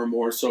 25 or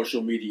more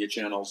social media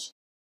channels,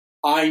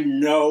 I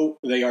know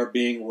they are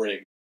being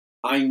rigged.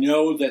 I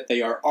know that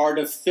they are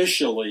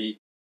artificially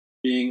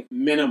being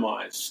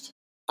minimized.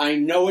 I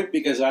know it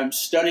because I'm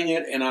studying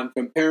it and I'm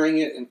comparing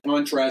it and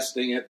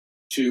contrasting it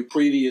to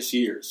previous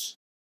years.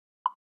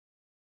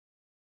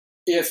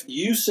 If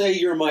you say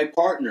you're my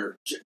partner,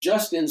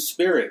 just in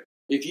spirit,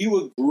 if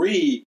you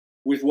agree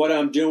with what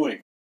I'm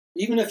doing,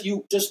 even if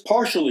you just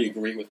partially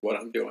agree with what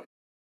I'm doing,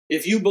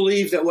 if you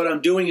believe that what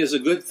I'm doing is a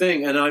good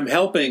thing and I'm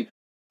helping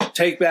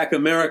take back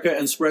America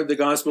and spread the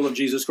gospel of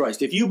Jesus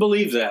Christ, if you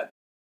believe that,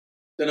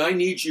 then I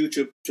need you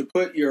to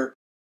put your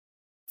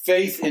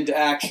faith into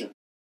action.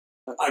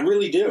 I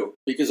really do,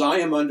 because I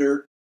am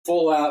under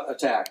full-out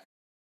attack.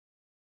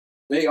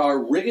 They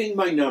are rigging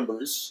my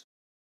numbers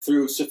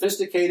through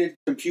sophisticated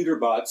computer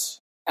bots,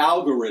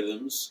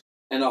 algorithms,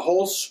 and a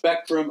whole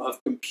spectrum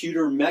of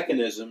computer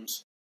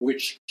mechanisms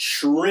which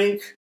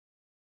shrink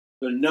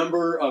the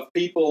number of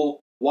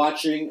people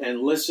watching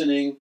and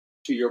listening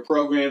to your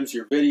programs,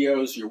 your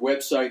videos, your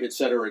website,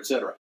 etc.,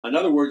 etc. In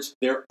other words,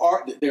 they're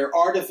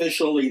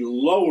artificially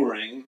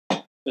lowering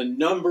the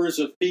numbers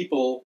of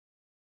people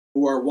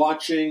who are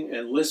watching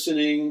and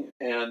listening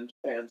and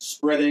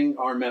spreading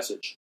our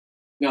message.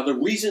 Now, the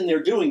reason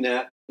they're doing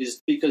that is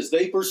because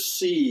they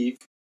perceive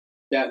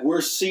that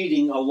we're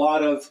seeding a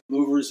lot of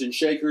movers and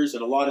shakers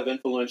and a lot of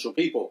influential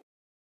people.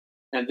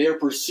 And they're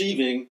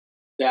perceiving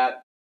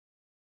that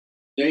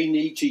they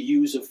need to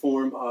use a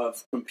form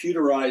of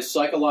computerized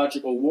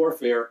psychological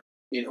warfare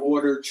in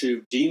order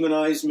to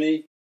demonize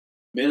me,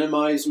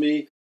 minimize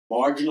me,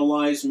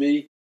 marginalize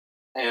me,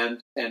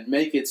 and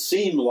make it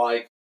seem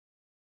like,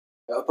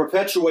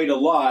 perpetuate a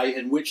lie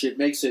in which it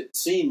makes it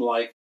seem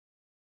like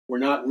we're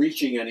not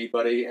reaching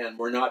anybody and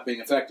we're not being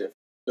effective.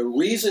 The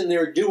reason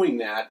they're doing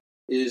that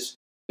is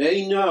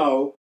they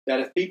know that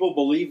if people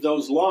believe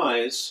those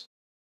lies,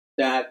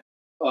 that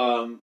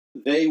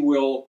they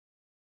will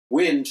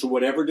win to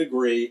whatever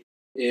degree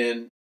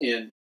in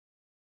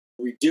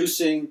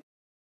reducing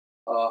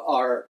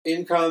our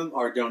income,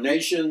 our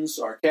donations,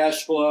 our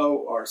cash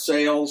flow, our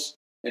sales,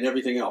 and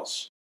everything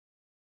else.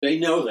 They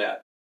know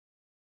that.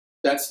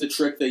 That's the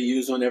trick they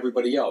use on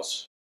everybody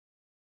else.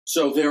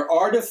 So they're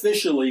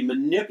artificially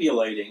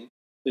manipulating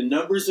the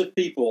numbers of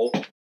people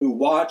who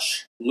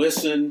watch,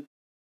 listen,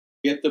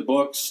 get the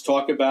books,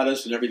 talk about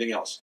us, and everything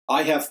else.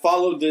 I have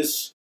followed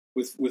this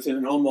with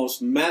an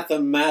almost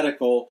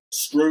mathematical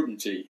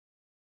scrutiny.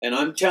 And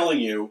I'm telling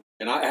you,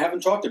 and I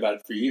haven't talked about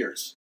it for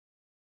years,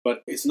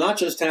 but it's not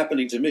just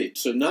happening to me.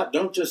 So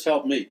don't just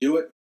help me. Do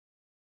it.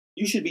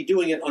 You should be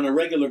doing it on a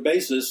regular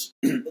basis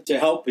to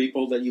help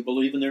people that you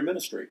believe in their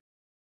ministry.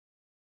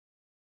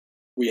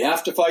 We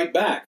have to fight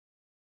back,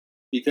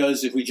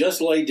 because if we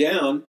just lay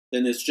down,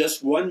 then it's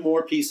just one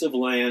more piece of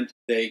land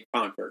they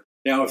conquer.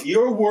 Now, if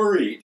you're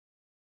worried,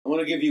 I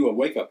want to give you a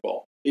wake-up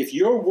call. If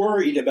you're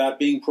worried about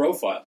being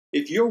profiled,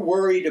 if you're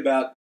worried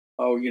about,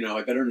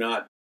 I better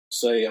not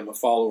say I'm a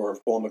follower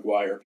of Paul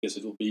McGUIRE because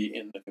it'll be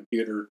in the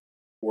computer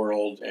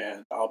world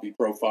and I'll be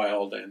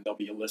profiled and there'll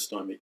be a list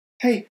on me.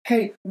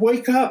 Hey,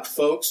 wake up,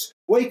 folks.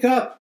 Wake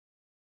up.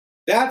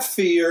 That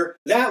fear,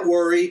 that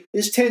worry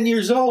is 10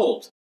 years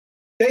old.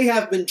 They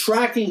have been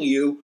tracking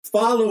you,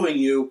 following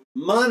you,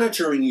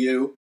 monitoring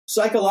you,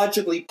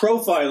 psychologically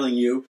profiling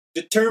you,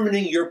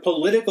 determining your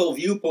political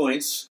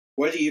viewpoints,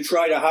 whether you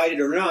try to hide it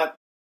or not.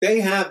 They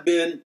have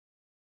been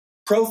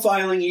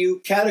profiling you,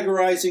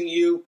 categorizing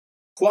you,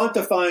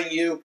 quantifying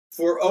you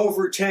for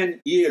over 10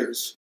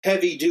 years,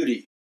 heavy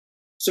duty.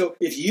 So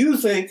if you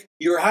think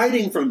you're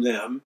hiding from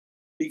them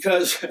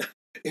because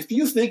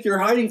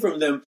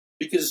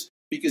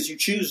you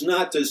choose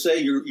not to say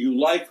you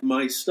like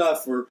my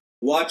stuff or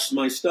watch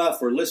my stuff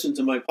or listen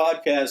to my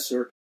podcasts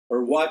or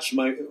watch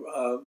my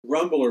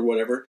Rumble or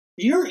whatever,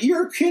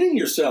 you're kidding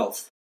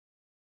yourself.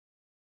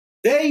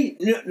 They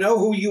know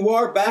who you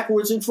are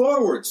backwards and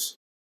forwards.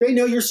 They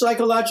know your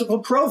psychological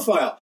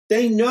profile.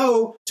 They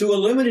know, to a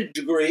limited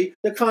degree,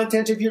 the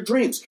content of your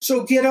dreams.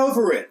 So get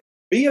over it.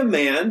 Be a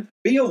man,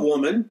 be a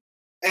woman,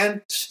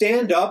 and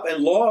stand up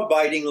and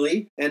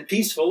law-abidingly and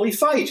peacefully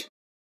fight.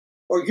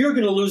 Or you're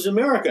going to lose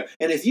America.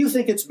 And if you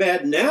think it's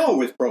bad now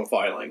with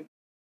profiling,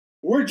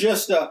 we're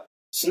just a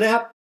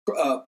snap,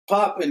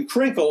 pop, and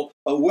crinkle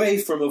away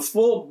from a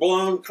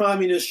full-blown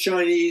communist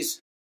Chinese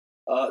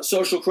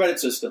social credit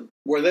system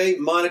where they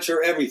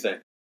monitor everything.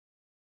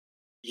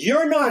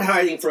 You're not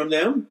hiding from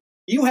them.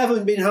 You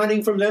haven't been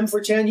hiding from them for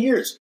 10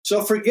 years.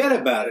 So forget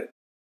about it.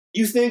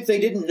 You think they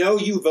didn't know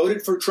you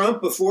voted for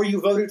Trump before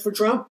you voted for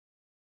Trump?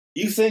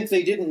 You think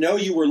they didn't know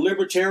you were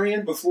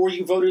libertarian before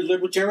you voted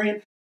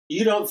libertarian?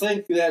 You don't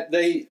think that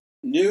they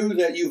knew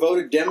that you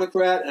voted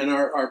Democrat and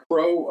are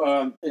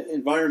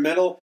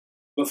pro-environmental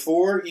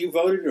before you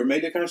voted or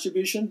made a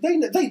contribution?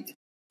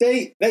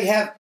 They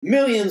have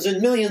millions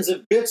and millions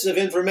of bits of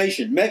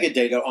information,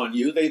 megadata on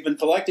you they've been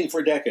collecting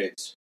for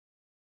decades.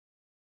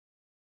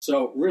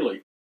 So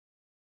really,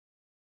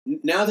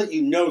 now that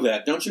you know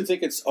that, don't you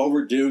think it's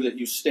overdue that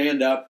you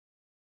stand up?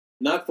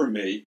 Not for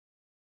me.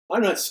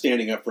 I'm not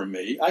standing up for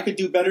me. I could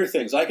do better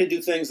things. I could do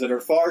things that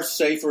are far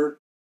safer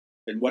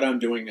than what I'm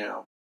doing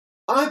now.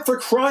 I'm, for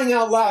crying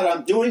out loud,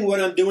 I'm doing what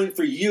I'm doing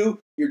for you,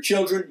 your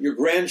children, your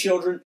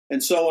grandchildren,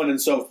 and so on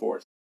and so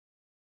forth.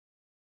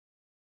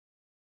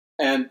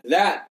 And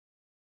that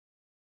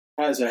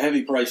has a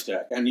heavy price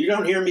tag. And you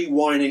don't hear me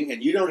whining,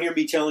 and you don't hear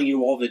me telling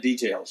you all the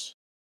details.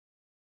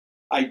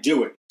 I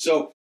do it.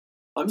 So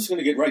I'm just going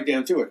to get right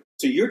down to it.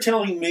 So you're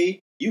telling me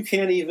you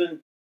can't even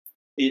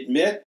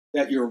admit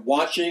that you're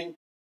watching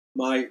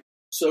my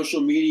social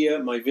media,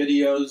 my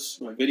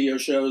videos, my video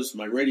shows,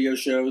 my radio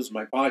shows,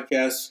 my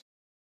podcasts,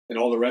 and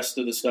all the rest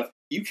of the stuff.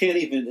 You can't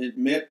even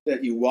admit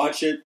that you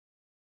watch it.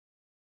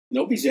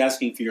 Nobody's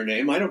asking for your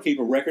name. I don't keep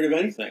a record of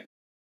anything.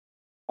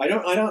 I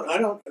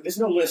don't, there's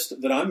no list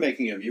that I'm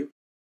making of you.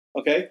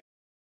 Okay?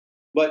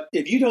 But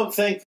if you don't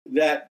think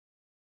that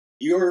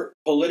your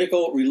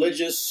political,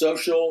 religious,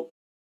 social,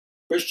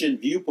 Christian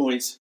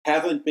viewpoints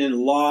haven't been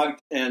logged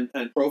and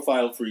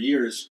profiled for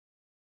years,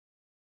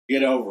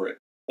 get over it.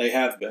 They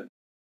have been.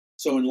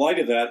 So in light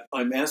of that,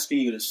 I'm asking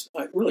you to,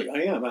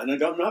 I am,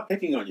 and I'm not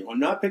picking on you. I'm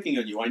not picking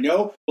on you. I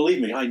know,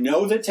 believe me, I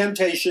know the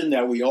temptation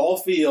that we all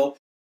feel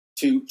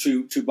to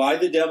buy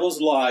the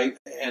devil's lie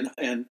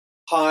and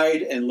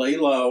hide and lay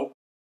low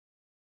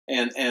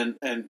and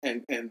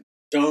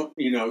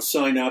don't,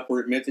 sign up or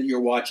admit that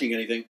you're watching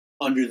anything.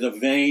 under the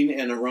vain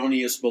and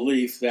erroneous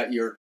belief that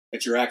you're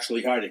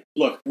actually hiding.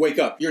 Look, wake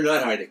up. You're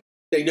not hiding.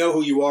 They know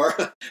who you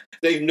are.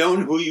 They've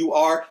known who you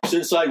are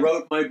since I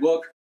wrote my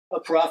book, A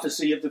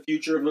Prophecy of the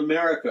Future of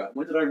America.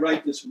 When did I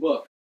write this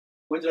book?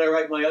 When did I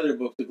write my other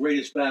book, The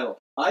Greatest Battle?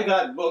 I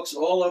got books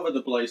all over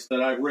the place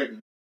that I've written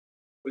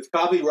with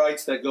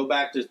copyrights that go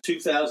back to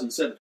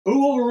 2007. Who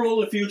will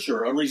rule the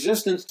future? A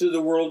resistance to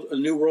the world, a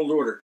new world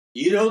order.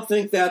 You don't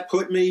think that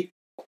put me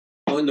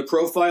on the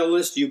profile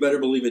list? You better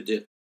believe it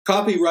did.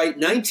 Copyright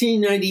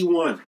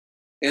 1991.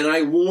 And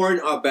I warn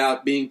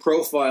about being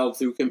profiled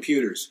through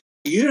computers.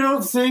 You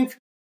don't think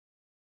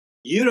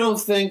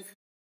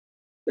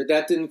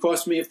that didn't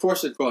cost me? Of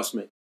course it cost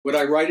me. Would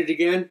I write it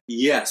again?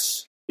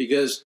 Yes.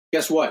 Because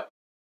guess what?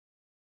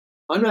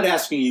 I'm not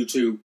asking you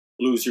to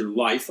lose your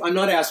life. I'm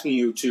not asking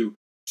you to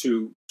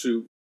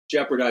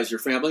jeopardize your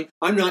family.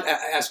 I'm not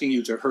asking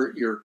you to hurt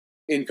your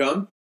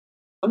income.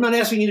 I'm not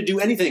asking you to do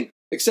anything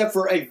except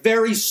for a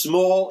very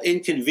small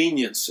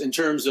inconvenience in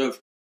terms of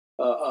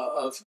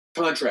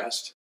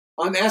contrast.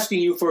 I'm asking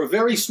you for a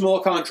very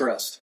small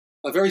contrast,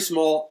 a very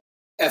small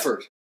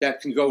effort that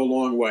can go a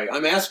long way.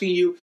 I'm asking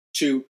you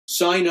to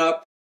sign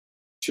up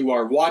to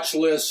our watch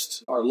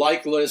list, our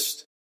like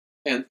list,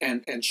 and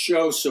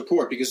show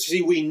support. Because,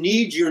 see, we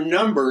need your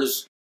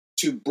numbers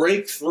to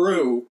break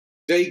through.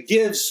 They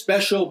give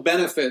special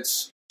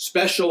benefits,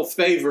 special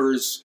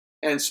favors,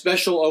 and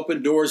special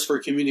open doors for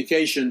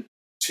communication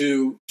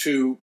to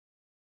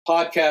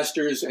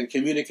podcasters and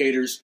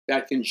communicators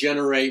that can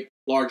generate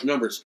large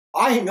numbers.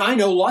 I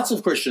know lots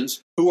of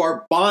Christians who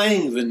are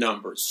buying the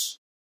numbers.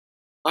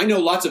 I know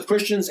lots of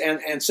Christians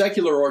and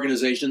secular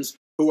organizations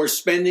who are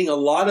spending a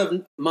lot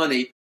of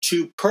money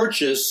to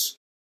purchase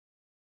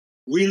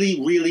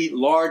really, really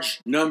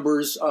large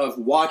numbers of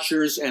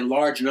watchers and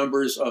large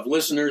numbers of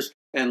listeners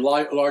and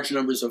large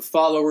numbers of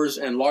followers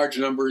and large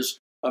numbers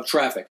of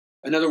traffic.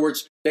 In other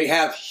words, they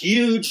have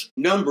huge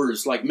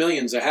numbers like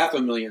millions,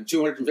 500,000,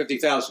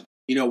 250,000.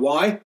 You know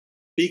why?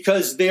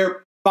 Because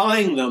they're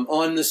buying them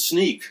on the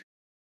sneak.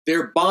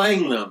 They're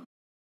buying them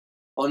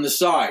on the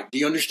side. Do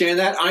you understand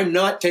that? I'm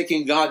not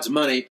taking God's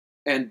money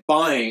and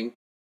buying.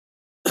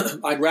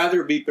 I'd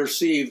rather be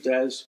perceived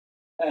as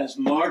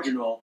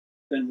marginal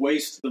than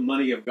waste the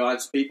money of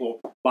God's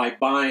people by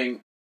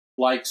buying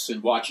likes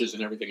and watches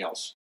and everything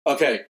else.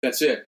 Okay,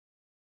 that's it.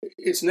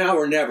 It's now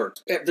or never.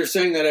 They're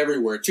saying that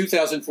everywhere.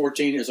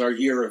 2014 is our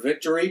year of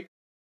victory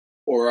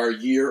or our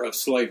year of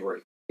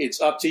slavery.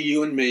 It's up to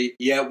you and me.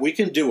 Yeah, we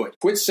can do it.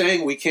 Quit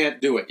saying we can't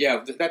do it.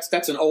 Yeah,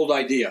 that's an old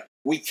idea.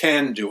 We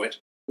can do it.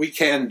 We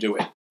can do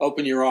it.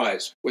 Open your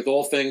eyes. With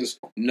all things,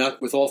 I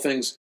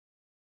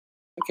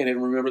can't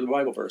even remember the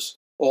Bible verse.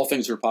 All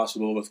things are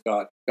possible with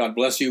God. God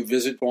bless you.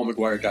 Visit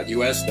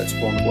paulmcguire.us. That's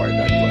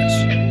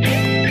paulmcguire.us.